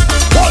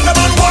 Hold them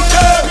and walk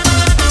them.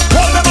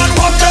 Hold them and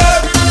walk them.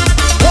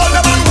 Hold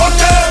them and walk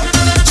them.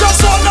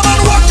 Just hold them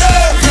and walk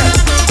them.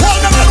 Hold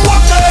them and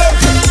walk them.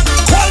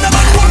 Hold them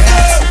and walk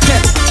them.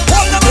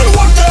 Hold them and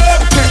walk them.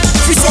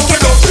 We so we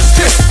know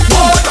business.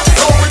 Hold them.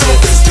 No, we know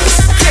business.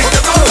 Hold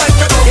them and like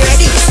you know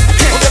business.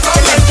 Hold them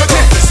and like you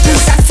know business.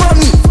 That for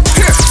me.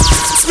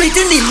 Split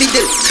in the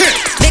middle.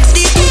 Make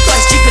the two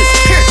toys jiggle.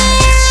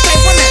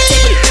 Type on the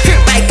table.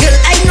 My girl,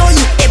 I know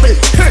you able.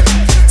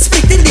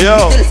 Split in the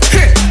middle.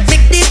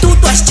 Make the two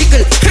toys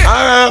jiggle.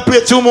 Alright,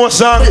 play two more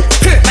songs.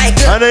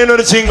 And then you know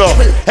the thing go.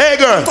 Hey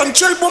girl.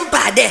 Control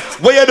bumper there.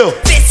 What you do?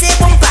 Face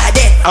bumper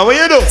there. And what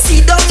you do?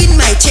 Sit down in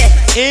my chair.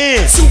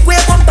 Super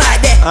bumper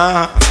there.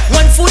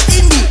 One foot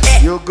in the air.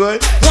 You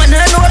good? One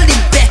hand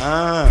holding back.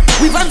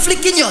 With one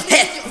flick in your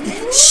head.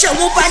 Show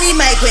up on in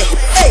my way.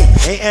 Hey.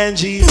 Hey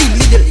Angie.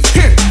 Middle.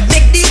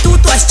 Make the two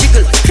toys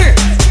jiggle.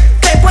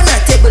 Type on a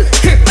table.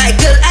 My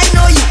girl, I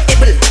know you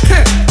able.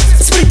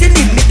 Split in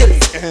the middle.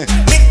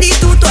 Make the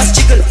two toys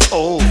jiggle.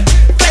 Oh.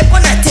 Type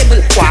on a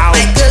table. Wow.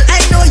 My girl, I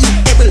know you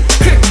able.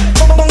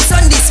 Bounce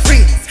on the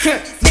spring.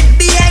 Make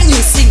behind you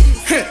sing.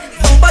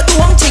 Bumper to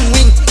Hong Ching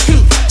Wing.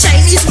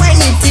 Chinese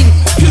whining thing.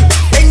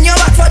 Then you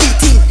back for the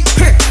thing.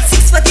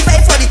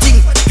 645 for the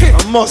thing.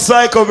 I'm more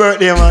psycho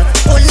birthday, man.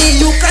 Only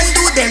you can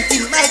do them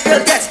thing. My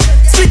girl gets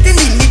split in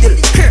the middle.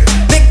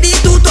 Make the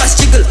two toys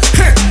jiggle.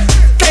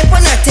 Type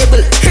on a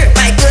table.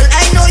 My girl,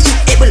 I know you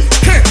able.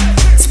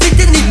 Split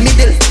in the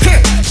middle.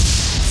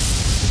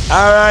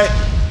 Alright.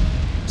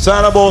 So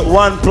in about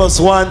 1 +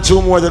 1,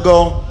 2 more to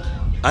go.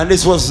 And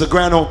this was the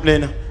grand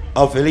opening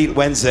of Elite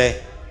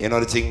Wednesday. You know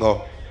the thing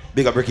go.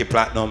 Big up Ricky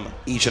Platinum.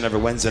 Each and every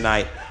Wednesday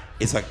night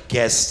is a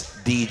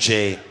guest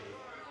DJ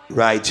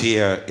right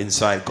here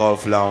inside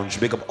Golf Lounge.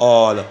 Big up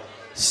all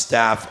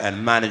staff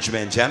and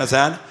management. You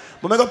understand?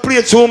 But I'm going to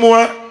play 2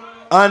 more.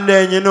 And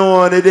then you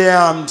know the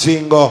damn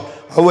thing go.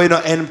 How we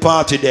not end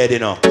party dead, you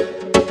know.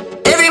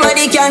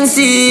 Everybody can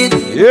see it.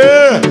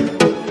 Yeah.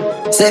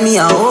 Say me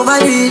a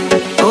overdo it,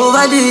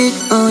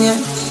 oh yeah.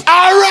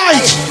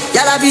 Alright.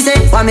 Y'all have say,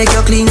 why make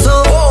you clean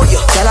so?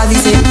 Y'all have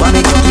say, why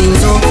make you clean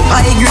so?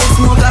 High grade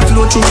smoke a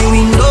flow through the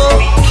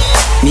window.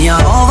 Me a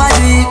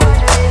overdo it,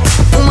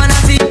 woman a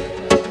fit.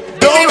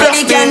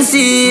 Everybody can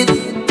see it.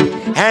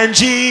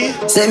 Angie.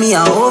 Say me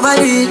a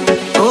overdo it,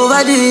 oh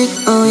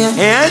yeah.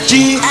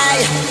 Angie.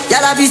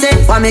 Y'all have say,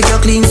 why make you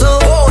clean so?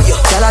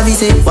 Y'all have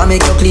say, why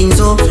make you clean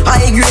so?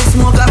 High grade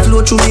smoke a flow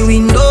through the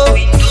window.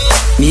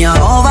 Me a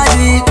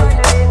overdo it.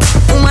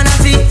 Woman a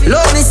fit.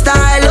 Love me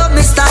style, let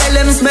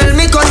me smell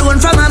me cologne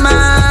from my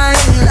mind.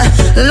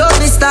 Love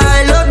me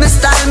style,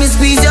 me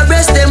squeeze your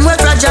breast, them we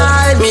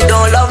fragile. Me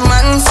don't love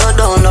man, so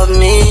don't love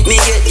me. Me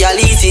get y'all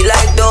easy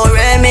like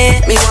Doremi.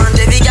 Me want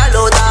every gal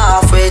out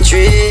halfway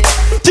tree.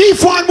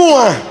 Thief one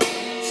more.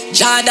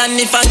 Jordan,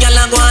 if a gal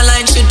a go on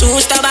like she too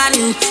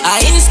stubborn,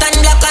 I instant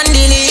block and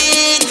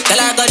delete.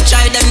 Tell her go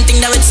try them thing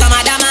that with some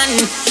other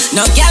man.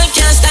 No gal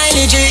can style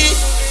it, G.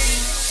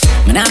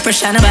 Me not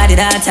pressure nobody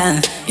that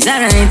time. It's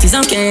alright, it's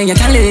okay, you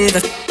can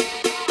live.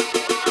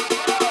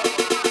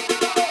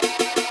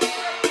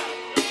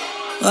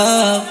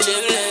 Whoa.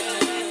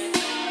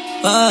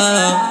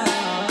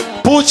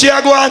 Whoa. Poochie, I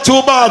go on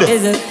too bad.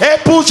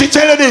 Hey, Poochie,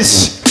 tell her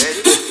this.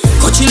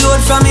 Coachy load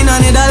from in a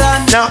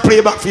Netherlands. Now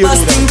play back for you.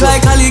 Stink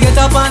like Ali get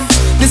up on.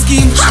 The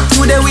scheme hot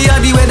today, we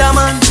are the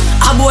weatherman.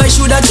 A boy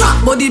shoulda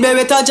drop, but the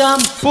better jam.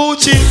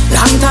 Poochie.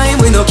 Long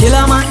time we no kill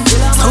a man.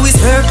 So we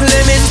circle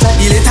lemons like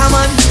the later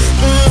man.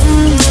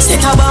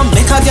 Set a bomb,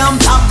 make a damn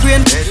black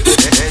rain.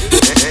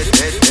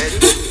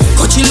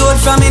 Coachy load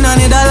from in a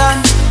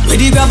Netherlands. Where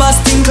the grabbers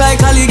stink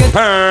like Ali get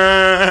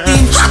hot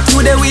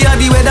today, we are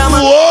the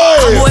weatherman.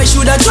 A boy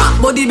shoulda drop,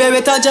 but the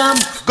better jam.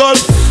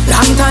 Golf.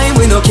 Long time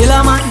we no kill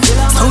a man.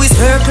 So we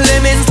circle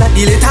lemons like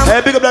the later man.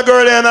 Hey, pick up that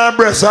girl there and her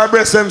breasts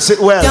them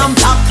sit well. Damn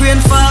black rain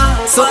fall,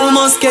 so we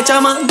must catch a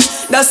man.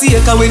 That's the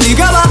echo when the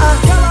grabber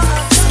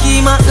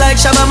schema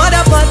like Shabba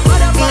Motherpot.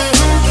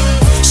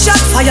 Shot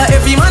fire,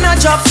 every man a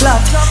drop flat.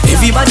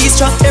 Everybody's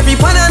trapped, every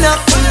pan a knock.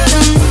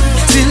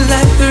 Feel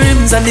like the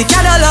rims and the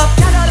Cadillac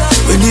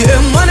when the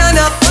M1 a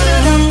knock.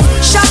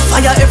 Shot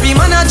fire, every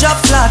man a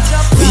drop flat.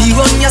 We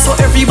run ya so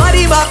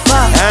everybody back.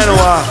 And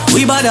what?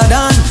 We badder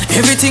than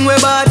everything we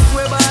bad.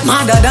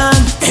 Madder than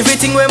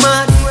everything we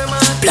mad.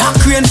 Black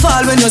rain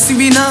fall when you see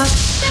we not.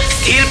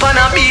 Steel pan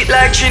a beat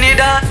like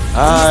Trinidad.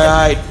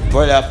 Alright,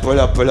 pull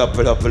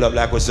up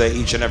like we say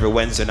each and every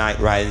Wednesday night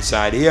right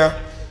inside here.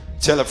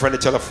 Tell a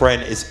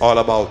friend, it's all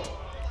about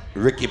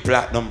Ricky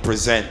Platinum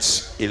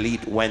presents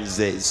Elite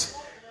Wednesdays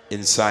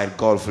inside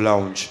Golf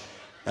Lounge.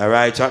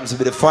 Alright, happens to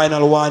be the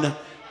final one.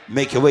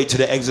 Make your way to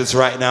the exits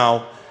right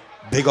now.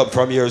 Big up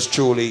from yours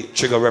truly,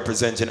 Trigger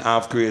representing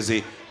Half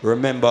Crazy.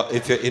 Remember,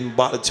 if you're in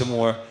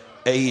Baltimore,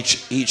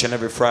 each and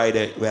every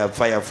Friday, we have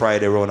Fire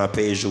Friday around a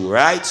page,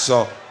 right?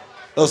 So,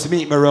 let's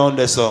meet me around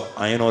there, so,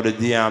 and you know the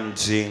damn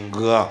thing.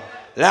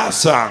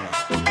 Last song.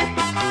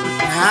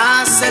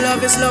 I say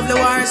love is love, the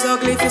war is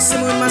ugly. If you see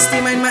me with my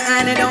steam in my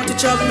hand, I don't to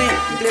chug me.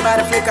 Play by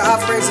the flicker,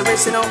 half phrase, the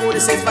racing on who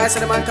the safe vice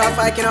of the man called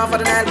fighting off of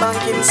the night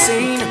banking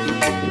scene.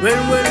 Well,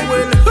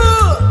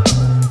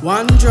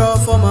 one draw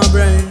for my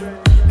brain.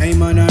 Hey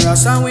man, a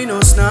rasta, we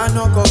no snare,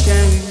 no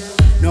cocaine.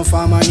 No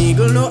farm and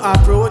eagle, no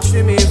approach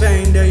for me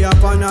vain. They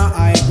up on a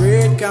high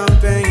grade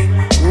campaign.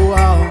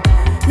 Wow,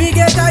 me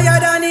get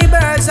tired on the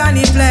birds and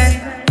the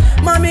plane.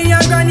 Mommy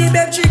and granny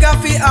beg trigger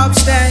fi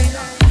abstain.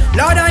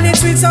 Loud and it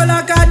sweet so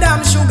like a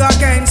damn sugar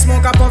cane.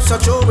 Smoke a puff so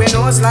true we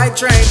nose like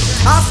train.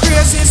 Half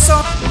crazy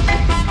so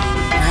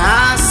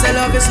I say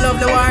love is love,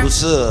 the war.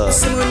 What's up?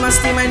 Listen with my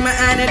steam in my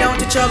hand, I don't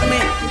to chug me.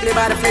 Play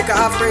by the flicker,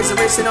 half praise, the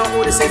racing on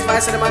who the safe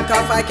vice of the man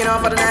called fighting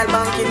off of the night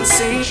banking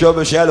scene. Show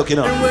me, share looking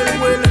up.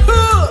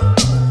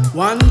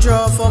 One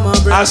draw for my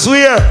brain. I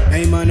swear.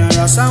 Hey man, a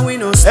rasta we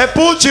no. Hey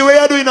Poochie, what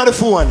you doing on the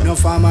phone? No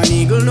farm and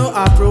eagle, no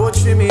approach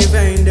for me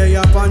vain. They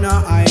up on a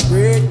high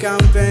grade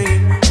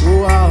campaign.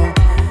 Wow.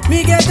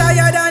 Me get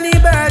tired on the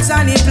birds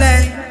and the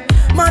plane.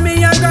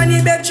 Mommy and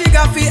granny beg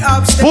trigger fi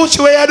abstain. Poochie,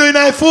 what you doing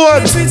on the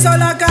phone? Sweet so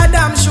like a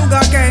damn sugar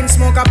cane.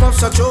 Smoke a puff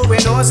so true we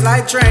nose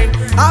like train.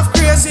 Half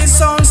crazy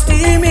sound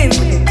steaming.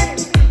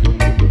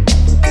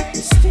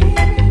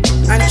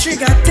 And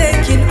trigger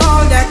taking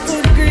all that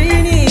good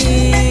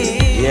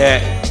greenie. Yeah.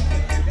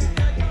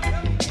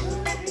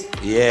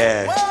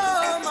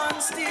 Whoa,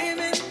 man,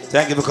 steaming.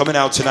 Thank you for coming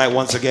out tonight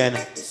once again.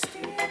 And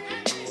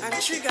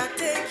trigger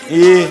taking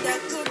all that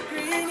good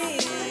greenie.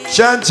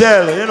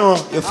 Chantel, you know,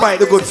 you fight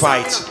the good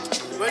fight.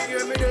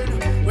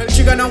 Well,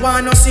 trigger no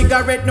want no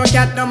cigarette, no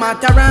cat, no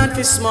matter around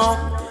fi smoke.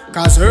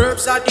 Cause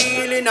herbs are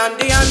dealing on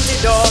the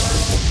antidote.